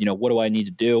office and said, what do I need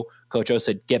to do? Coach O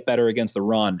said, get better against the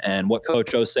run. And what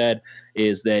Coach O said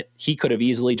is that he could have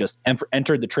easily just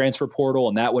entered the transfer portal,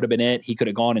 and that would have been it. He could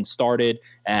have gone and started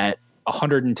at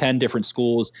 110 different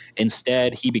schools.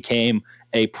 Instead, he became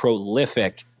a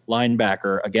prolific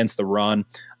linebacker against the run.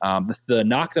 The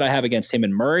knock that I have against him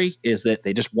and Murray is that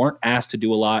they just weren't asked to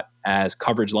do a lot as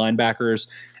coverage linebackers,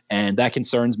 and that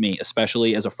concerns me,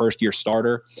 especially as a first-year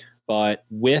starter. But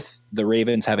with the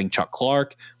Ravens having Chuck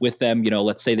Clark, with them,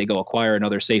 let's say they go acquire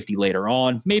another safety later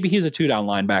on, maybe he's a 2-down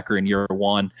linebacker in year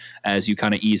one as you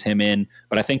kind of ease him in.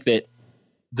 But I think that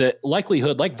the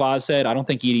likelihood, like Vaz said, I don't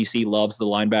think EDC loves the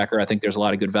linebacker. I think there's a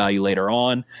lot of good value later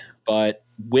on. But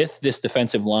with this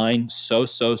defensive line so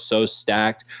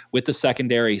stacked, with the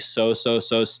secondary so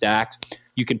stacked,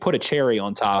 you can put a cherry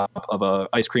on top of a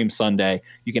ice cream sundae.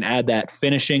 You can add that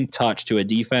finishing touch to a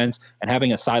defense, and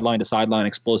having a sideline-to-sideline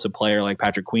explosive player like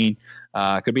Patrick Queen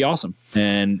could be awesome.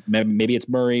 And maybe it's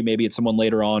Murray, maybe it's someone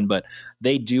later on, but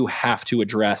they do have to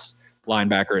address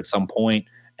linebacker at some point.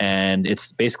 And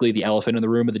it's basically the elephant in the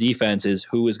room of the defense is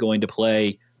who is going to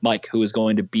play Mike, who is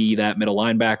going to be that middle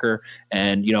linebacker.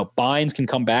 And, Bynes can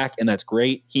come back, and that's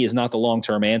great. He is not the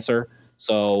long-term answer.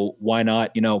 So why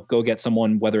not, go get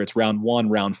someone, whether it's round 1,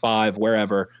 round 5,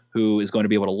 wherever, who is going to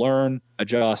be able to learn,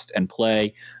 adjust, and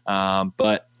play.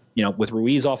 But with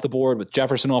Ruiz off the board, with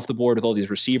Jefferson off the board, with all these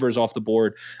receivers off the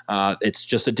board, it's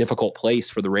just a difficult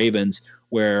place for the Ravens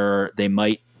where they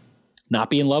might not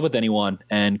be in love with anyone.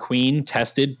 And Queen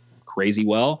tested crazy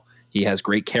well. He has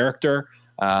great character,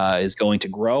 is going to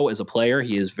grow as a player.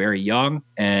 He is very young,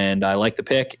 and I like the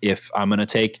pick. If I'm going to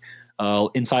take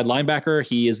inside linebacker,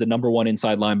 he is the number 1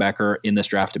 inside linebacker in this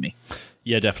draft to me.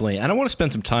 Yeah, definitely. And I want to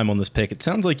spend some time on this pick. It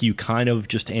sounds like you kind of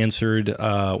just answered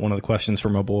one of the questions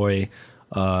from my boy,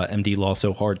 MD Law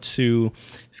So Hard too.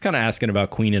 He's kind of asking about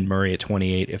Queen and Murray at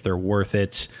 28, if they're worth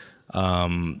it.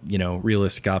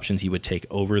 Realistic options he would take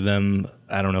over them.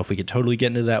 I don't know if we could totally get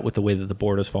into that with the way that the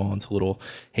board has fallen. It's a little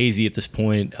hazy at this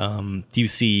point. Do you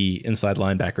see inside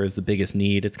linebacker as the biggest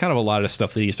need? It's kind of a lot of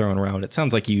stuff that he's throwing around. It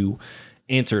sounds like you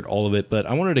answered all of it, but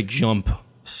I wanted to jump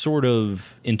sort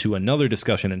of into another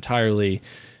discussion entirely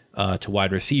to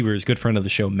wide receivers. Good friend of the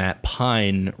show, Matt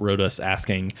Pine, wrote us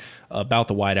asking about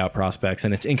the wideout prospects.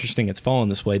 And it's interesting it's fallen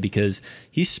this way because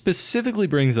he specifically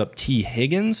brings up T.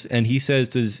 Higgins. And he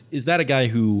says, is that a guy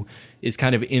who is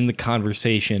kind of in the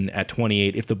conversation at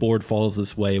 28 if the board falls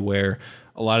this way where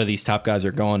a lot of these top guys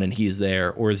are gone and he's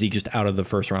there? Or is he just out of the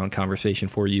first round conversation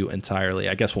for you entirely?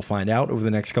 I guess we'll find out over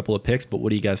the next couple of picks. But what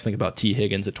do you guys think about T.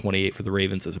 Higgins at 28 for the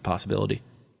Ravens as a possibility?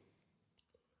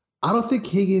 I don't think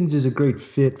Higgins is a great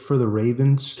fit for the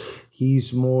Ravens.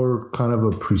 He's more kind of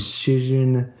a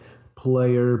precision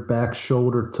player, back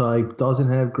shoulder type, doesn't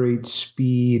have great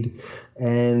speed,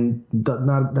 and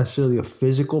not necessarily a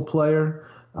physical player.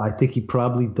 I think he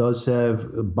probably does have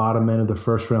a bottom end of the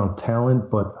first round talent,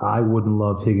 but I wouldn't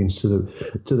love Higgins to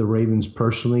the Ravens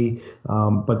personally.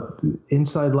 But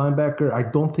inside linebacker, I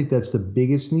don't think that's the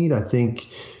biggest need. I think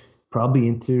probably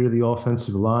interior of the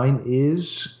offensive line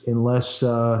is, unless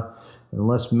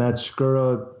Matt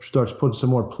Skura starts putting some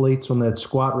more plates on that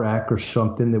squat rack or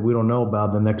something that we don't know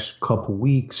about in the next couple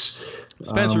weeks.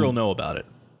 Spencer will know about it.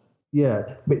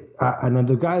 Yeah, but and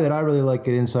the guy that I really like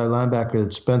at inside linebacker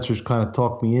that Spencer's kind of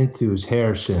talked me into is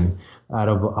Harrison out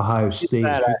of Ohio State.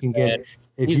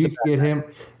 If you can get him,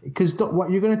 because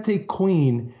what you're going to take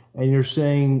Queen and you're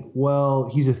saying, well,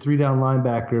 he's a 3-down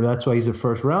linebacker, that's why he's a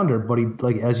first rounder. But he,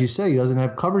 like as you say, he doesn't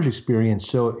have coverage experience.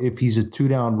 So if he's a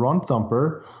 2-down run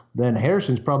thumper, then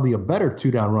Harrison's probably a better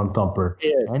 2-down run thumper,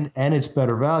 and it's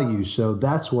better value. So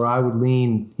that's where I would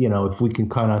lean, if we can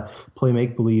kind of play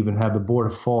make-believe and have the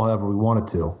board fall however we want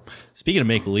it to. Speaking of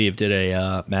make-believe, did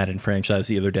a Madden franchise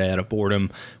the other day out of boredom.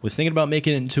 Was thinking about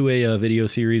making it into a video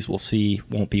series. We'll see.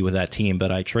 Won't be with that team,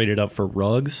 but I traded up for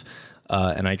Ruggs,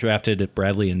 and I drafted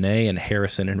Bradley Anae and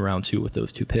Harrison in round 2 with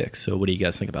those 2 picks. So what do you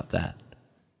guys think about that?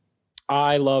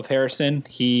 I love Harrison.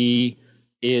 He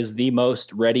is the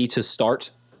most ready to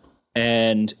start.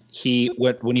 And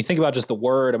when you think about just the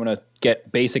word, I'm going to get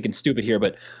basic and stupid here,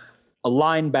 but a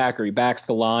linebacker, he backs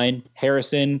the line.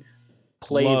 Harrison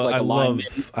plays like a lineman.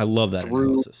 I love that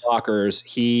analysis. Blockers.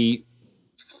 He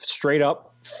straight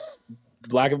up,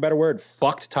 lack of a better word,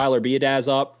 fucked Tyler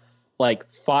Biadasz up like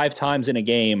 5 times in a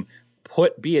game.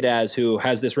 Put Biadasz, who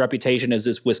has this reputation as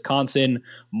this Wisconsin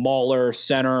mauler,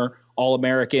 center,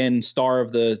 All-American, star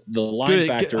of the line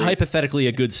factory. Hypothetically,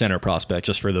 a good center prospect,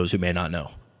 just for those who may not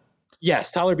know.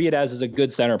 Yes, Tyler Biadasz is a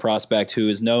good center prospect who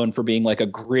is known for being like a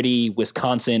gritty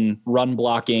Wisconsin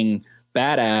run-blocking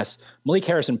badass. Malik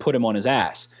Harrison put him on his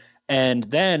ass. And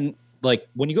then, like,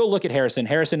 when you go look at Harrison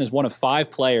is one of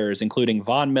 5 players, including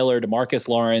Von Miller, DeMarcus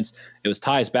Lawrence, it was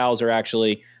Tyus Bowser,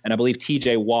 actually, and I believe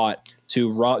TJ Watt, to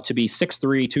be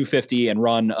 6'3", 250 and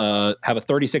have a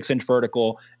 36-inch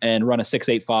vertical and run a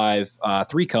 6.85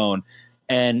 3-cone.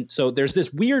 And so there's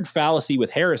this weird fallacy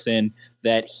with Harrison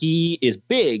that he is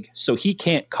big, so he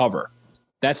can't cover.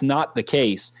 That's not the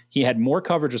case. He had more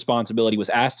coverage responsibility, was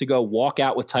asked to go walk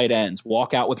out with tight ends,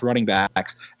 walk out with running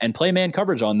backs, and play man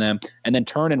coverage on them, and then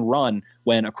turn and run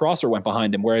when a crosser went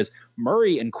behind him. Whereas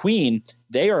Murray and Queen,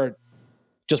 they are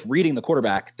just reading the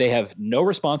quarterback. They have no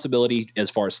responsibility as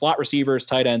far as slot receivers,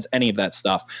 tight ends, any of that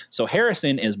stuff. So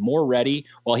Harrison is more ready.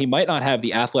 While he might not have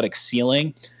the athletic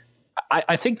ceiling,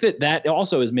 I think that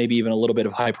also is maybe even a little bit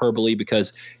of hyperbole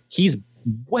because he's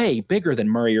way bigger than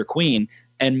Murray or Queen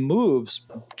and moves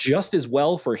just as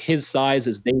well for his size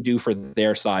as they do for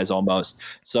their size almost.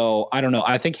 So I don't know.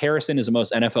 I think Harrison is the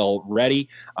most NFL ready.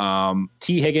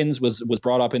 T. Higgins was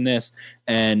brought up in this,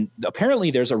 and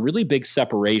apparently there's a really big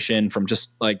separation from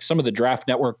just like some of the Draft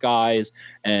Network guys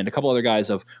and a couple other guys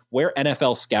of where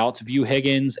NFL scouts view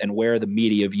Higgins and where the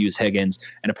media views Higgins.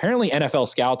 And apparently NFL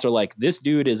scouts are like, this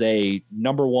dude is a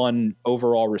number 1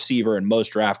 overall receiver in most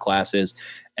draft classes.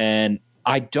 And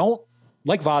I don't,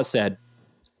 like Vaz said,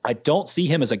 I don't see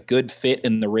him as a good fit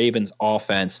in the Ravens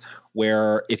offense,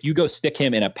 where if you go stick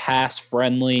him in a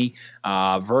pass-friendly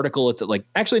vertical, like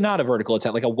actually not a vertical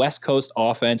attack, like a West Coast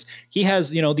offense, he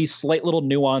has, these slight little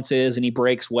nuances and he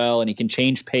breaks well and he can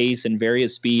change pace and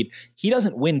various speed. He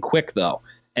doesn't win quick though.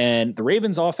 And the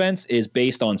Ravens offense is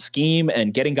based on scheme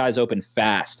and getting guys open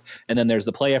fast. And then there's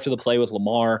the play after the play with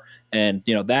Lamar. And,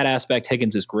 that aspect,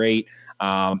 Higgins is great.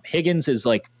 Higgins is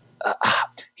like,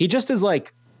 he just is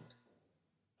like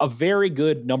a very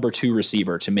good number 2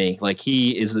 receiver to me. Like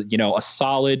he is, a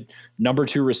solid number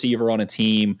 2 receiver on a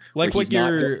team. Like what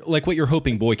you're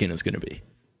hoping Boykin is going to be.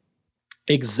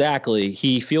 Exactly.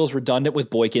 He feels redundant with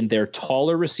Boykin. They're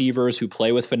taller receivers who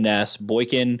play with finesse.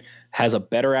 Boykin has a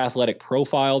better athletic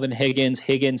profile than Higgins.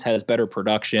 Higgins has better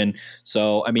production.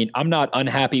 So, I mean, I'm not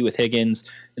unhappy with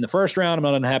Higgins in the first round. I'm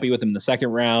not unhappy with him in the second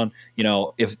round.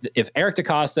 If Eric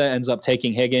DeCosta ends up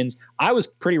taking Higgins, I was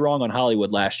pretty wrong on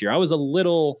Hollywood last year. I was a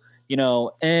little,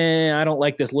 I don't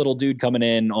like this little dude coming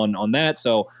in on that.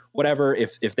 So whatever,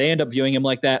 if they end up viewing him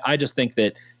like that, I just think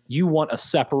that you want a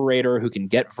separator who can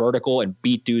get vertical and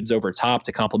beat dudes over top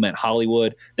to complement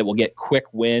Hollywood that will get quick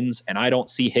wins. And I don't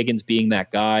see Higgins being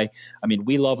that guy. I mean,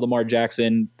 we love Lamar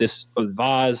Jackson.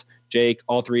 Vaz, Jake,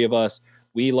 all 3 of us,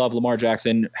 we love Lamar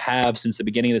Jackson, have since the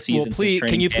beginning of the season. Well,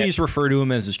 can you please refer to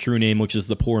him as his true name, which is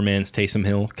the poor man's Taysom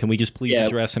Hill? Can we just please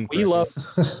address him correctly?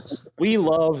 We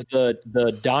love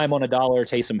the dime on a dollar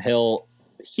Taysom Hill.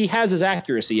 He has his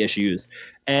accuracy issues.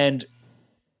 And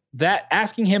that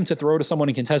asking him to throw to someone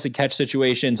in contested catch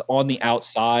situations on the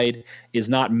outside is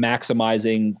not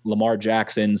maximizing Lamar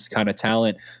Jackson's kind of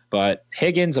talent. But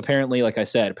Higgins, apparently, like I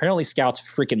said, scouts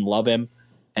freaking love him.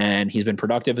 And he's been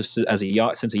productive since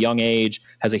a young age,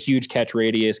 has a huge catch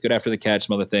radius, good after the catch,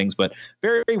 some other things, but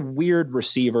very, very weird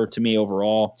receiver to me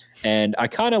overall. And I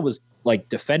kind of was like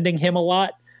defending him a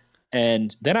lot.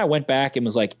 And then I went back and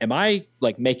was like, am I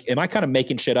kind of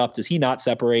making shit up? Does he not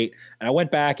separate? And I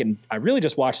went back and I really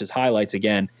just watched his highlights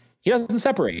again. He doesn't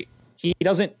separate. He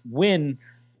doesn't win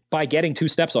by getting 2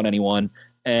 steps on anyone.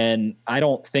 And I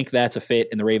don't think that's a fit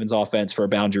in the Ravens offense for a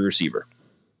boundary receiver.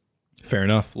 Fair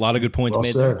enough. A lot of good points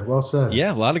made there. Well said.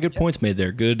 Yeah, a lot of good points made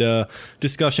there. Good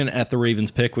discussion at the Ravens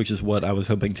pick, which is what I was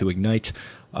hoping to ignite.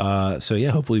 So,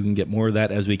 yeah, hopefully we can get more of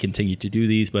that as we continue to do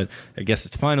these. But I guess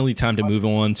it's finally time to move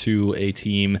on to a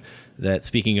team that,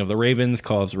 speaking of the Ravens,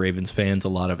 caused Ravens fans a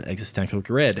lot of existential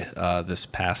dread this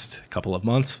past couple of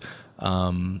months.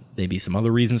 Maybe some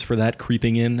other reasons for that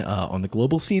creeping in on the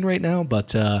global scene right now.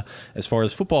 But as far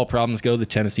as football problems go, the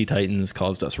Tennessee Titans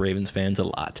caused us Ravens fans a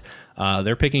lot.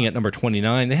 They're picking at number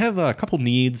 29. They have a couple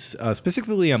needs.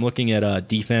 Specifically, I'm looking at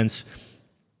defense.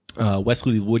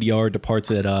 Wesley Woodyard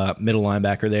departs at middle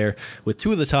linebacker there. With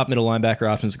 2 of the top middle linebacker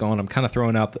options gone, I'm kind of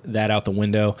throwing that out the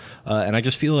window. And I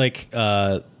just feel like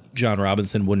John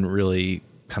Robinson wouldn't really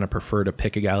kind of prefer to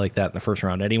pick a guy like that in the first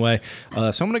round anyway. So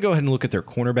I'm going to go ahead and look at their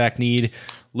cornerback need.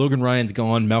 Logan Ryan's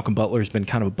gone. Malcolm Butler's been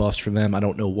kind of a bust for them. I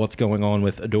don't know what's going on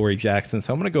with Adoree Jackson.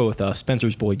 So I'm going to go with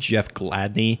Spencer's boy, Jeff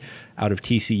Gladney out of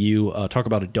TCU. Talk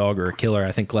about a dog or a killer.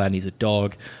 I think Gladney's a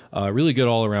dog. Really good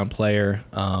all-around player.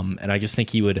 And I just think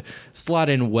he would slot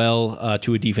in well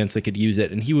to a defense that could use it.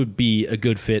 And he would be a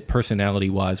good fit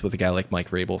personality-wise with a guy like Mike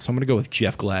Vrabel. So I'm going to go with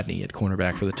Jeff Gladney at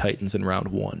cornerback for the Titans in round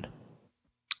 1.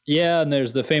 Yeah, and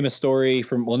there's the famous story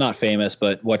from, well, not famous,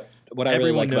 but what I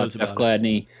really like about Jeff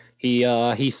Gladney,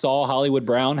 he saw Hollywood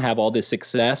Brown have all this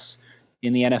success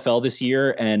in the NFL this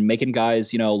year and making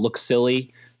guys, look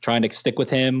silly, trying to stick with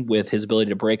him with his ability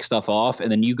to break stuff off.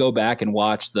 And then you go back and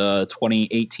watch the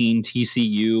 2018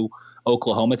 TCU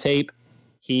Oklahoma tape.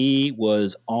 He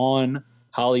was on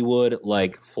Hollywood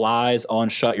like flies on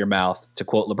Shut Your Mouth, to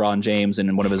quote LeBron James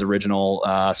in one of his original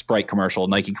Sprite commercial,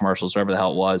 Nike commercials, whatever the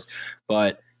hell it was.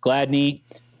 But Gladney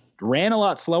ran a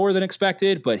lot slower than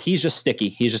expected, but he's just sticky.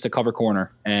 He's just a cover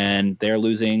corner, and they're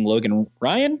losing Logan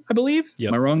Ryan, I believe. Yep.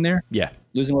 Am I wrong there? Yeah.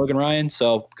 Losing Logan Ryan.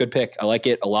 So good pick. I like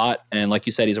it a lot. And like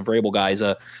you said, he's a Vrabel guy. He's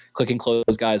a click and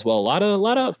close guy as well. A lot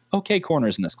of okay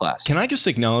corners in this class. Can I just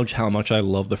acknowledge how much I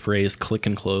love the phrase click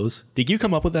and close? Did you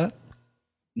come up with that?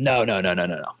 No.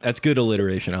 That's good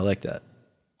alliteration. I like that.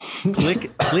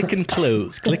 click and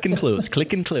close, click and close,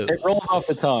 click and close. It rolls off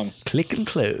the tongue. Click and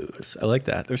close. I like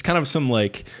that. There's kind of some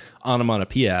like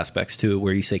onomatopoeia aspects to it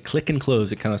where you say click and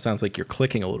close. It kind of sounds like you're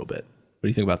clicking a little bit. What do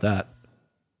you think about that?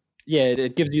 Yeah,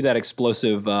 it gives you that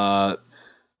explosive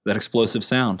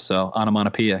sound. So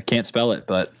onomatopoeia. Can't spell it,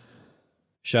 but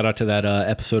shout out to that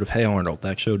episode of Hey Arnold.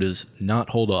 That show does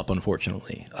not hold up,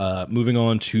 unfortunately. Moving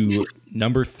on to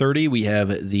number 30, we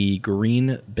have the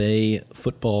Green Bay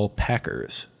Football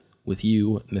Packers with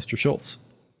you, Mr. Schultz.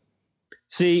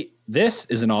 See, this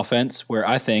is an offense where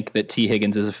I think that T.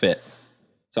 Higgins is a fit.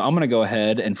 So I'm going to go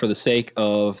ahead and, for the sake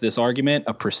of this argument,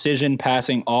 a precision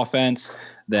passing offense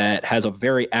that has a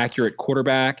very accurate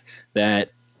quarterback that,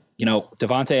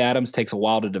 Devontae Adams takes a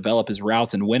while to develop his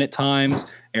routes and win at times.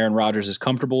 Aaron Rodgers is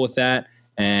comfortable with that.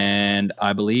 And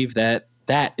I believe that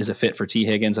is a fit for T.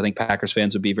 Higgins. I think Packers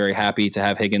fans would be very happy to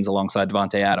have Higgins alongside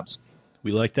Devontae Adams.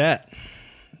 We like that.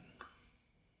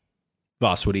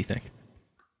 Voss, what do you think?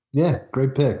 Yeah,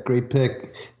 great pick.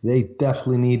 They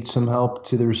definitely need some help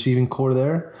to the receiving core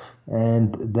there.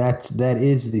 And that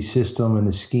is the system and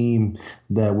the scheme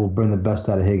that will bring the best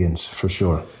out of Higgins for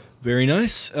sure. Very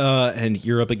nice. And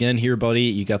you're up again here, buddy.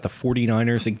 You got the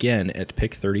 49ers again at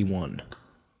pick 31.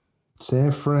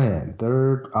 San Fran.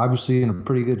 They're obviously in a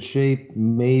pretty good shape.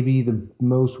 Maybe the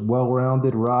most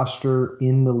well-rounded roster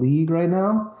in the league right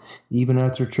now, even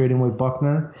after trading away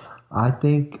Buckner. I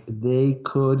think they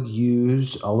could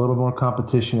use a little more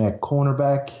competition at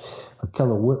cornerback.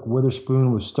 Ahkello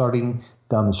Witherspoon was starting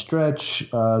down the stretch.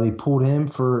 They pulled him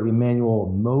for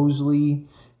Emmanuel Mosley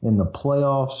in the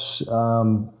playoffs.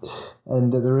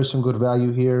 And there is some good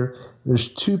value here.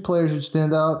 There's 2 players that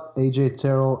stand out, A.J.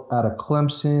 Terrell out of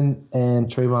Clemson and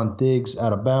Trayvon Diggs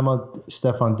out of Bama.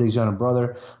 Stephon Diggs' younger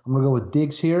brother. I'm going to go with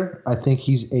Diggs here. I think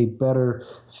he's a better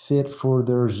fit for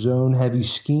their zone-heavy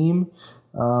scheme.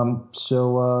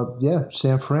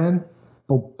 San Fran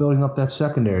building up that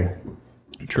secondary.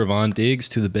 Trevon Diggs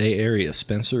to the Bay Area.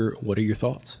 Spencer, what are your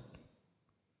thoughts?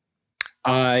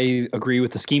 I agree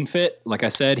with the scheme fit. Like I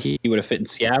said, he would have fit in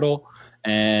Seattle.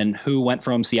 And who went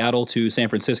from Seattle to San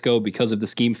Francisco because of the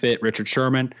scheme fit? Richard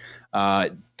Sherman.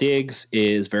 Diggs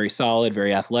is very solid,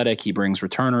 very athletic. He brings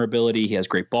returner ability. He has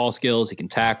great ball skills. He can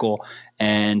tackle.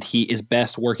 And he is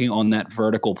best working on that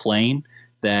vertical plane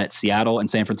that Seattle and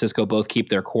San Francisco both keep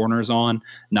their corners on,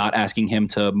 not asking him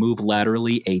to move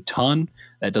laterally a ton.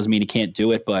 That doesn't mean he can't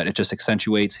do it, but it just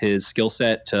accentuates his skill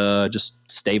set to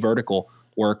just stay vertical,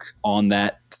 work on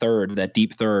that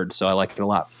deep third. So I like it a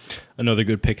lot. Another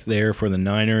good pick there for the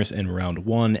Niners in round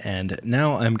 1. And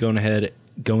now I'm going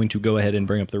to go ahead and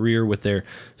bring up the rear with their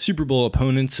Super Bowl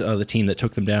opponent, the team that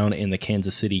took them down in the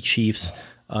Kansas City Chiefs.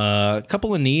 A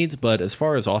couple of needs, but as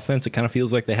far as offense, it kind of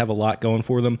feels like they have a lot going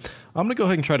for them. I'm going to go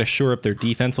ahead and try to shore up their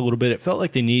defense a little bit. It felt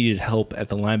like they needed help at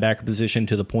the linebacker position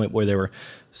to the point where they were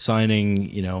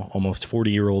signing, almost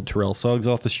 40-year-old Terrell Suggs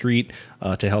off the street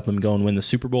to help them go and win the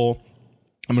Super Bowl.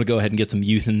 I'm going to go ahead and get some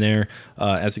youth in there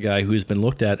as a guy who has been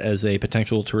looked at as a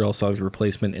potential Terrell Suggs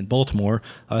replacement in Baltimore.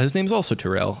 His name's also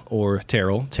Terrell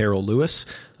Lewis,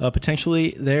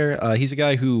 potentially there. He's a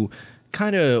guy who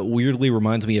kind of weirdly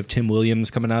reminds me of Tim Williams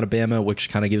coming out of Bama, which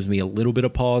kind of gives me a little bit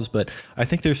of pause, but I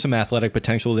think there's some athletic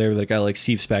potential there that a guy like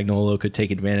Steve Spagnuolo could take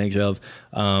advantage of.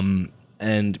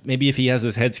 And maybe if he has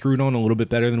his head screwed on a little bit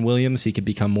better than Williams, he could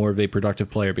become more of a productive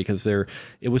player, because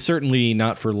it was certainly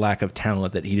not for lack of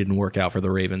talent that he didn't work out for the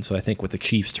Ravens. So I think with the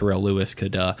Chiefs, Terrell Lewis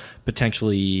could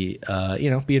potentially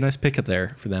be a nice pickup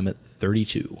there for them at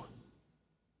 32.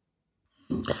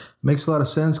 Makes a lot of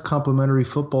sense. Complementary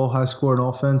football, high scoring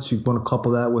offense. You want to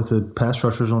couple that with the pass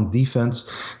rushers on defense.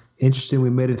 Interesting, we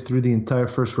made it through the entire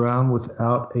first round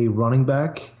without a running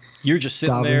back. You're just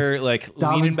sitting there,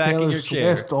 leaning back in your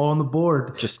chair. Swift, all on the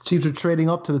board. Chiefs are trading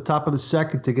up to the top of the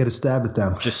second to get a stab at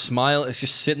them. Just smile. It's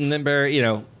just sitting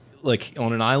there, like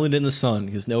on an island in the sun,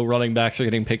 because no running backs are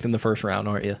getting picked in the first round,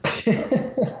 aren't you?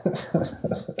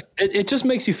 It just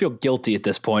makes you feel guilty at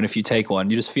this point if you take one.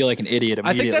 You just feel like an idiot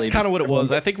immediately. I think that's kind of what it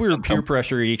was. I think we were peer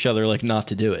pressuring each other not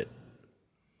to do it.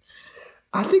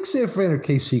 I think San Fran or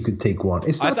KC could take one.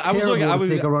 It's not terrible to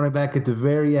take a running back at the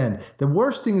very end. The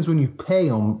worst thing is when you pay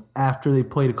them after they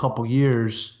played a couple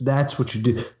years. That's what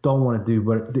you don't want to do.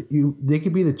 But they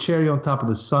could be the cherry on top of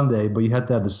the sundae, but you have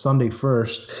to have the Sunday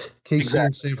first. KC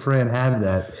and San Fran have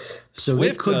that. So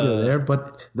Swift, they could go there.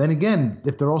 But then again,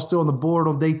 if they're all still on the board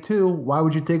on day 2, why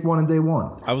would you take one on day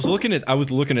 1? I was looking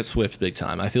at Swift big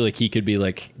time. I feel like he could be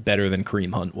better than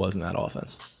Kareem Hunt was in that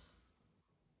offense.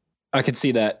 I could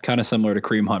see that, kind of similar to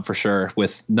Kareem Hunt for sure,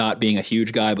 with not being a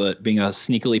huge guy, but being a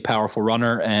sneakily powerful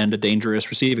runner and a dangerous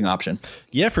receiving option.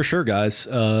 Yeah, for sure, guys.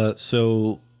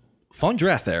 So fun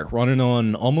draft there, running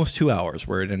on almost 2 hours.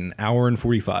 We're at an hour and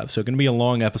 45, so going to be a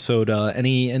long episode.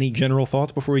 Any general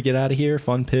thoughts before we get out of here?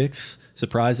 Fun picks,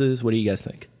 surprises? What do you guys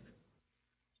think?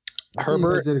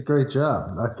 Herbert did a great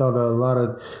job. I thought a lot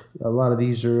of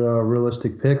these are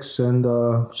realistic picks and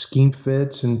scheme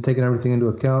fits and taking everything into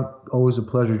account. Always a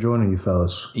pleasure joining you,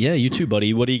 fellas. Yeah, you too,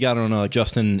 buddy. What do you got on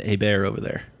Justin Hebert over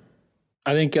there?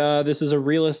 I think this is a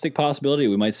realistic possibility.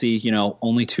 We might see,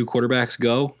 only 2 quarterbacks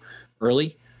go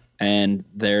early, and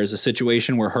there's a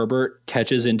situation where Herbert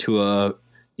catches into a,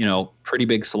 pretty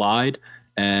big slide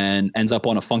and ends up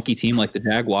on a funky team like the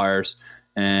Jaguars.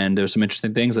 And there's some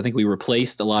interesting things. I think we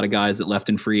replaced a lot of guys that left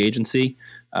in free agency,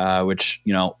 which,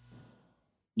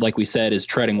 like we said, is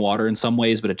treading water in some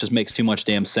ways, but it just makes too much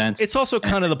damn sense. It's also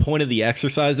kind of the point of the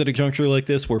exercise at a juncture like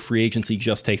this where free agency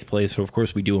just takes place. So, of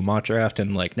course, we do a mock draft,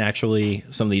 and naturally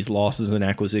some of these losses and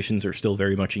acquisitions are still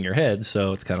very much in your head.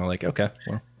 So it's kind of okay,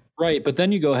 well. Right. But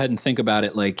then you go ahead and think about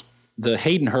it the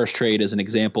Hayden Hurst trade is an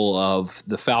example of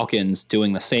the Falcons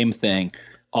doing the same thing.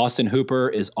 Austin Hooper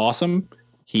is awesome.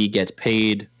 He gets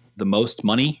paid the most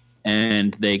money,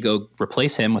 and they go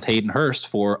replace him with Hayden Hurst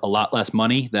for a lot less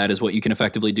money. That is what you can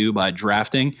effectively do by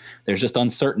drafting. There's just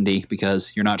uncertainty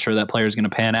because you're not sure that player is going to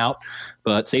pan out,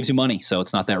 but saves you money, so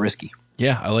it's not that risky.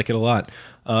 Yeah, I like it a lot.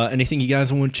 Anything you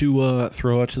guys want to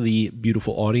throw out to the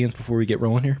beautiful audience before we get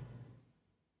rolling here?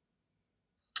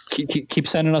 Keep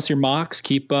sending us your mocks.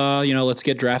 Keep, let's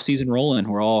get draft season rolling.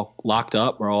 We're all locked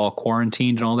up. We're all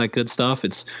quarantined and all that good stuff.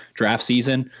 It's draft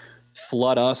season.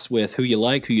 Flood us with who you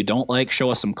like, who you don't like. Show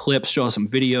us some clips, show us some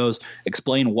videos,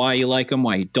 explain why you like them,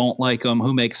 why you don't like them,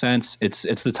 who makes sense. It's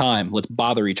the time. Let's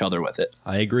bother each other with it.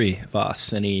 I agree.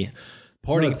 Voss, any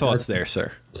parting thoughts there,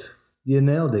 sir? You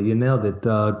nailed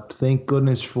it. Thank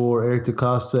goodness for Eric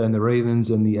DeCosta and the Ravens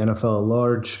and the NFL at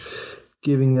large,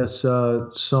 giving us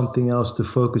something else to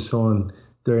focus on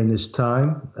during this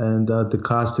time. And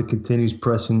DeCosta continues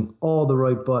pressing all the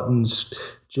right buttons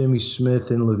Jimmy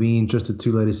Smith and Levine, just the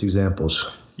two latest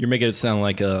examples. You're making it sound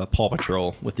like Paw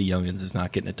Patrol with the youngins is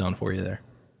not getting it done for you there.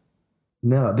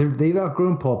 No, they've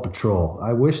outgrown Paw Patrol.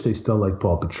 I wish they still like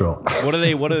Paw Patrol. What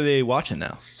are they watching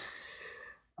now?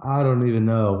 I don't even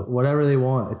know. Whatever they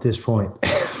want at this point.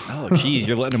 Oh, geez,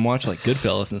 you're letting them watch like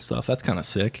Goodfellas and stuff. That's kind of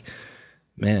sick,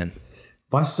 man.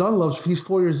 My son he's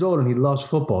 4 years old and he loves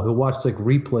football. He'll watch like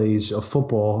replays of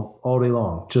football all day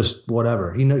long, just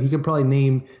whatever. He could probably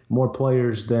name more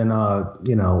players than,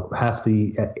 half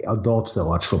the adults that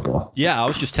watch football. Yeah, I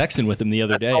was just texting with him the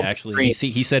other day, actually.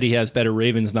 He said he has better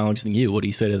Ravens knowledge than you. What do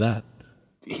you say to that?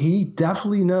 He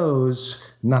definitely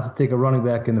knows not to take a running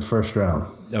back in the first round.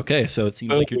 Okay, so it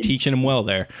seems like you're teaching him well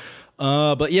there.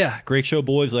 But yeah, great show,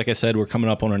 boys. Like I said, we're coming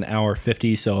up on an hour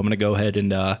 50, so I'm going to go ahead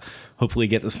and hopefully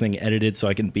get this thing edited so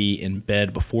I can be in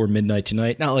bed before midnight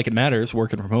tonight. Not like it matters,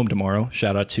 working from home tomorrow.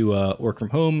 Shout out to work from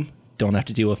home. Don't have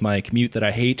to deal with my commute that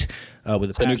I hate with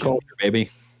It's a new culture,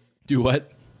 baby. Do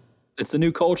what? It's the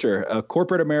new culture.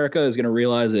 Corporate America is going to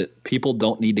realize that people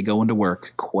don't need to go into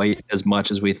work quite as much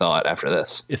as we thought after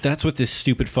this. If that's what this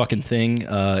stupid fucking thing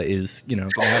is, going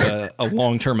to have a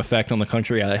long-term effect on the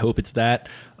country, I hope it's that.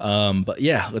 But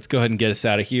yeah, let's go ahead and get us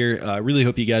out of here. I really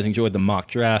hope you guys enjoyed the mock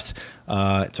draft.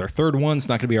 It's our third one. It's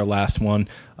not going to be our last one.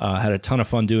 Had a ton of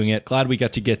fun doing it. Glad we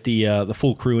got to get the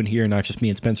full crew in here, not just me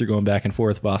and Spencer going back and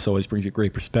forth. Voss always brings a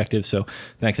great perspective, so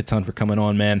thanks a ton for coming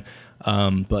on, man.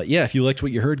 But yeah, if you liked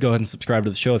what you heard, go ahead and subscribe to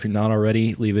the show. If you're not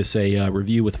already, leave us a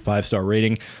review with a 5-star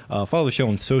rating. Follow the show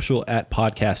on social at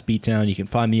Podcast Beatdown. You can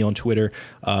find me on Twitter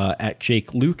at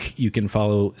Jake Luke. You can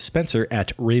follow Spencer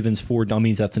at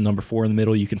Ravens4Dummies. That's the number 4 in the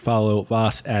middle. You can follow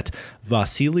Voss at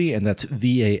Vasily, and that's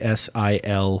Vasilis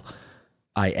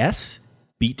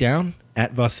Beatdown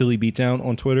at Vasily Beatdown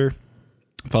on Twitter.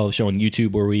 Follow the show on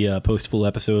YouTube where we post full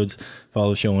episodes. Follow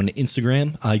the show on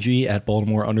Instagram, IG at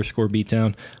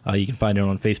Baltimore_Beatdown. You can find it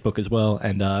on Facebook as well.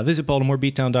 And visit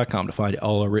BaltimoreBeatdown.com to find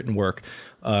all our written work.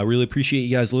 Really appreciate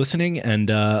you guys listening. And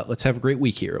let's have a great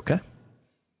week here, okay?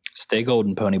 Stay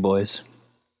golden, pony boys.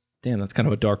 Damn, that's kind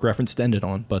of a dark reference to end it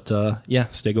on. But yeah,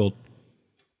 stay gold.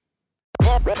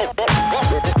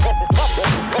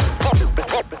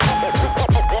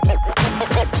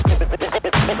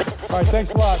 All right,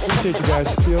 thanks a lot. Appreciate you guys.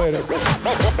 See you later.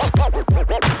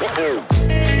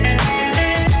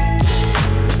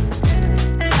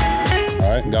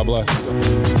 All right, God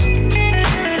bless.